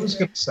I was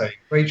going to say,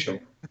 Rachel,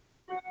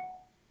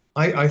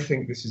 I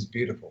think this is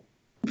beautiful.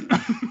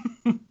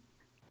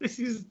 This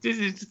is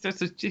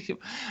just a. Do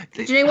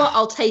you know what?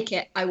 I'll take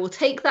it. I will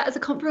take that as a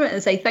compliment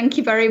and say thank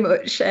you very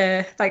much.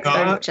 Thanks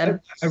very much, Em.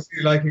 I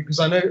really like it because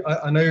I know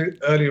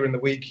earlier in the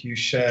week you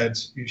shared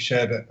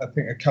I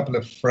think a couple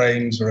of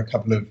frames or a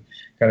couple of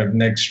kind of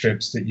neg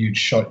strips that you'd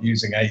shot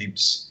using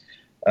Abe's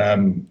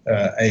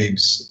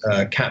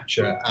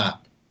capture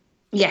app.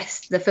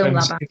 Yes, the Film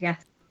Lab app.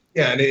 Yes.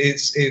 Yeah, and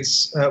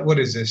it's what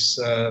is this?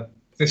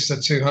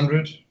 Vista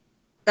 200.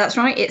 That's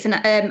right. It's an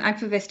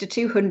Agfa Vista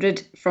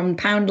 200 from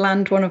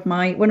Poundland. One of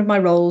my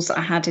rolls that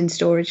I had in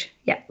storage.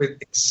 Yeah. With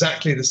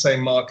exactly the same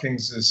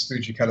markings as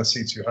Fujicolor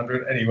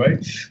C200. Anyway.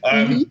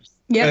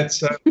 Yeah.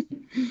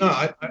 No,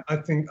 I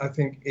think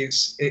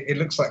it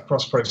looks like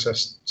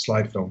cross-processed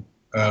slide film.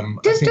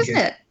 Doesn't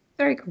it?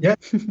 Very cool. Yeah,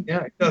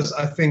 it does.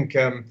 I think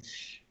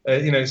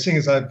seeing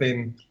as I've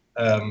been.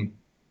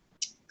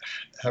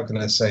 How can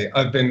I say?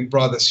 I've been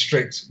rather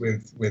strict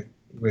with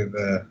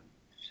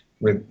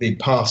the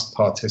past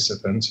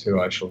participants,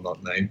 who I shall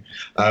not name.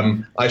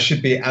 I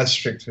should be as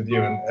strict with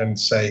you and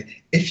say,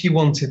 if you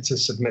wanted to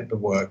submit the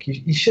work,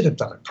 you should have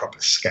done a proper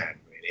scan.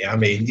 Really, I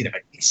mean,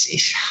 it's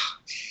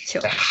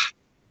sure.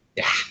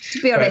 Yeah.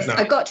 To be honest, no.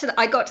 I got to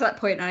that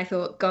point and I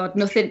thought, God,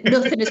 nothing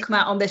has come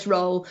out on this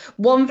roll.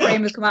 One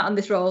frame has come out on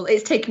this roll.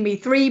 It's taken me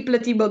 3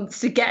 bloody months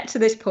to get to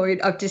this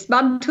point. I've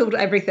dismantled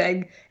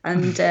everything,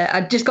 and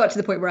I just got to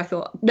the point where I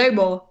thought, no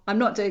more. I'm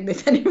not doing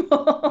this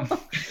anymore.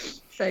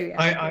 So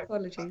yeah,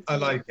 apologies. I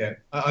like it.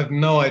 I've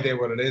no idea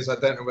what it is. I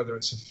don't know whether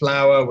it's a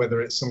flower,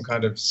 whether it's some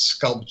kind of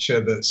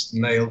sculpture that's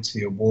nailed to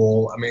your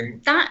wall. I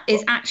mean, that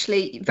is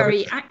actually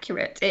very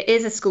accurate. It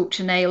is a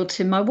sculpture nailed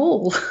to my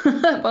wall.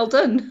 Well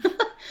done.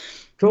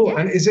 Cool. Yeah.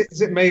 And is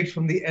it made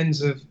from the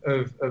ends of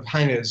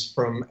hangers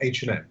from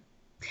H&M?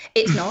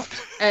 It's not.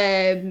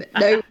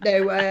 No.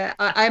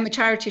 I'm a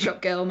charity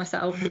shop girl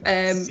myself.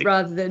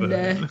 Rather than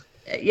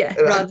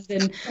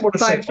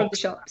buying from the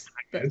shops.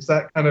 But it's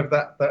that kind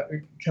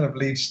of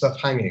leaves stuff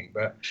hanging,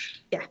 but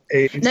yeah.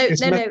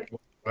 It's no.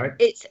 Right?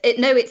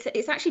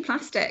 It's actually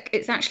plastic.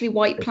 It's actually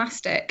white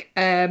plastic,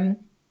 and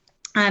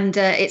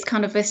it's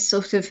kind of a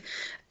sort of,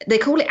 they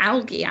call it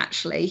algae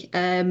actually,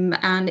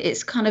 and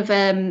it's kind of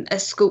a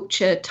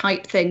sculpture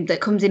type thing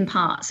that comes in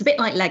parts, a bit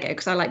like Lego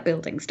because I like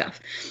building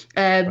stuff,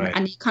 right.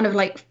 And you kind of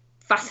like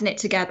fasten it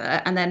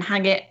together and then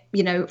hang it,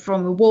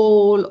 from a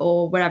wall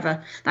or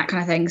wherever, that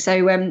kind of thing. So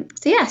I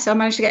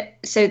managed to get.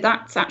 So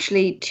that's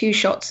actually 2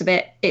 shots of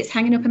it. It's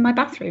hanging up in my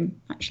bathroom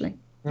actually.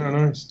 Oh,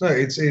 nice. No,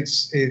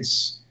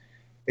 it's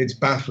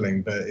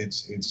baffling, but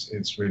it's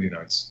really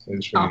nice.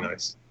 It's really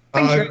nice.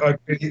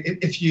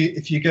 If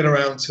you get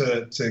around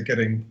to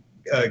getting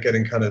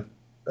kind of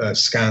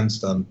scans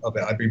done of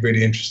it, I'd be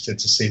really interested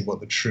to see what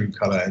the true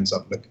color ends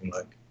up looking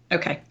like.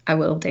 Okay, I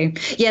will do.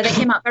 Yeah, they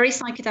came out very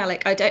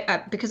psychedelic. I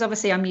don't because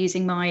obviously I'm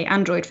using my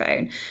Android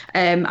phone.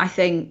 I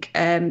think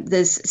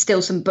there's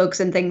still some bugs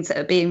and things that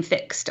are being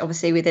fixed,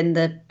 obviously within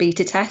the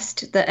beta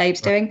test that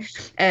Abe's doing.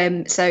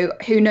 So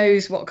who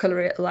knows what color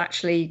it will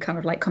actually kind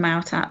of like come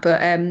out at.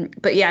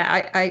 But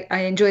yeah, I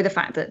enjoy the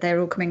fact that they're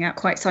all coming out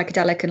quite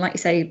psychedelic and, like you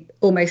say,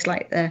 almost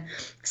like the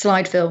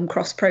slide film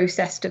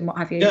cross-processed and what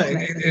have you. Yeah,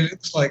 it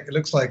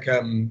looks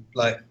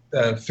like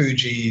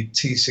Fuji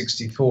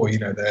T64, you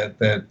know,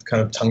 their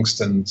kind of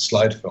tungsten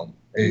slide film.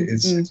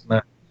 It's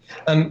mad.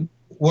 And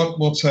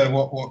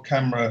what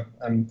camera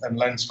and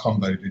lens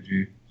combo did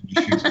you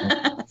shoot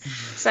for?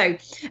 So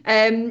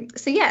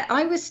yeah,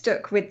 I was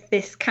stuck with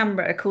this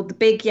camera called the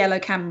Big Yellow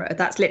Camera.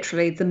 That's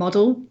literally the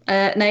model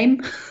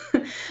name.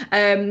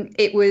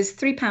 It was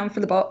 £3 for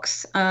the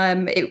box.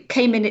 It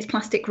came in its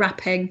plastic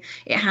wrapping.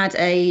 It had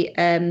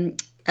a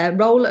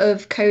roll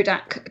of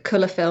Kodak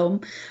colour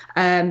film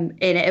in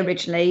it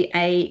originally,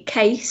 a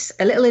case,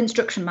 a little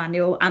instruction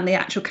manual, and the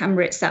actual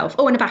camera itself.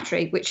 Oh, and a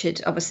battery, which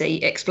had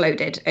obviously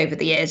exploded over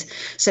the years.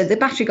 So the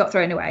battery got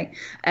thrown away.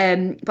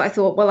 But I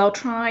thought, well, I'll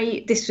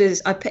try.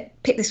 I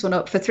picked this one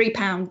up for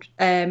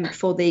 £3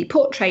 for the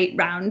portrait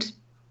round.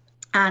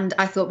 And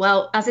I thought,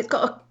 well, as it's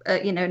got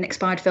an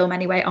expired film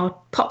anyway,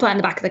 I'll pop that in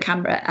the back of the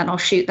camera and I'll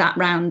shoot that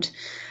round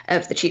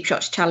of the Cheap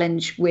Shots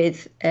Challenge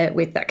with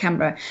that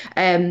camera.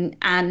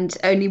 And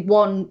only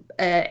one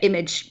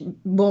image,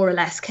 more or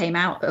less, came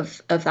out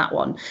of that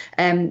one,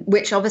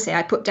 which obviously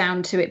I put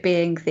down to it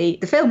being the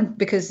film,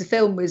 because the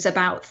film was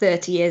about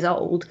 30 years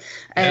old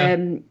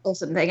or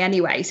something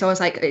anyway. So I was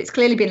like, it's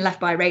clearly been left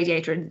by a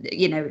radiator and,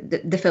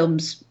 the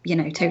film's,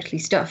 totally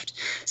stuffed.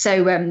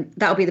 So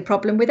that'll be the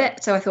problem with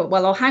it. So I thought,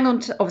 well, I'll hang on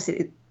to,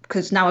 obviously,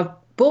 because now I've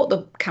bought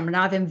the camera,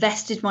 now I've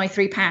invested my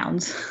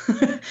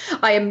 £3.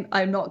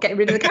 I'm not getting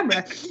rid of the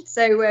camera.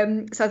 So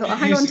I thought I'll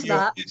hang on to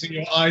that. Using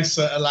your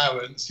ISA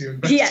allowance, you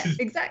invested. Yeah,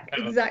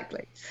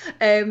 exactly.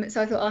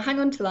 So I thought I'll hang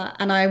on to that,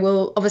 and I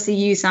will obviously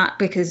use that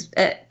because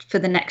for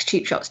the next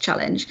Cheap Shots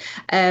Challenge,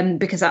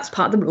 because that's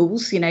part of the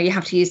rules. You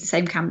have to use the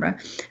same camera.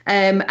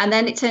 And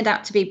then it turned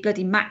out to be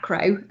bloody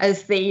macro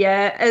as the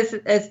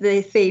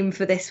the theme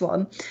for this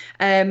one.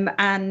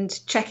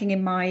 And checking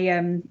in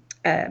my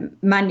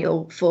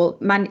manual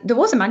there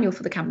was a manual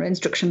for the camera,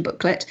 instruction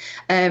booklet.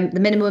 The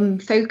minimum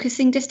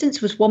focusing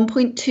distance was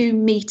 1.2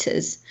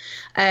 meters,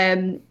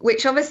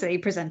 which obviously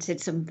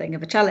presented something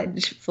of a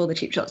challenge for the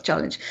Cheap Shots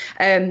Challenge.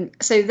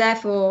 So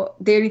therefore,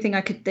 the only thing I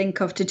could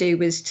think of to do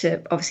was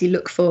to obviously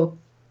look for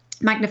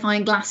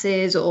magnifying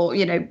glasses or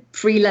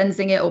free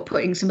lensing it or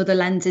putting some other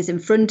lenses in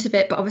front of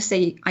it, but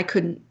obviously I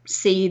couldn't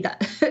see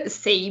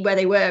where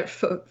they were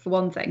for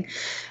one thing.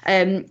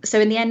 So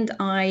in the end,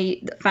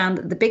 I found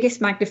that the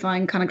biggest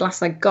magnifying kind of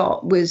glass I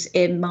got was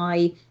in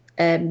my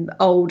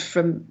old,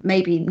 from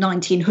maybe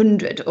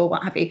 1900 or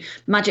what have you,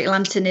 Magic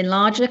Lantern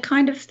Enlarger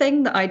kind of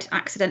thing that I'd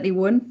accidentally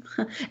won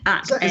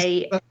at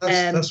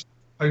that's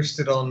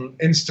posted on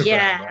Instagram.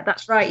 Yeah, right?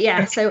 That's right.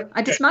 Yeah. So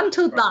I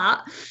dismantled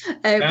that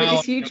with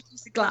this huge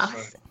piece of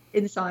glass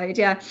inside.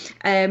 Yeah.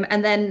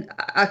 And then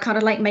I kind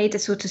of made a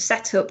sort of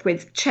setup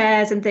with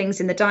chairs and things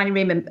in the dining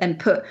room and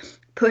put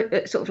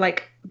sort of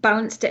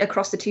balanced it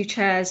across the two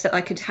chairs that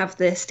I could have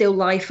the still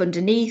life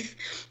underneath,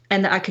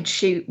 and that I could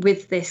shoot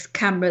with this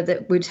camera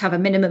that would have a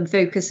minimum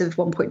focus of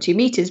 1.2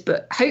 meters,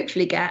 but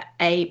hopefully get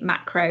a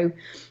macro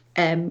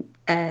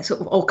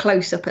sort of, or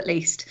close up at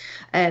least,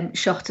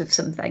 shot of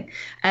something,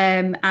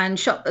 and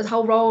shot the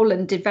whole roll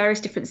and did various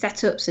different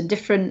setups and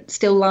different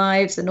still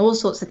lives and all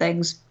sorts of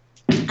things.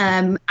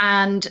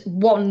 And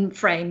one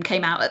frame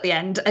came out at the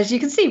end, as you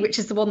can see, which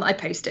is the one that I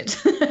posted.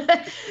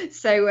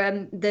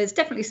 So there's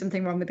definitely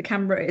something wrong with the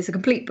camera. It's a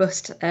complete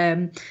bust,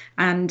 and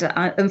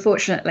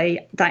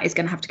unfortunately, that is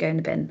going to have to go in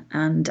the bin.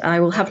 And I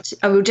will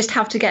just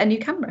have to get a new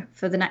camera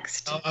for the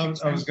next. I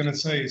was going to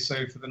say,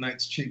 so for the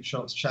next Cheap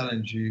Shots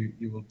Challenge,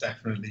 you will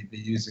definitely be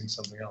using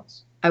something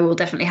else. I will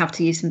definitely have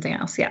to use something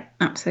else. Yeah,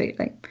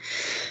 absolutely.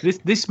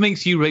 This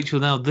makes you,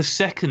 Rachel, now the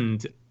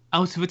second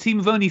out of a team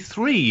of only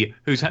 3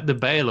 who's had to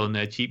bail on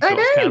their Cheap Shots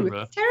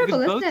camera. It's terrible,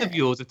 because isn't both it? of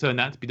yours have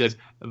turned out to be those.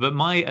 But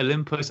my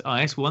Olympus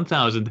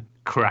IS-1000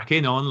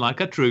 cracking on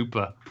like a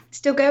trooper.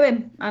 Still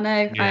going. I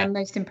know. Yeah. I am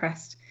most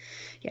impressed.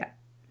 Yeah.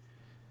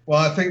 Well,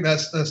 I think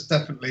that's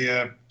definitely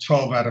a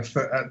 12 out of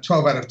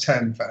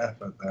 10 for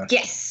effort there.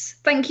 Yes.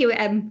 Thank you,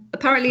 Em.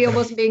 Apparently I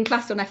wasn't being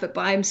classed on effort,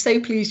 but I'm so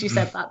pleased you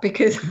said that,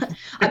 because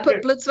I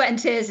put blood, sweat and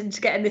tears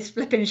into getting this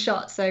flipping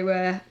shot.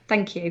 So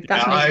thank you.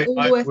 That's made it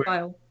all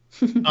worthwhile.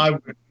 I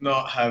would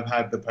not have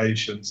had the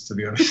patience, to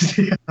be honest.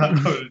 I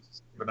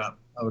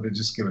would have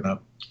just given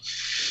up.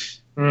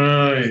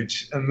 Right,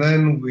 and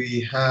then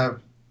we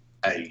have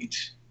Aid.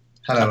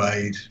 Hello,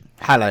 Aid.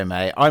 Hello,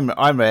 mate.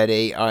 I'm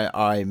ready.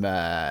 I'm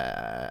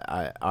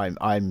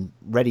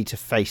ready to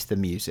face the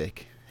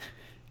music.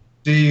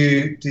 Do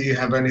you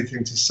have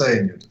anything to say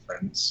in your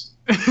defence?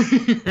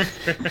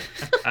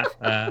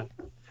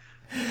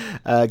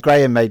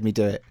 Graham made me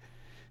do it.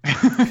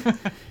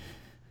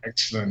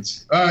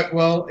 Excellent. All right.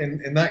 Well,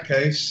 in that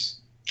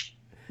case,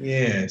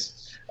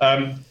 yes.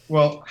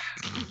 Well,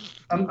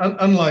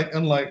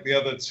 unlike the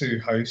other two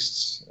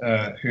hosts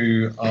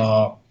who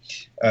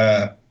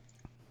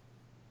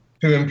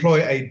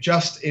employ a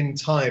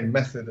just-in-time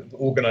method of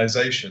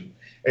organisation,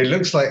 it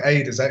looks like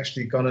Aid has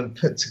actually gone and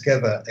put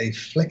together a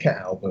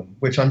Flickr album,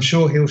 which I'm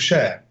sure he'll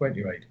share, won't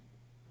you, Aid?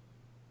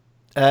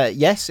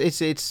 Yes,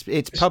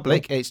 it's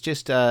public. It's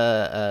just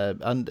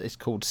it's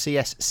called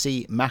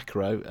CSC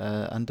Macro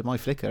under my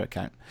Flickr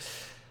account.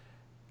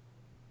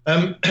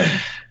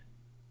 Okay.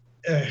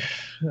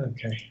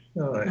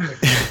 All right.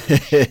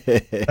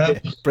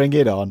 Okay. Bring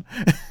it on.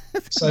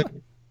 So,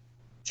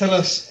 tell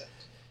us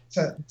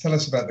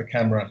about the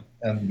camera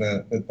and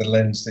the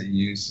lens that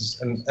you use.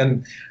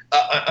 And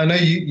I know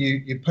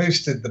you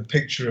posted the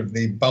picture of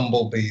the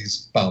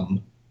bumblebee's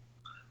bum.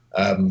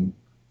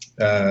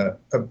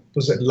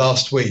 Was it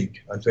last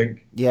week? I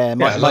think. Yeah,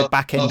 my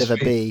back end of a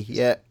bee.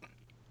 Yeah.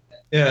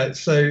 Yeah.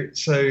 So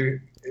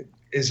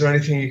is there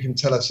anything you can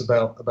tell us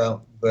about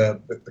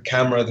the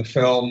camera, the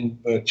film,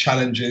 the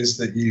challenges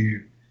that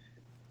you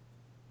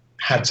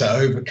had to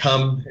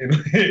overcome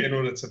in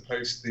order to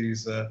post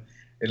these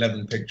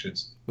 11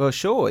 pictures? Well,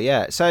 sure,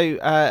 yeah. So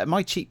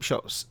my Cheap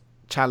Shots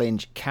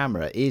Challenge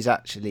camera is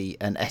actually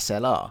an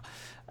SLR,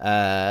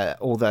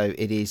 although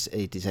it is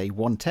a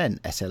 110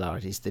 SLR.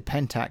 It is the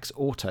Pentax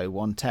Auto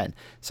 110.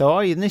 So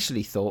I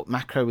initially thought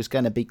macro was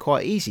going to be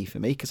quite easy for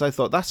me, because I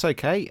thought that's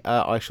okay.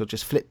 I shall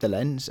just flip the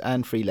lens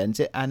and free lens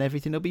it, and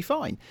everything will be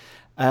fine.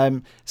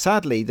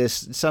 Sadly,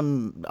 there's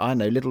some, I don't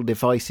know, little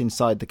device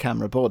inside the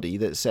camera body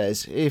that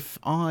says, if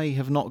I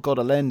have not got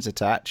a lens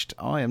attached,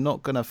 I am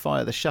not going to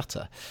fire the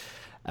shutter.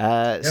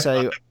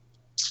 So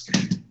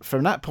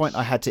from that point,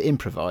 I had to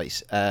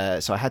improvise.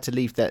 So I had to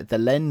leave the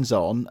lens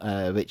on,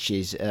 which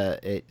is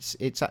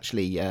it's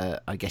actually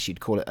I guess you'd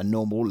call it a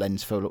normal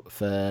lens for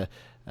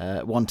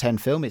 110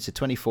 film. It's a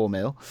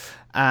 24mm,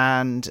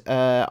 and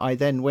I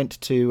then went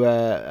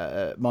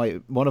to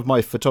one of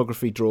my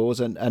photography drawers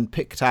and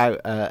picked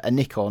out a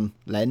Nikon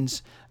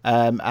lens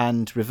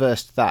and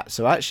reversed that.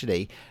 So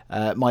actually,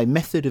 my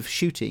method of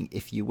shooting,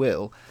 if you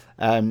will,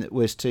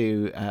 was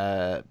to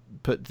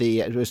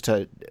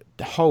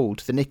hold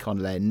the Nikon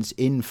lens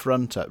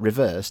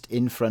reversed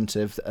in front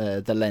of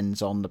the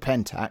lens on the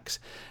Pentax,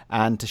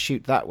 and to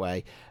shoot that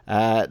way.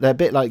 They're a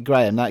bit like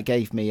Graham. That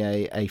gave me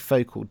a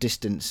focal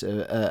distance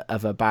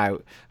of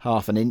about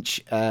half an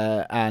inch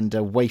and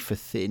a wafer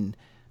thin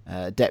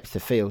depth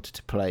of field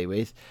to play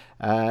with.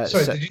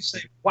 Did you say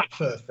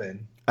wafer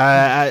thin?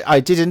 I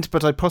didn't,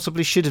 but I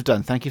possibly should have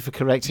done. Thank you for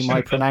correcting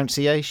my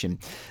pronunciation.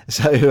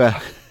 So.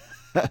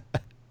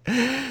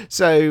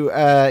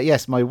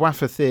 Yes, my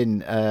wafer thin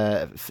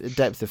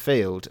depth of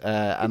field,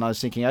 and I was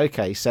thinking,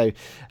 okay, so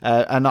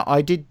and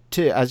I did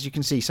too. As you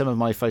can see, some of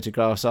my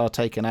photographs are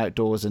taken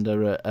outdoors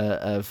under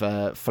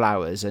of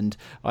flowers, and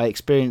I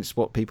experienced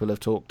what people have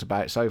talked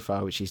about so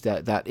far, which is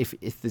that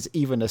if there's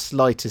even a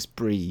slightest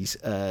breeze,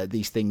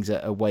 these things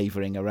are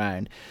wavering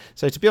around.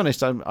 So to be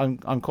honest,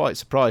 I'm quite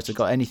surprised I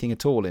got anything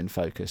at all in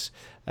focus.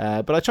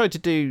 But I tried to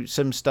do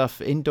some stuff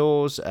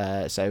indoors.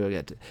 I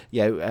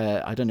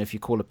don't know if you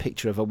call a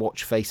picture of a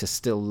watch face a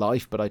still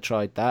life, but I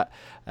tried that.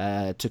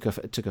 Took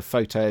a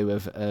photo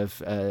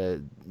of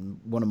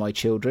one of my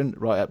children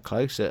right up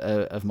close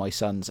of my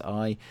son's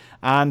eye,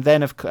 and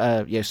then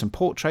some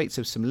portraits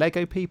of some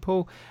Lego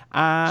people,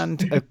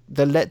 and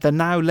the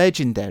now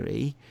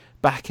legendary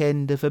back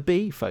end of a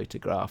bee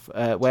photograph,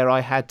 where I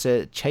had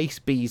to chase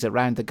bees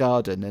around the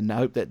garden and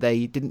hope that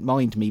they didn't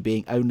mind me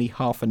being only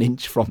half an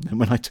inch from them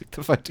when I took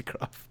the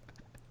photograph.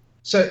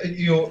 So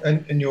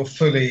you're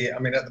fully, I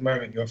mean, at the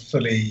moment you're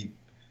fully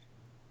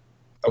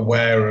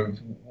aware of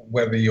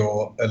whether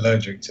you're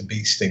allergic to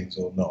bee stings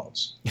or not.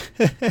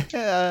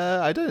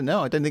 I don't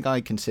know. I don't think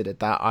I considered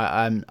that.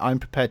 I'm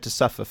prepared to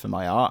suffer for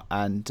my art,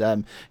 and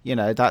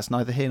that's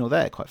neither here nor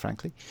there, quite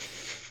frankly.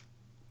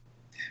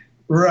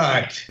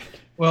 Right.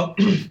 Well,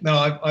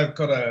 no, I've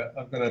got a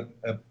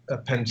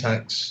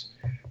Pentax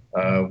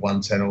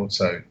 110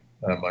 Auto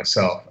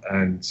myself,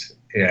 and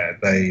yeah,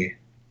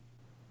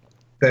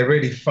 they're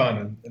really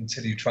fun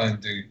until you try and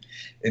do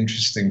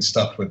interesting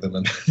stuff with them,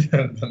 and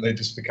then they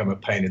just become a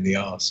pain in the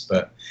arse.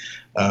 But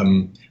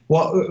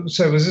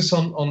so was this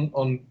on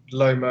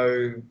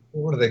Lomo?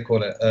 What do they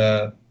call it?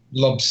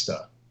 Lobster?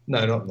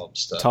 No, not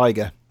lobster.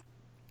 Tiger.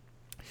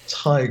 Is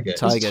Tiger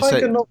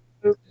not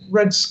the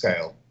red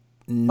scale?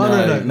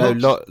 No,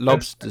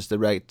 lobster's the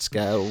red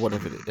scale, or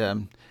whatever.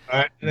 And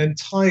then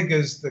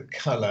tiger's the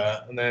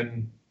colour, and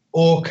then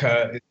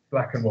orca is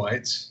black and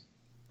white.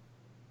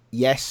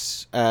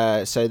 Yes.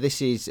 So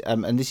this is,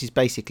 and this is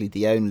basically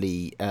the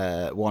only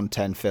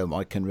 110 film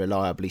I can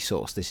reliably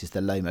source. This is the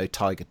Lomo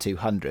Tiger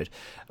 200,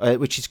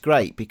 which is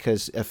great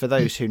because for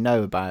those who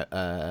know about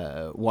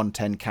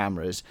 110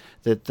 cameras,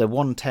 the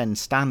 110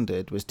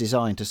 standard was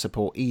designed to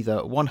support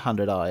either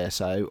 100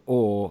 ISO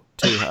or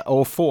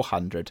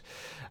 400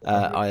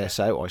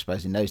 ISO, or I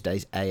suppose in those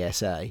days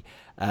ASA.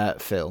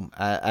 film,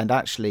 and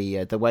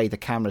actually the way the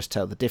cameras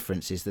tell the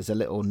difference is there's a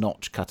little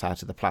notch cut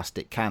out of the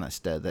plastic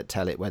canister that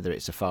tell it whether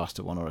it's a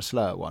faster one or a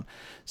slower one.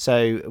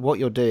 So what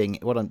you're doing,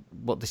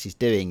 what this is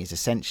doing, is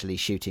essentially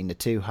shooting the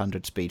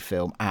 200 speed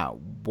film at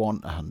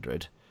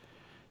 100.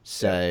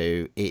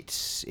 So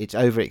it's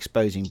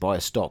overexposing by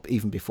a stop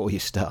even before you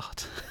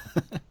start.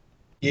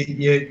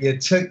 You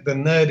took the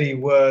nerdy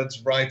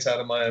words right out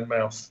of my own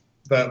mouth.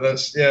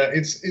 That's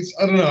it's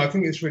I don't know. I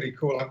think it's really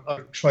cool.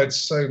 I've tried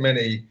so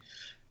many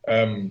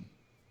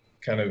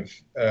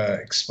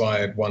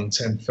expired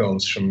 110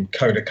 films, from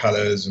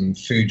Kodacolors and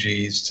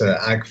Fujis to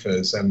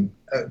Agfas, and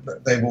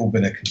they've all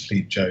been a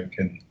complete joke.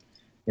 And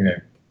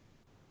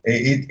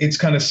it's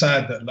kind of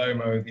sad that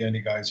Lomo are the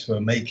only guys who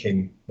are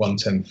making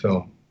 110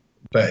 film.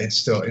 But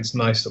it's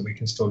nice that we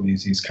can still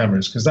use these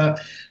cameras, because the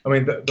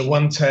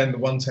 110, the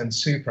 110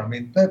 Super,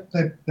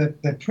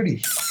 they're pretty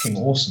fucking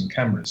awesome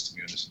cameras, to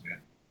be honest with you.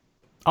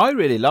 I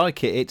really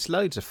like it. It's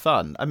loads of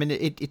fun. I mean,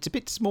 it's a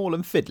bit small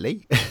and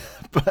fiddly,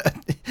 but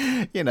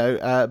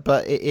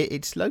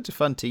it's loads of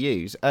fun to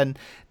use. And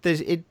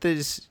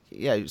there's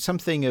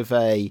something of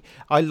a.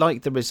 I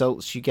like the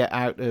results you get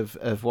out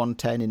of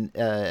 110. In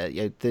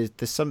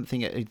there's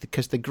something,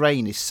 because the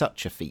grain is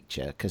such a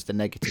feature, because the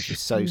negative is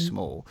so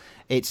small.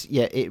 It's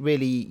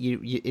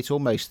it's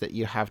almost that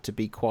you have to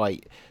be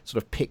quite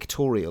sort of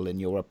pictorial in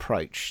your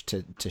approach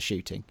to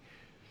shooting.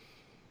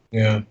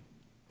 Yeah.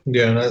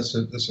 Yeah, that's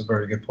a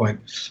very good point.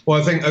 Well,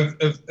 I think of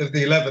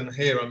the 11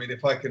 here, I mean,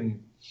 if I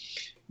can,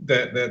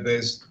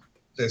 there's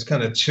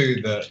kind of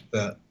two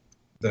that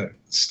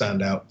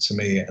stand out to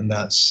me, and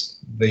that's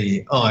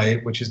the Eye,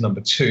 which is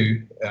number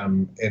 2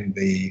 in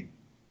the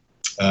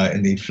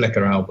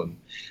Flickr album,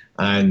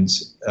 and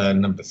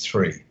number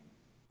 3,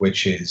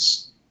 which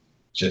is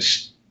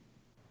just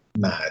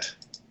mad.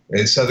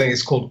 I think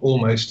it's called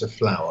Almost a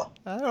Flower.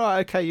 All right,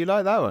 okay, you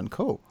like that one?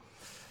 Cool.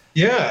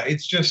 Yeah,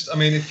 it's just, I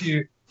mean, if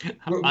you.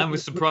 I'm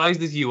as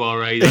surprised as you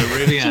are, Ada. I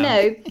really am. Do you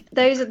know,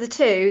 those are the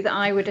two that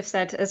I would have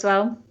said as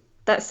well.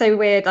 That's so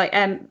weird. Like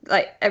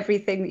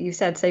everything that you've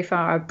said so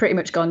far, I've pretty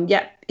much gone,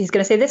 yep, he's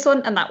going to say this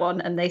one and that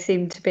one, and they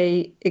seem to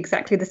be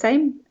exactly the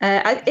same.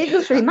 It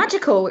looks really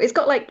magical. It's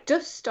got like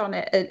dust on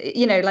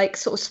it, like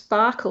sort of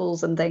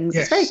sparkles and things.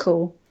 Yes. It's very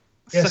cool.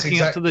 Yes,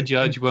 Sucking up to the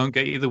judge won't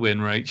get you the win,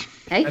 Rach.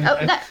 Okay. No.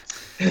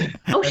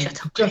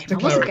 Shut up. Just to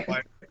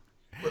clarify,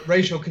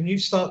 Rachel, can you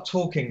start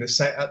talking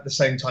at the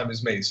same time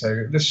as me?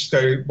 So let's just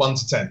go 1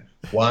 to 10.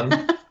 1, 2,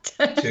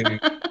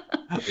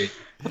 3.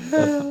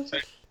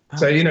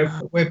 So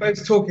we're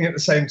both talking at the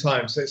same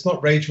time. So it's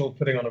not Rachel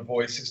putting on a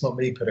voice. It's not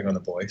me putting on a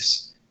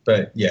voice.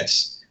 But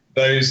yes,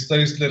 those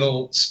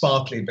little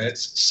sparkly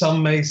bits.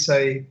 Some may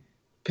say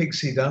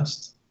pixie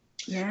dust.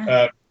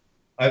 Yeah.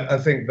 I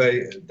think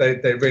they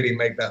really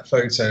make that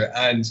photo.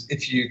 And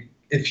if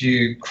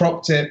you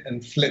cropped it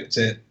and flipped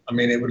it, I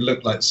mean, it would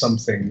look like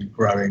something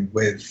growing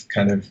with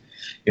kind of,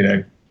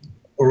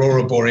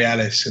 Aurora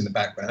Borealis in the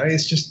background. I mean,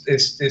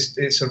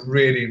 it's a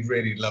really,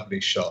 really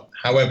lovely shot,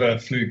 however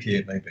fluky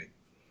it may be.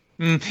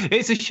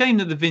 It's a shame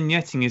that the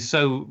vignetting is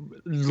so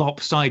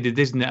lopsided,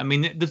 isn't it? I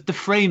mean, the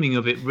framing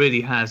of it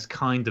really has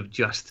kind of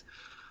just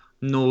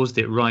nosed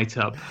it right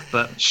up.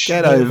 But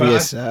get over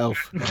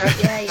yourself.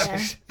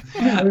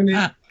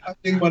 Yeah.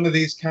 Having one of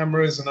these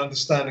cameras and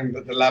understanding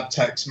that the lab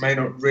techs may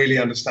not really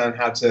understand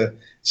how to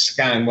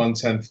scan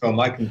 110 film,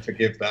 I can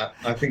forgive that.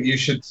 I think you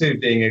should too,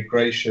 being a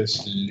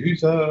gracious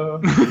loser.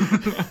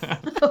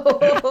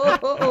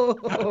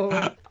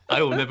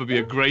 I will never be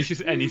a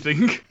gracious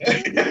anything.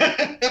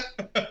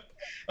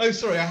 Oh,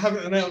 sorry, I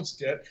haven't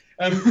announced yet.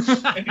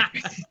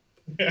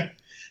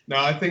 No,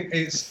 I think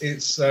it's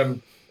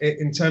in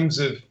terms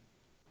of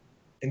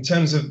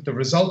the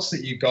results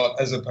that you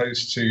got, as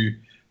opposed to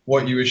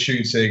what you were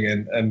shooting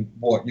and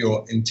what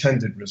your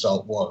intended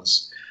result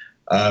was.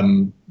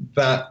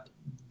 That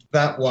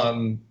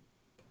one,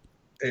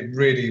 it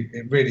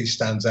really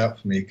stands out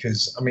for me,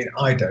 because I mean,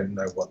 I don't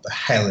know what the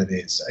hell it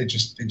is. It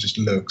just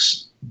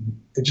looks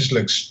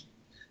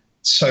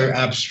so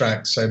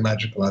abstract, so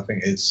magical. I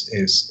think it's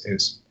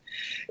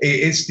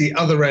the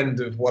other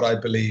end of what I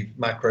believe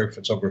macro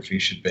photography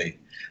should be.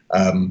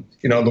 On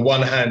the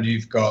one hand,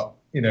 you've got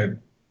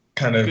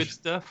kind of good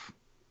stuff,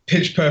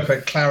 pitch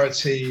perfect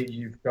clarity.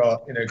 You've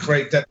got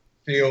great depth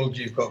of field.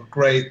 You've got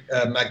great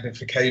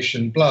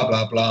magnification. Blah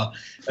blah blah.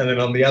 And then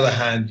on the other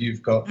hand,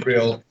 you've got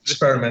real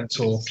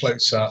experimental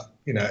close up.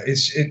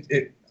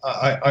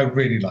 I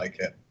really like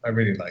it. I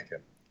really like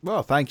it.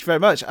 Well, thank you very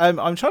much.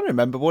 I'm trying to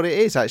remember what it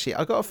is, actually.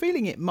 I got a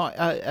feeling it might,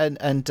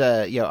 and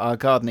our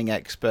gardening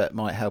expert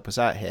might help us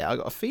out here. I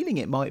got a feeling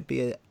it might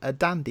be a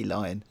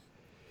dandelion.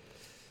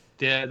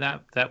 Yeah,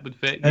 that would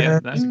fit. Yeah,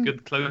 that's a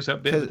good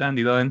close-up bit of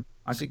dandelion.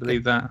 I could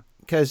believe that.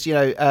 Because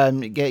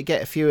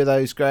get a few of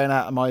those growing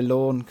out of my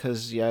lawn,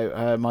 because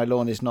my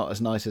lawn is not as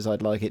nice as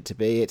I'd like it to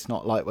be. It's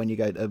not like when you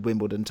go to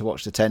Wimbledon to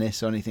watch the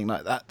tennis or anything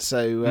like that.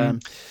 So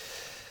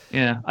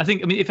yeah, I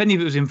think, if any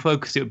of it was in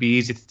focus, it would be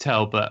easy to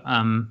tell. But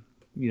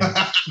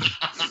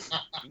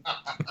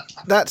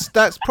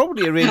that's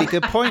probably a really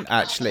good point,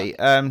 actually.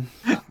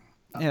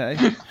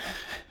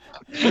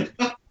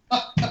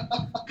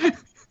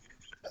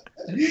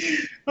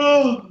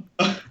 Oh,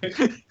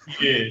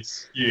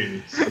 yes.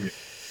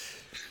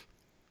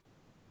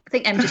 I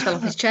think M just fell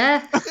off his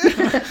chair.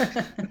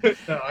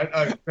 No,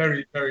 I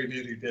very, very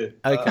nearly did.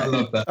 Okay. I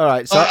love that. All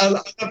right. So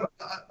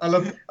I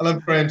love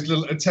Graham's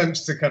little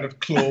attempts to kind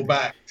of claw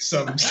back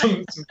some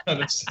kind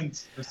of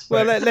sense of respect.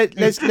 well,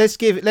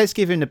 let's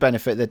give him the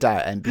benefit of the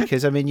doubt, and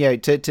because I mean,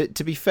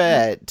 to be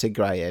fair to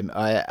Graham,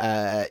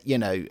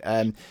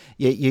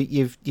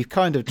 you've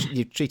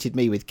treated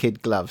me with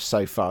kid gloves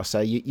so far.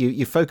 So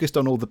you focused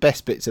on all the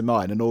best bits of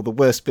mine and all the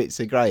worst bits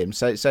of Graham.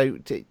 So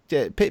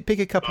pick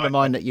a couple of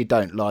mine that you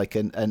don't like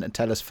and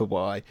tell us for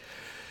why.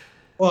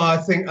 Well, I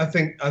think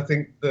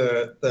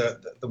the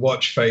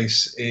watch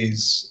face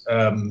is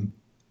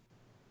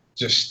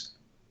just,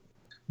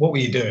 what were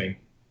you doing?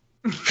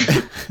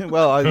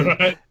 Well,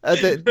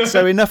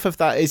 so enough of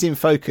that is in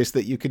focus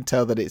that you can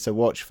tell that it's a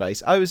watch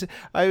face. I was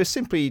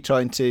simply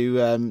trying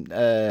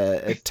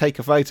to take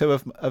a photo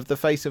of the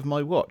face of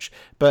my watch,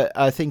 but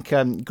I think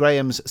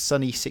Graham's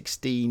Sunny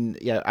 16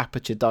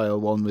 aperture dial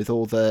one with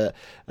all the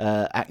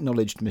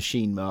acknowledged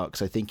machine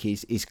marks, I think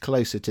is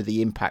closer to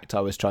the impact I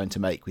was trying to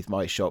make with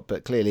my shot.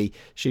 But clearly,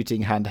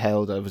 shooting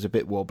handheld, I was a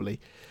bit wobbly.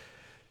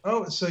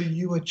 Oh, so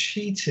you were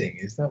cheating?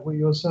 Is that what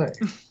you're saying?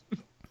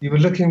 You were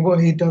looking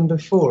what he'd done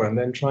before and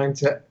then trying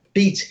to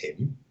beat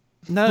him?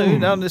 No,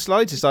 not on the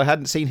slightest. I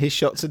hadn't seen his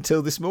shots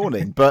until this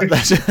morning. But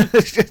that's I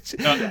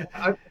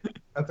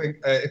think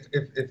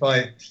if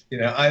I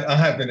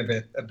have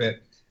been a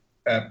bit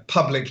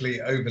publicly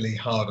overly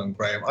hard on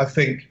Graham. I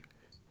think,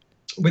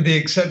 with the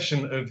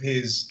exception of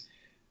his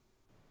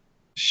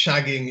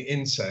shagging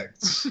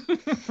insects,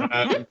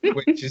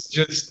 which is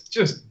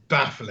just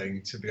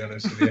baffling, to be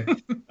honest with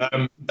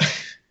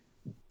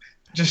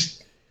you.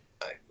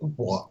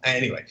 What?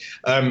 Anyway,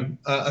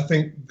 I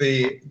think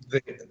the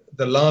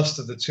last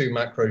of the two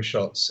macro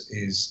shots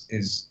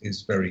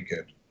is very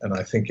good, and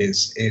I think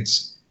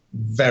it's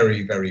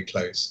very, very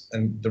close.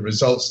 And the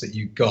results that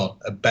you got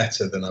are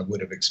better than I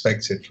would have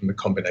expected from the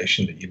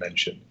combination that you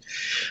mentioned.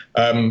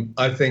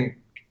 I think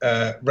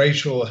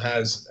Rachel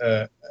has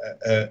a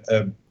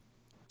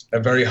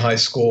very high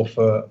score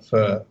for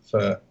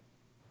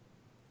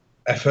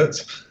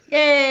effort.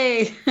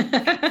 Yay!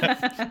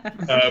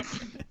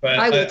 But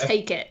I will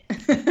take it.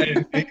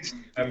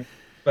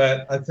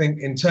 But I think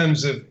in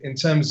terms of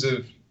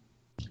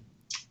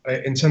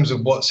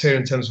what's here,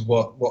 in terms of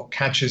what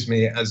catches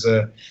me as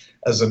a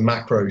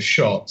macro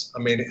shot, I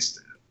mean, it's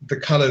the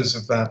colours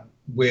of that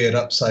weird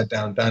upside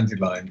down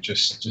dandelion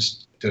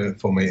just do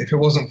it for me. If it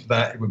wasn't for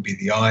that, it would be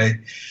the eye.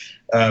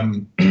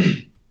 I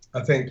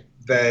think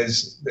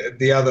there's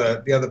the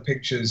other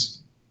pictures.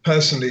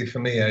 Personally, for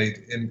me,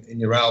 Aid, in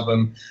your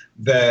album,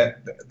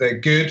 they're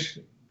good.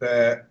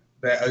 They're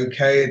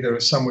okay. There are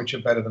some which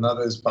are better than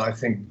others, but I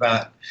think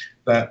that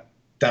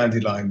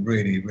dandelion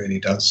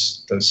really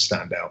does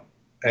stand out.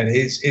 And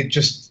it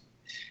just,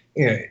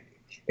 it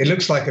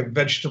looks like a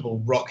vegetable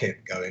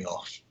rocket going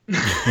off.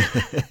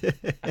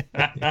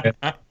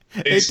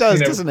 It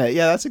does, doesn't it?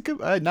 Yeah, that's a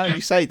good. Now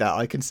you say that,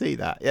 I can see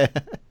that. Yeah.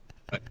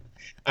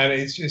 And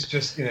it's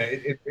just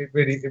it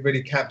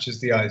really captures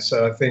the eye.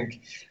 So I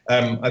think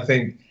a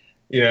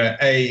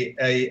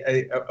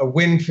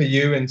win for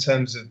you in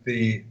terms of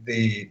the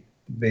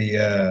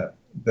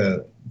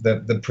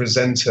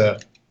presenter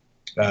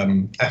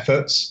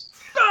efforts.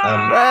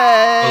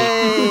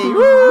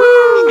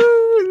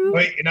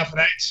 Wait, enough of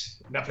that.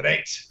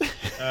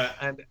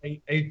 And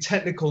a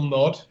technical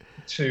nod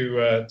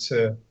to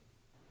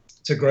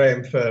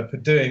Graham for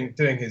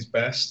doing his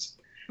best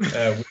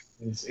with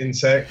his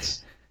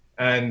insects.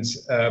 And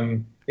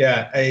I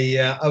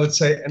would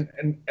say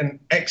an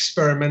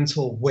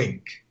experimental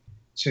wink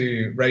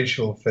to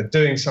Rachel for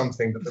doing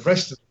something that the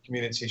rest of the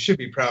community should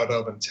be proud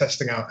of and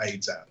testing out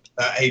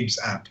Abe's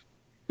app.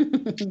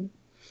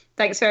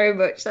 Thanks very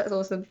much. That's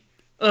awesome.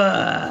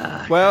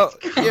 Well,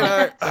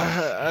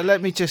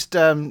 let me just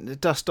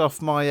dust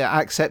off my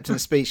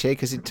acceptance speech here,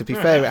 because to be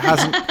fair, it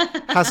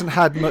hasn't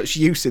had much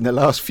use in the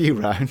last few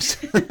rounds.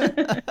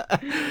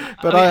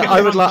 But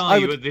I would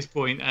like at this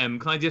point.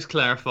 Can I just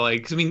clarify?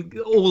 Because I mean,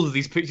 all of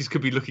these pictures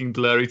could be looking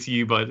blurry to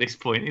you by this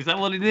point. Is that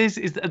what it is?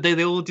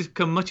 They all just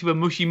become much of a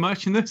mushy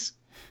muchness?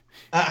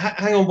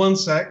 Hang on one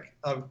sec.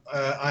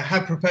 I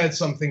have prepared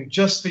something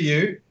just for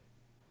you,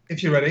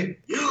 if you're ready.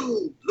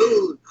 You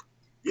lose.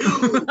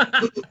 You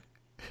lose.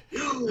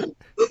 You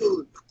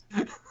lose.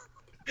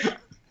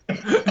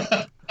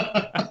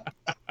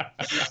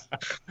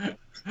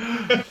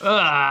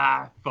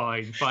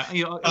 Fine.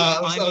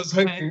 I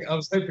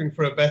was hoping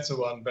for a better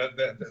one, but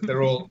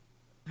they're all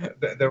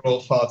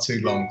far too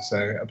long.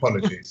 So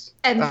apologies.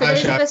 And for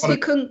those of us who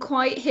couldn't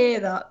quite hear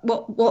that,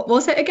 what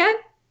was it again?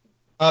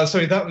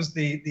 Sorry, that was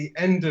the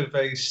end of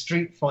a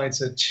Street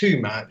Fighter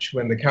 2 match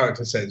when the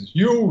character says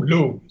 "You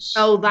lose."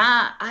 Oh,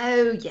 that.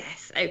 Oh,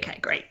 yes. Okay,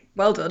 great.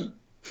 Well done.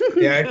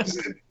 Yeah,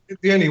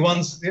 the only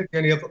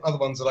other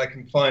ones that I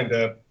can find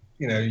are,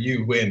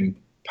 you win,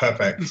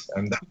 perfect,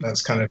 and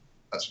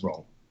that's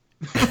wrong.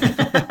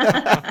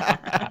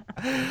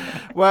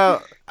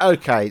 Well,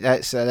 okay.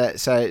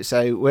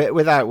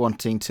 Without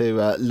wanting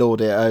to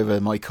lord it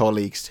over my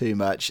colleagues too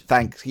much,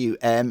 thank you,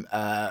 Em,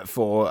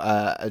 for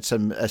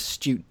some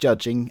astute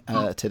judging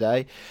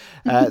today.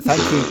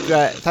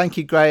 Thank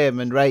you, Graham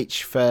and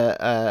Rach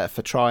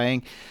for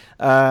trying.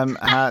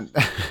 And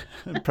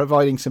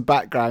providing some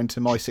background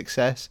to my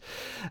success.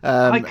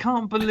 I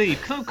can't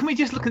believe. Can we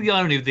just look at the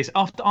irony of this?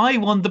 After I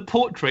won the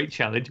portrait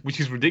challenge,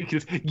 which is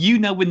ridiculous, you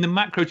now win the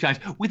macro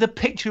challenge with a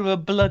picture of a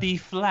bloody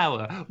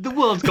flower. The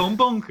world's gone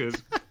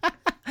bonkers.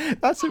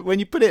 That's it. When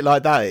you put it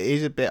like that, it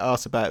is a bit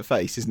arse about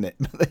face, isn't it?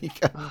 There you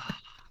go.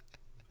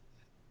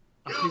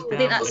 I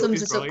think that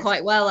sums us up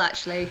quite well,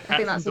 actually. I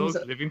think that sums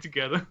up living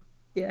together.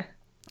 Yeah.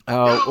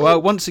 Oh,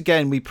 well, once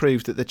again, we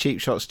proved that the Cheap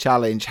Shots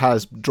Challenge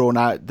has drawn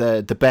out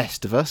the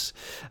best of us.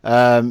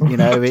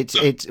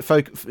 It's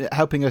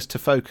helping us to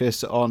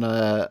focus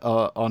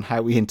on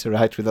how we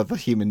interact with other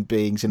human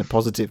beings in a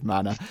positive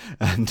manner.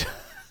 And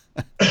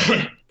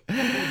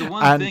the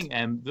one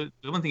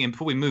thing,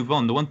 before we move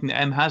on, the one thing that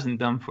M hasn't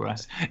done for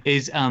us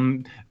is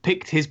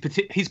picked his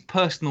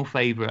personal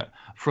favourite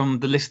from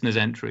the listeners'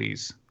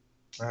 entries.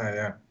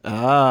 Yeah.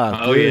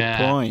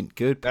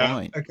 Good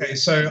point. Okay,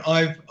 so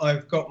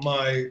I've got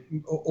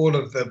all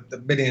of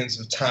the millions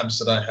of tabs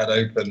that I had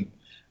open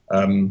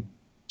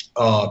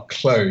are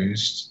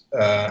closed.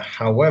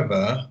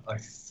 However, I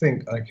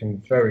think I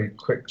can very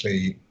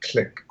quickly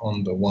click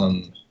on the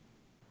one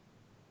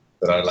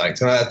that I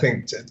liked, and I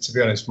think, to be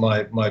honest,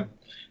 my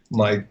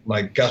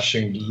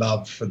gushing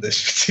love for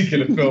this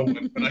particular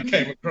film when I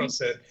came across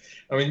it.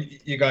 I mean,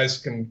 you guys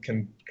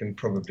can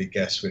probably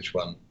guess which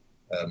one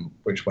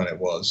it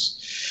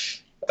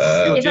was.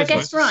 If I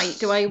guess right,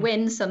 do I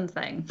win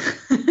something?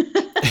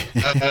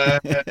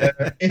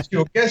 If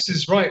your guess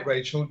is right,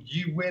 Rachel,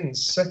 you win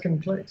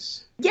second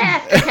place.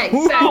 Yeah. Okay.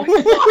 So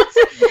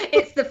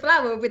it's the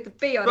flower with the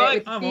bee on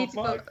it. With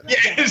beautiful.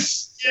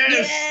 Yes.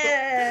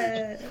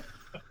 Yeah.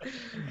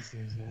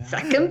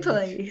 Second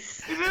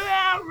place. It's an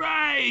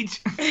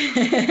outrage.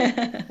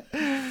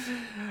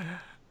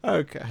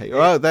 Okay.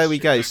 Well, there we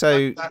go.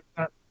 So.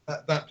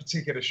 That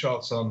particular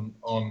shot on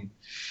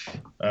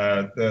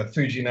the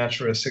Fuji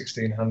Natura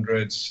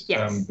 1600.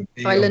 Yes,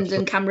 by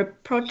London Camera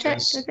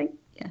Project, I think.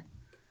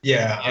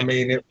 Yeah. I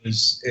mean,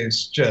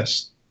 it's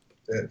just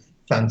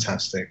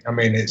fantastic. I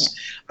mean,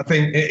 I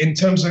think in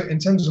terms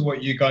of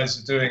what you guys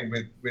are doing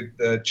with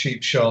the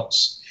cheap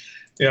shots,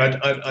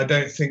 I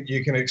don't think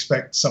you can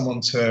expect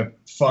someone to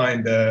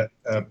find an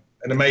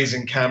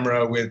amazing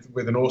camera with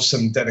an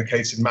awesome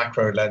dedicated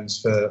macro lens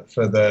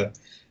for the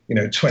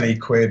 20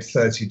 quid,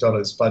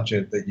 $30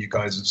 budget that you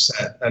guys have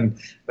set. And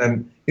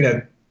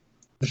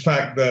the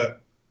fact that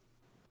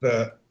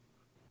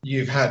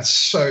you've had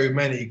so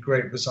many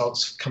great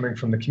results coming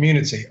from the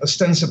community,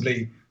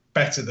 ostensibly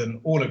better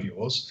than all of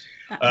yours.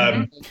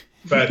 But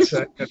the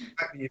fact that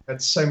you've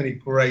had so many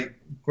great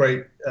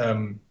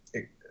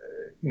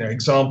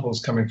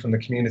examples coming from the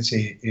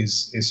community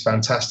is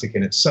fantastic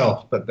in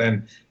itself. But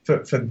then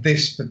for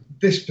this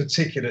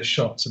particular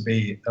shot to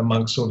be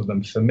amongst all of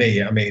them, for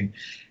me, I mean,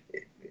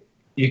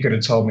 you could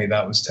have told me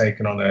that was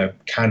taken on a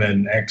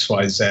Canon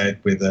XYZ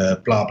with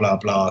a blah blah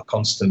blah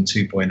constant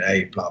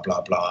 2.8 blah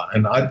blah blah,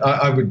 and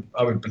I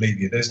would believe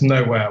you. There's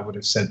no way I would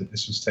have said that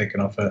this was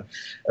taken off a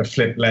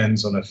flip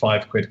lens on a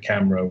 £5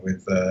 camera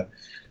with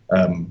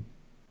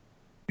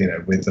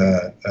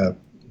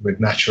with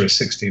Natura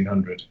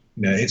 1600.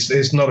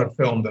 It's not a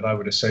film that I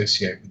would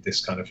associate with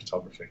this kind of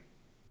photography.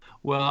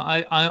 Well,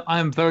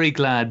 I'm very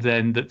glad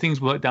then that things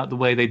worked out the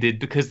way they did,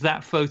 because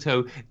that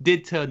photo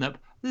did turn up,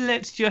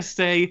 let's just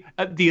say,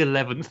 at the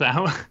 11th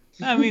hour.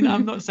 I mean,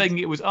 I'm not saying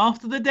it was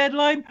after the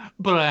deadline,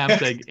 but I am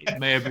saying it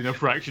may have been a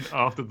fraction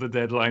after the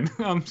deadline.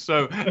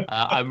 So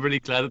I'm really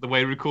glad that the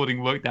way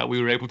recording worked out, we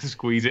were able to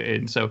squeeze it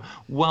in. So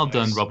well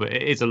done, Robert.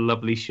 It is a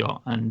lovely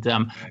shot. And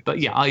but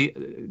yeah, I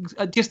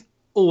just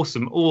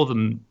awesome. All of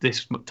them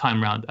this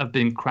time round have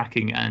been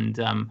cracking. And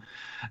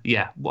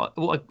yeah, what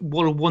a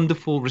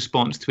wonderful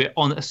response to it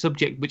on a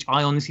subject which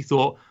I honestly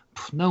thought,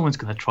 no one's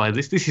going to try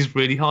this. This is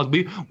really hard.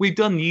 We've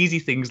done the easy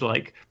things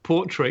like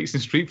portraits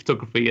and street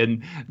photography,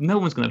 and no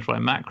one's going to try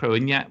macro.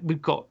 And yet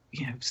we've got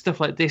stuff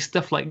like this,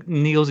 stuff like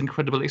Neil's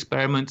incredible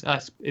experiment.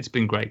 It's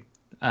been great.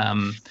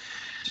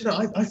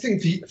 I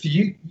think for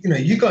you,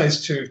 you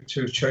guys to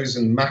have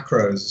chosen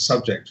macro as a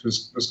subject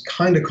was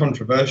kind of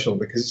controversial,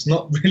 because it's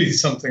not really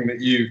something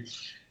that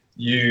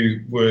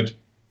you would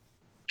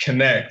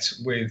connect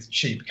with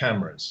cheap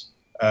cameras.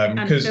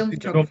 Because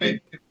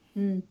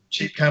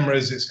cheap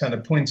cameras, it's kind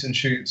of point and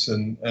shoots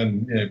and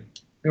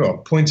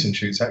point and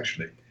shoots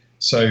actually.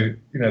 So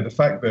the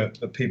fact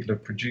that people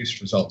have produced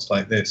results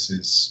like this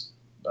is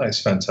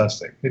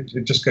fantastic.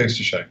 It just goes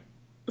to show.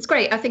 It's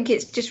great. I think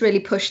it's just really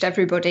pushed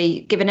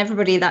everybody, given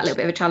everybody that little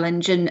bit of a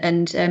challenge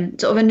and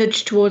sort of a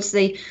nudge towards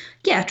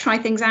try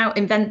things out,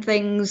 invent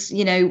things,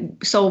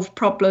 solve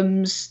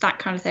problems, that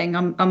kind of thing.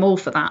 I'm all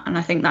for that, and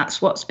I think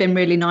that's what's been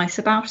really nice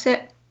about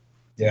it.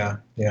 Yeah,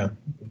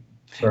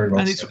 very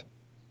well said.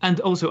 And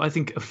also, I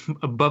think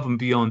above and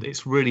beyond,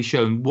 it's really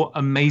shown what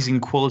amazing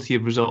quality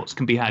of results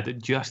can be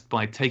had just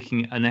by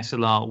taking an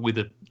SLR with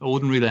an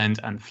ordinary lens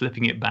and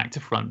flipping it back to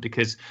front,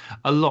 because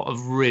a lot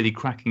of really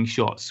cracking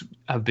shots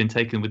have been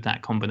taken with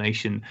that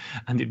combination.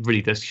 And it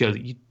really does show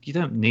that you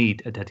don't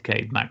need a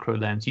dedicated macro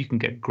lens. You can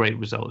get great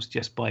results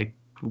just by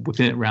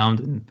whipping it around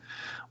and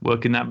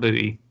working that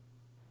booty.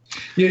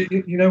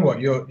 You know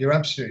what? You're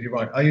absolutely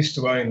right. I used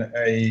to own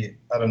a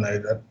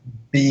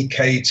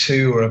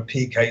BK2 or a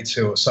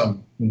PK2 or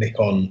some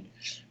Nikon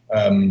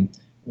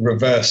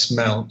reverse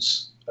mount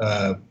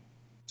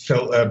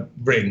filter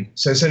ring.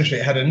 So essentially,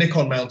 it had a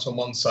Nikon mount on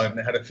one side and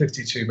it had a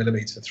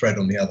 52mm thread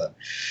on the other.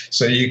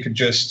 So you could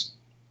just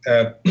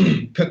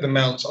put the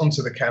mount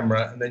onto the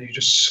camera and then you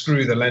just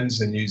screw the lens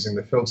in using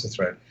the filter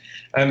thread.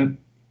 And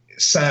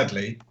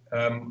sadly,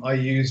 I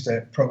used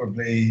it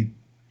probably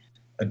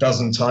a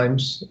dozen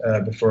times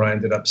before I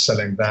ended up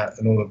selling that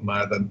and all of my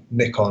other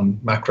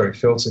Nikon macro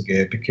filter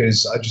gear,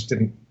 because I just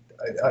didn't.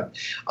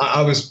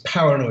 I was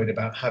paranoid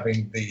about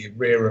having the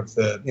rear of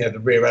the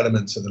rear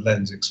elements of the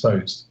lens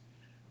exposed,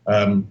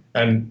 and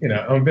I'm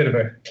a bit of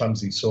a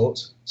clumsy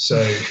sort,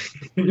 so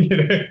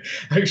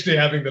actually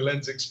having the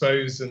lens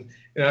exposed, and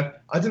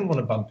I didn't want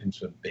to bump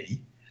into a bee,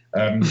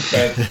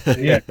 but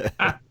yeah.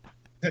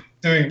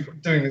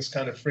 Doing this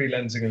kind of free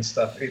lensing and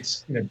stuff,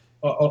 it's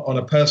on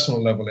a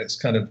personal level, it's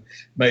kind of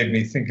made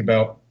me think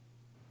about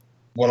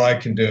what I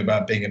can do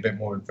about being a bit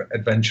more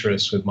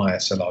adventurous with my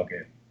SLR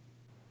gear.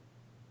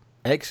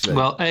 Excellent.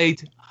 Well,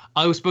 Aid,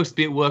 I was supposed to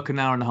be at work an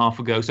hour and a half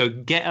ago, so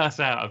get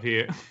us out of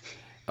here.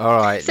 All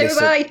right. So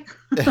bye.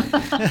 Do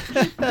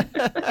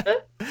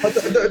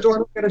I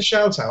not get a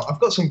shout out? I've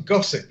got some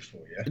gossip for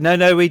you.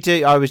 No, we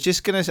do. I was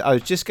just gonna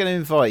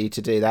invite you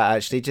to do that,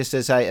 actually, just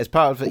as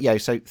part of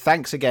it. So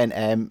thanks again,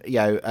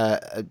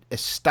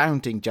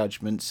 astounding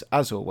judgments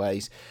as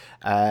always,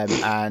 and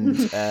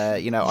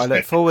I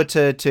look forward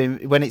to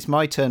when it's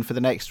my turn for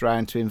the next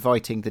round to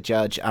inviting the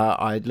judge.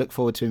 I look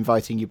forward to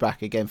inviting you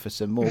back again for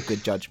some more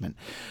good judgment.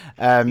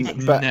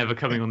 But never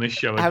coming on this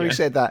show again. Having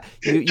said that,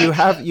 you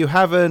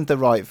have earned the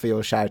right for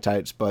your shout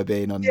outs by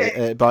being on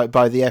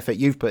by the effort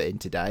you've put in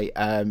today.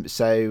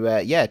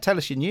 Tell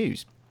us your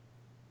news.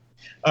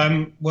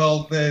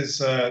 Well, there's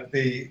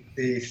the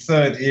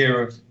third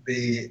year of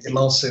the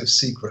Emulsive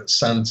Secret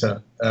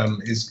Santa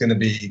is going to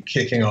be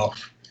kicking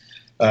off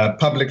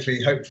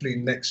publicly, hopefully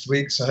next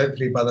week. So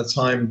hopefully by the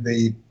time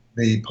the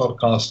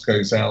podcast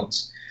goes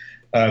out,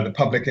 the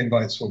public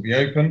invites will be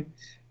open.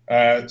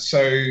 So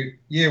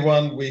year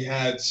one, we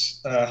had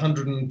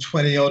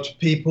 120 odd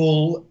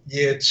people.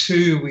 Year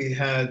two, we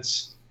had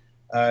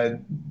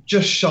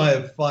just shy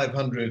of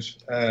 500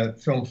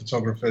 film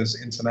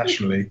photographers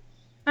internationally.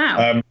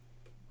 Wow.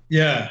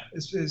 Yeah,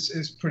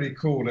 it's pretty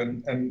cool.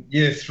 And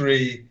year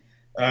three,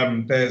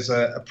 there's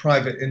a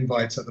private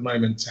invite at the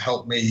moment to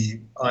help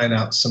me iron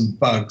out some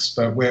bugs,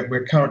 but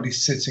we're currently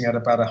sitting at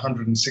about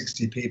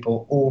 160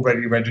 people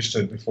already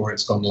registered before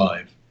it's gone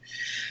live.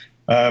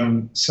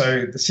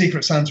 So the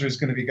Secret Santa is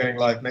going to be going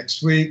live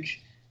next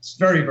week. It's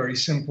very, very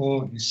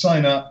simple. You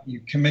sign up,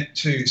 you commit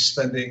to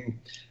spending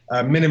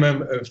a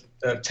minimum of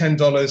 $10,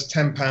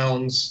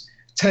 £10,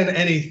 10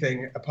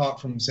 anything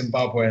apart from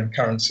Zimbabwean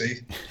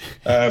currency,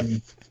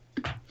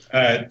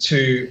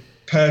 to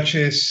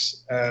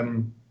purchase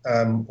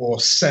or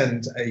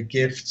send a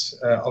gift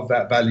of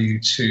that value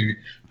to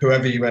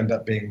whoever you end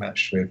up being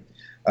matched with.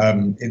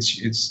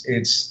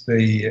 It's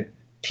the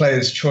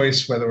player's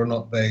choice whether or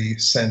not they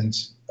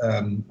send,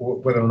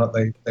 whether or not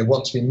they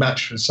want to be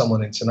matched with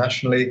someone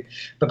internationally.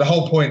 But the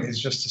whole point is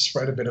just to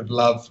spread a bit of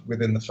love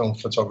within the film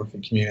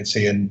photography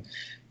community. And,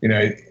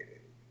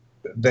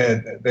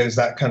 there's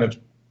that kind of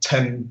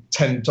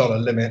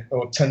 $10 limit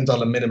or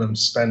 $10 minimum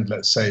spend,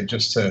 let's say,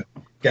 just to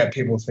get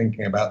people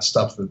thinking about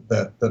stuff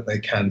that they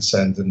can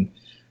send. And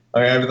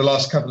over the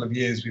last couple of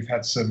years, we've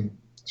had some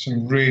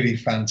really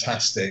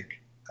fantastic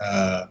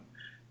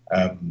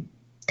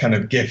kind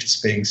of gifts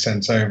being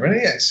sent over.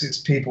 And yes, it's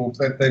people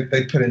that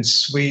they put in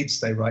sweets,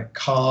 they write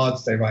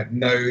cards, they write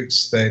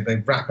notes,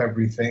 they wrap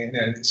everything.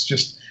 It's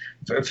just,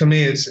 for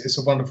me, it's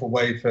a wonderful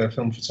way for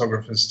film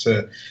photographers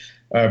to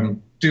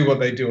do what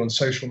they do on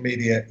social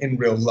media in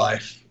real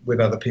life with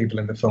other people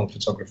in the film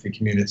photography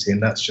community,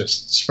 and that's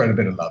just spread a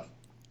bit of love.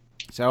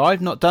 So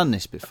I've not done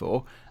this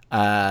before,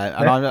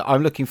 and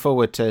I'm looking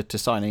forward to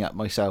signing up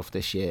myself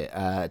this year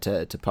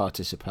to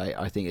participate.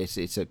 I think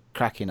it's a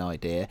cracking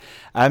idea.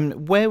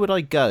 Where would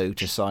I go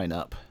to sign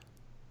up?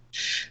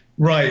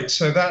 Right,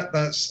 so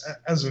that's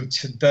as of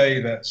today,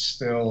 that's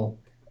still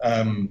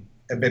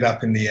a bit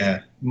up in the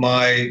air.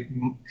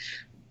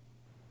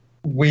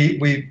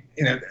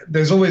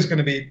 There's always going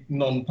to be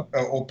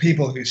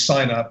people who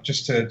sign up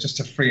just to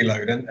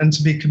freeload, and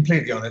to be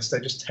completely honest, they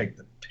just take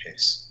the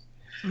piss.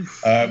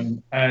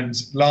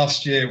 And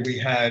last year we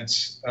had,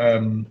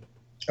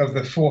 of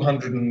the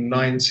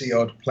 490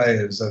 odd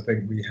players, I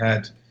think we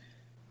had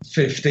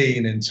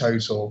 15 in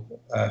total,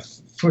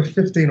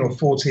 15 or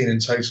 14 in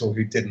total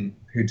who didn't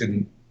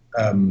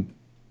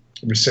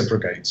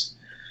reciprocate.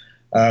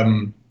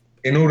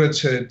 in order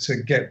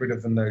to get rid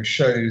of the no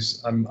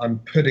shows, I'm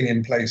putting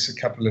in place a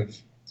couple of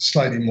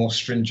slightly more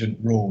stringent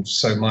rules.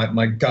 So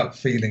my gut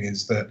feeling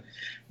is that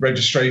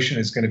registration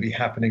is going to be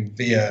happening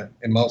via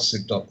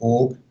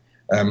imulsive.org,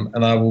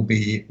 and I will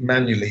be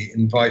manually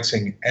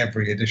inviting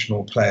every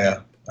additional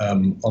player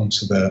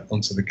onto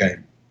the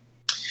game.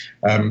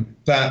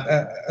 That,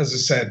 as I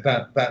said,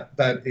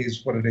 that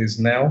is what it is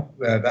now.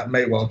 That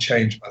may well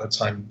change by the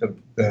time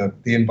the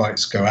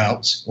invites go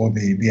out or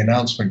the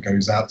announcement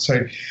goes out.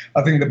 So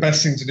I think the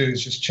best thing to do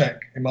is just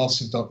check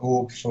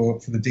imulsive.org for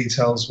the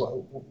details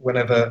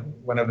whenever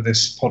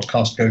this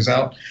podcast goes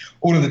out.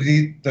 All of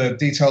the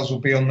details will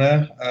be on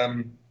there.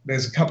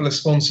 There's a couple of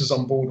sponsors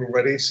on board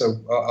already, so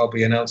I'll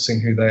be announcing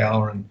who they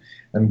are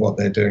and what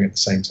they're doing at the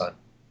same time.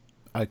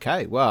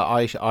 Okay, well,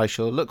 I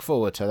shall look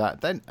forward to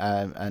that then,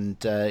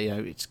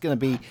 it's going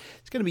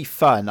to be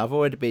fun. I've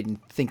already been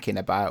thinking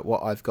about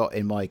what I've got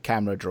in my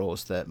camera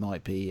drawers that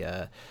might be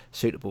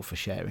suitable for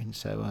sharing.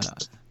 So,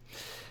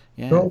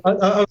 yeah. Well, I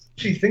was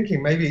actually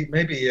thinking maybe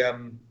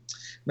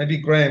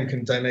Graham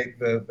can donate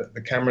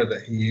the camera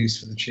that he used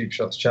for the Cheap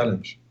Shots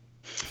Challenge.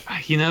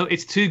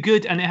 It's too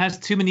good, and it has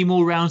too many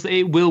more rounds that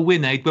it will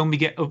win, Aid, when we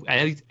get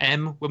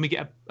when we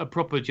get a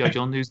proper judge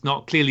on who's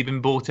not clearly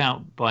been bought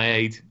out by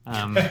Aid.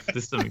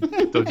 There's something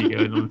dodgy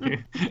going on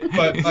here.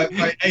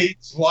 by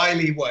Aid's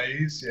wily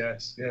ways,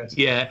 yes.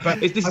 Yeah,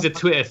 this is a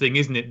Twitter thing,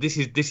 isn't it? This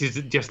is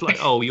just like,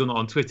 oh, you're not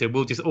on Twitter.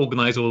 We'll just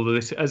organise all of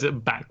this as a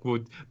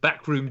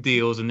backroom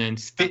deals, and then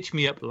stitch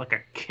me up like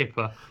a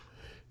kipper.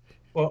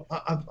 Well,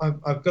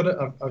 I've got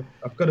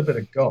a bit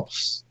of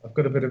goss. I've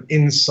got a bit of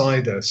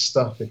insider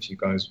stuff if you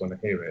guys want to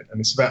hear it,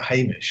 and it's about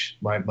Hamish,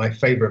 my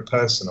favourite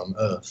person on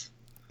earth.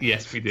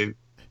 Yes, we do.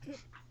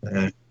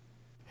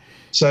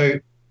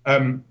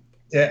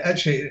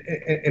 Actually,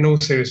 in all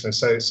seriousness,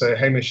 so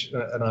Hamish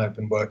and I have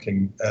been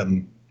working a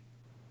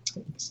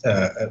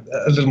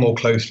little more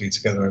closely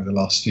together over the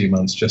last few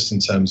months, just in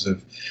terms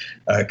of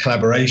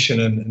collaboration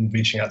and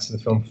reaching out to the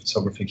film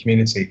photography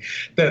community.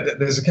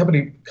 There's a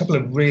couple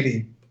of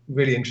really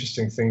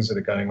interesting things that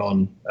are going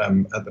on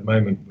at the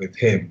moment with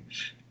him.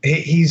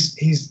 He's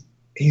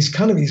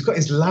got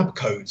his lab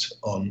coat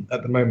on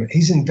at the moment.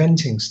 He's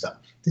inventing stuff.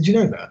 Did you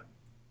know that?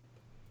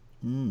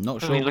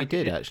 Not sure I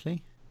did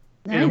actually.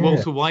 In a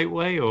Walter White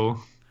way, or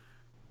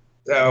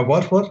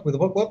what with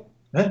what?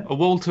 Huh? A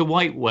Walter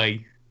White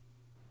way.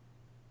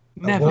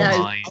 Never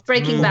mind.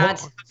 Breaking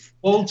Bad.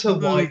 Walter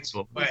White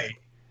way.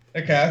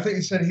 Okay, I think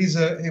you said he's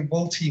a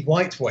Walty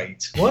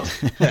Whiteweight. What?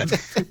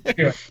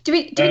 Anyway. Do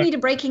we need a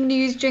breaking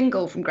news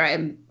jingle from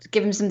Graham to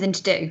give him something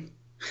to do?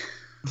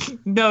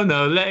 No,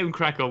 let him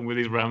crack on with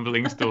his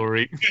rambling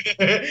story.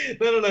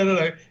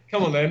 No.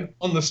 Come on then,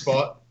 on the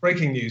spot.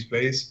 Breaking news,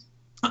 please.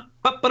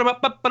 Breaking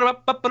news!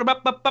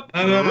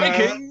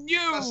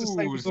 That's the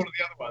same as all of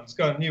the other ones.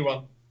 Go on, new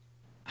one.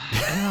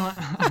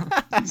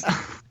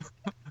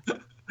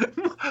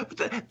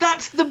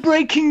 That's the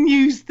breaking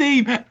news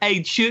theme.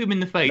 Hey, shoot him in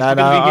the face. No,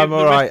 I'm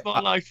all right.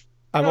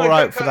 I'm all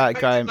right for that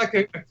game. Like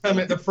a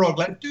Kermit the Frog,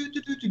 like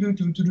Kermit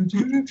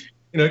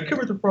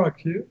the Frog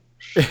here.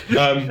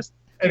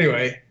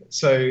 Anyway,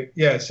 so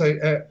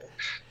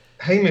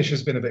Hamish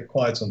has been a bit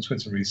quiet on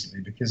Twitter recently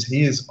because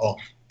he is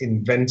off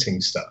inventing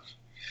stuff,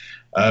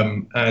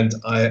 and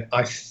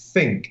I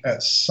think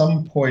at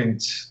some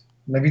point,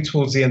 maybe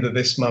towards the end of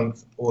this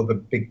month or the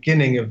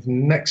beginning of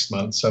next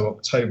month, so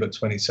October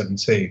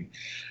 2017,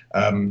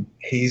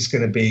 he's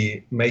going to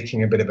be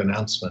making a bit of an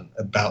announcement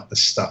about the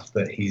stuff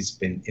that he's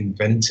been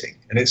inventing.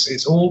 And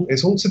it's all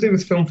to do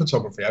with film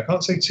photography. I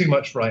can't say too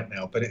much right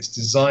now, but it's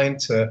designed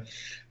to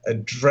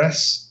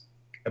address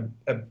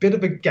a bit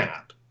of a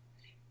gap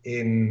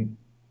in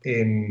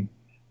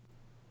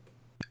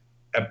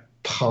a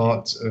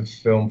part of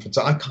film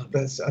photography.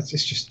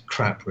 It's just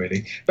crap,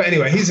 really. But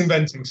anyway, he's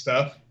inventing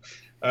stuff.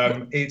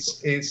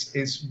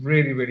 It's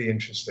really, really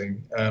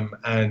interesting.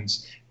 And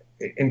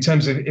in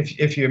terms of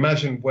if you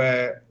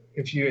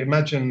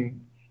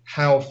imagine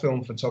how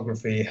film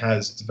photography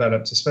has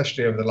developed,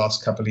 especially over the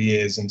last couple of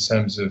years, in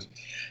terms of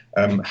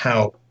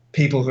how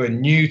people who are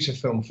new to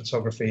film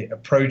photography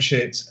approach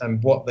it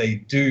and what they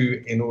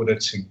do in order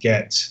to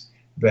get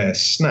their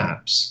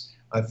snaps,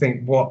 I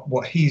think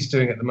what he's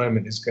doing at the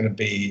moment is going to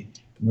be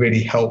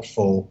really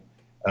helpful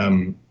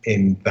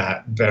in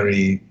that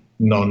very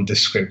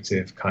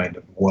non-descriptive kind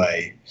of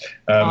way.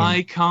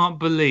 I can't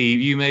believe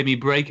you made me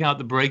break out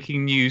the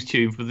breaking news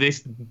tune for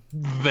this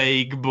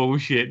vague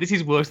bullshit. This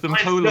is worse than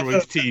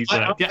Polaroid's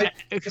teaser. I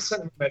just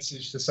sent him a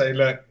message to say,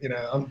 look,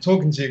 I'm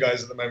talking to you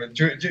guys at the moment.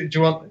 Do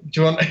you want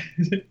do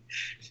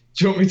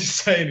you want me to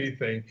say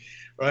anything?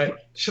 Right?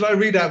 Should I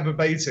read out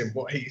verbatim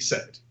what he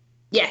said?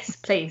 Yes,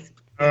 please.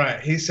 All right.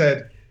 He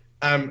said,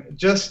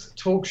 just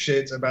talk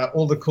shit about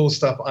all the cool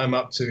stuff I'm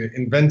up to,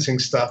 inventing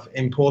stuff,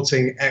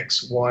 importing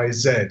X, Y,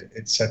 Z,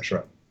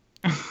 etc.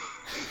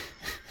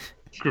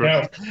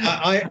 Now,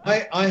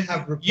 I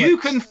have replaced... You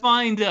can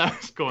find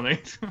us. Go on,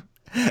 it.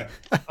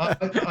 I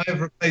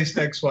have replaced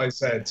X, Y,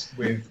 Z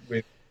with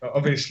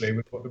obviously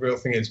with what the real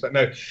thing is. But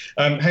no,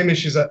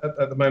 Hamish is at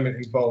the moment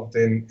involved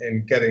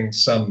in getting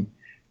some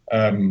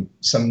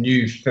some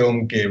new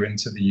film gear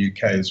into the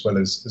UK, as well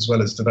as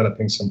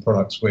developing some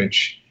products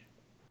which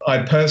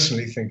I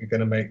personally think are going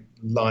to make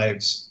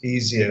lives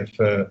easier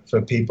for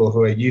people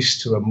who are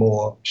used to a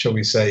more, shall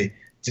we say,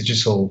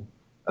 digital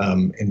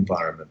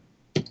environment.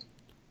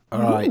 All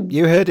right,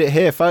 you heard it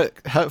here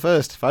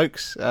first,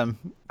 folks. You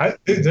heard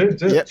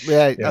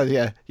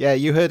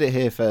it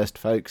here first,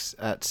 folks.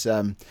 That's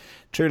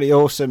truly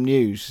awesome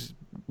news,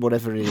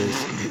 whatever it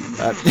is.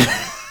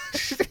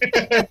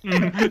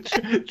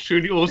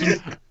 Truly awesome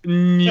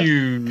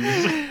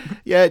news.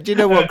 Yeah, do you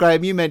know what,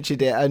 Graham? You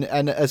mentioned it,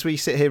 and as we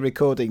sit here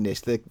recording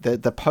this, the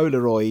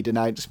Polaroid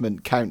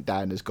announcement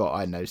countdown has got,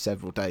 I know,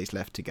 several days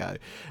left to go.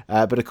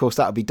 But of course,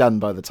 that'll be done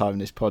by the time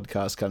this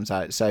podcast comes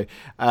out. So,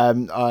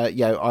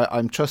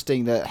 I'm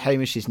trusting that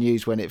Hamish's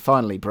news, when it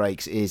finally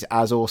breaks, is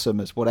as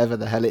awesome as whatever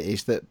the hell it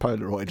is that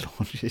Polaroid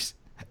launches.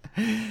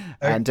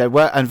 And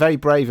very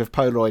brave of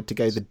Polaroid to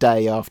go the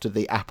day after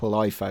the Apple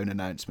iPhone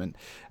announcement.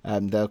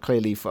 They'll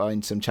clearly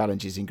find some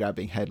challenges in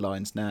grabbing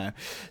headlines now.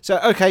 So,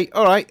 okay,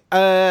 all right.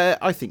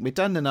 I think we're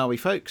done then, are we,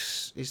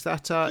 folks? Is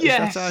that our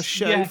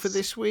show for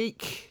this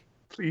week?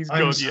 Please,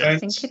 God, yeah. I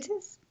think it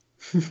is.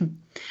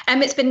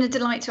 It's been a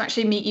delight to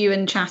actually meet you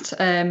and chat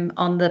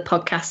on the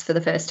podcast for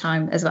the first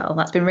time as well.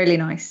 That's been really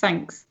nice.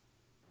 Thanks.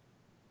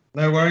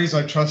 No worries.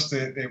 I trust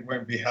it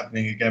won't be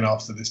happening again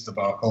after this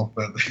debacle.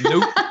 But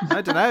nope.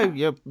 I don't know.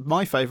 You're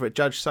my favourite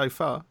judge so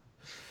far.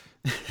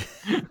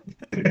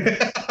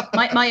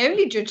 my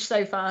only judge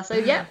so far. So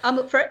yeah, I'm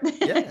up for it.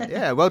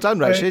 yeah. Well done,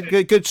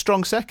 Rach. Good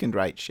strong second,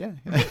 Rach. Yeah.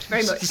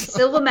 Very much.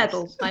 Silver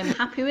medal. I'm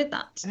happy with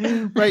that.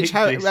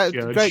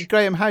 Rach,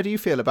 Graham, how do you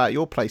feel about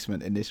your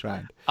placement in this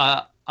round?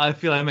 I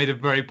feel I made a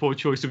very poor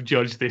choice of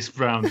judge this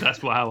round. That's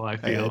how I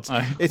feel.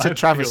 It's a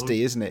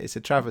travesty, isn't it? It's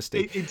a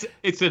travesty.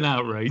 It's an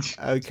outrage.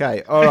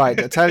 Okay, all right.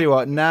 I'll tell you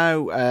what.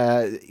 Now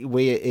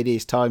it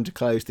is time to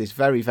close this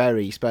very,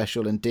 very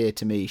special and dear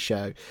to me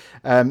show.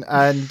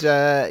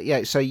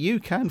 So you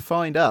can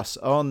find us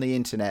on the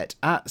internet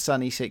at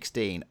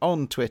Sunny16,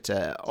 on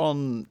Twitter,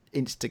 on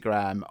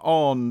Instagram,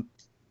 on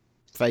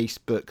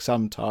Facebook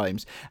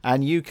sometimes,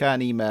 and you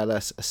can email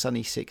us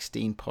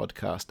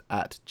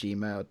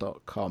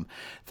sunny16podcast@gmail.com.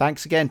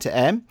 Thanks again to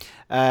Em.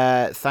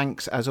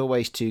 Thanks as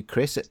always to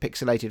Chris at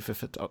Pixelated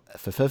Photographer.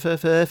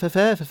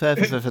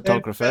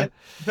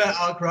 That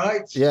are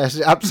great. Yes,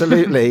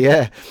 absolutely.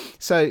 Yeah.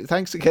 So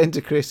thanks again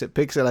to Chris at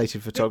Pixelated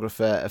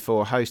Photographer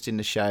for hosting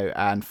the show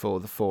and for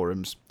the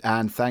forums.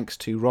 And thanks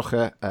to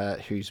Rocha,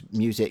 whose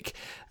music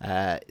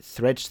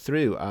threads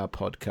through our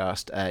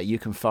podcast. You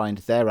can find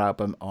their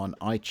album on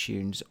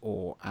iTunes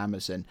or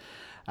Amazon.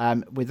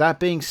 With that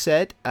being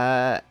said,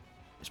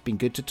 it's been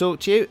good to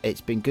talk to you.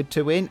 It's been good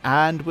to win,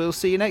 and we'll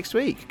see you next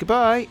week.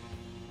 Goodbye.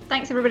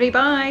 Thanks, everybody.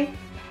 Bye.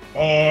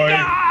 Bye.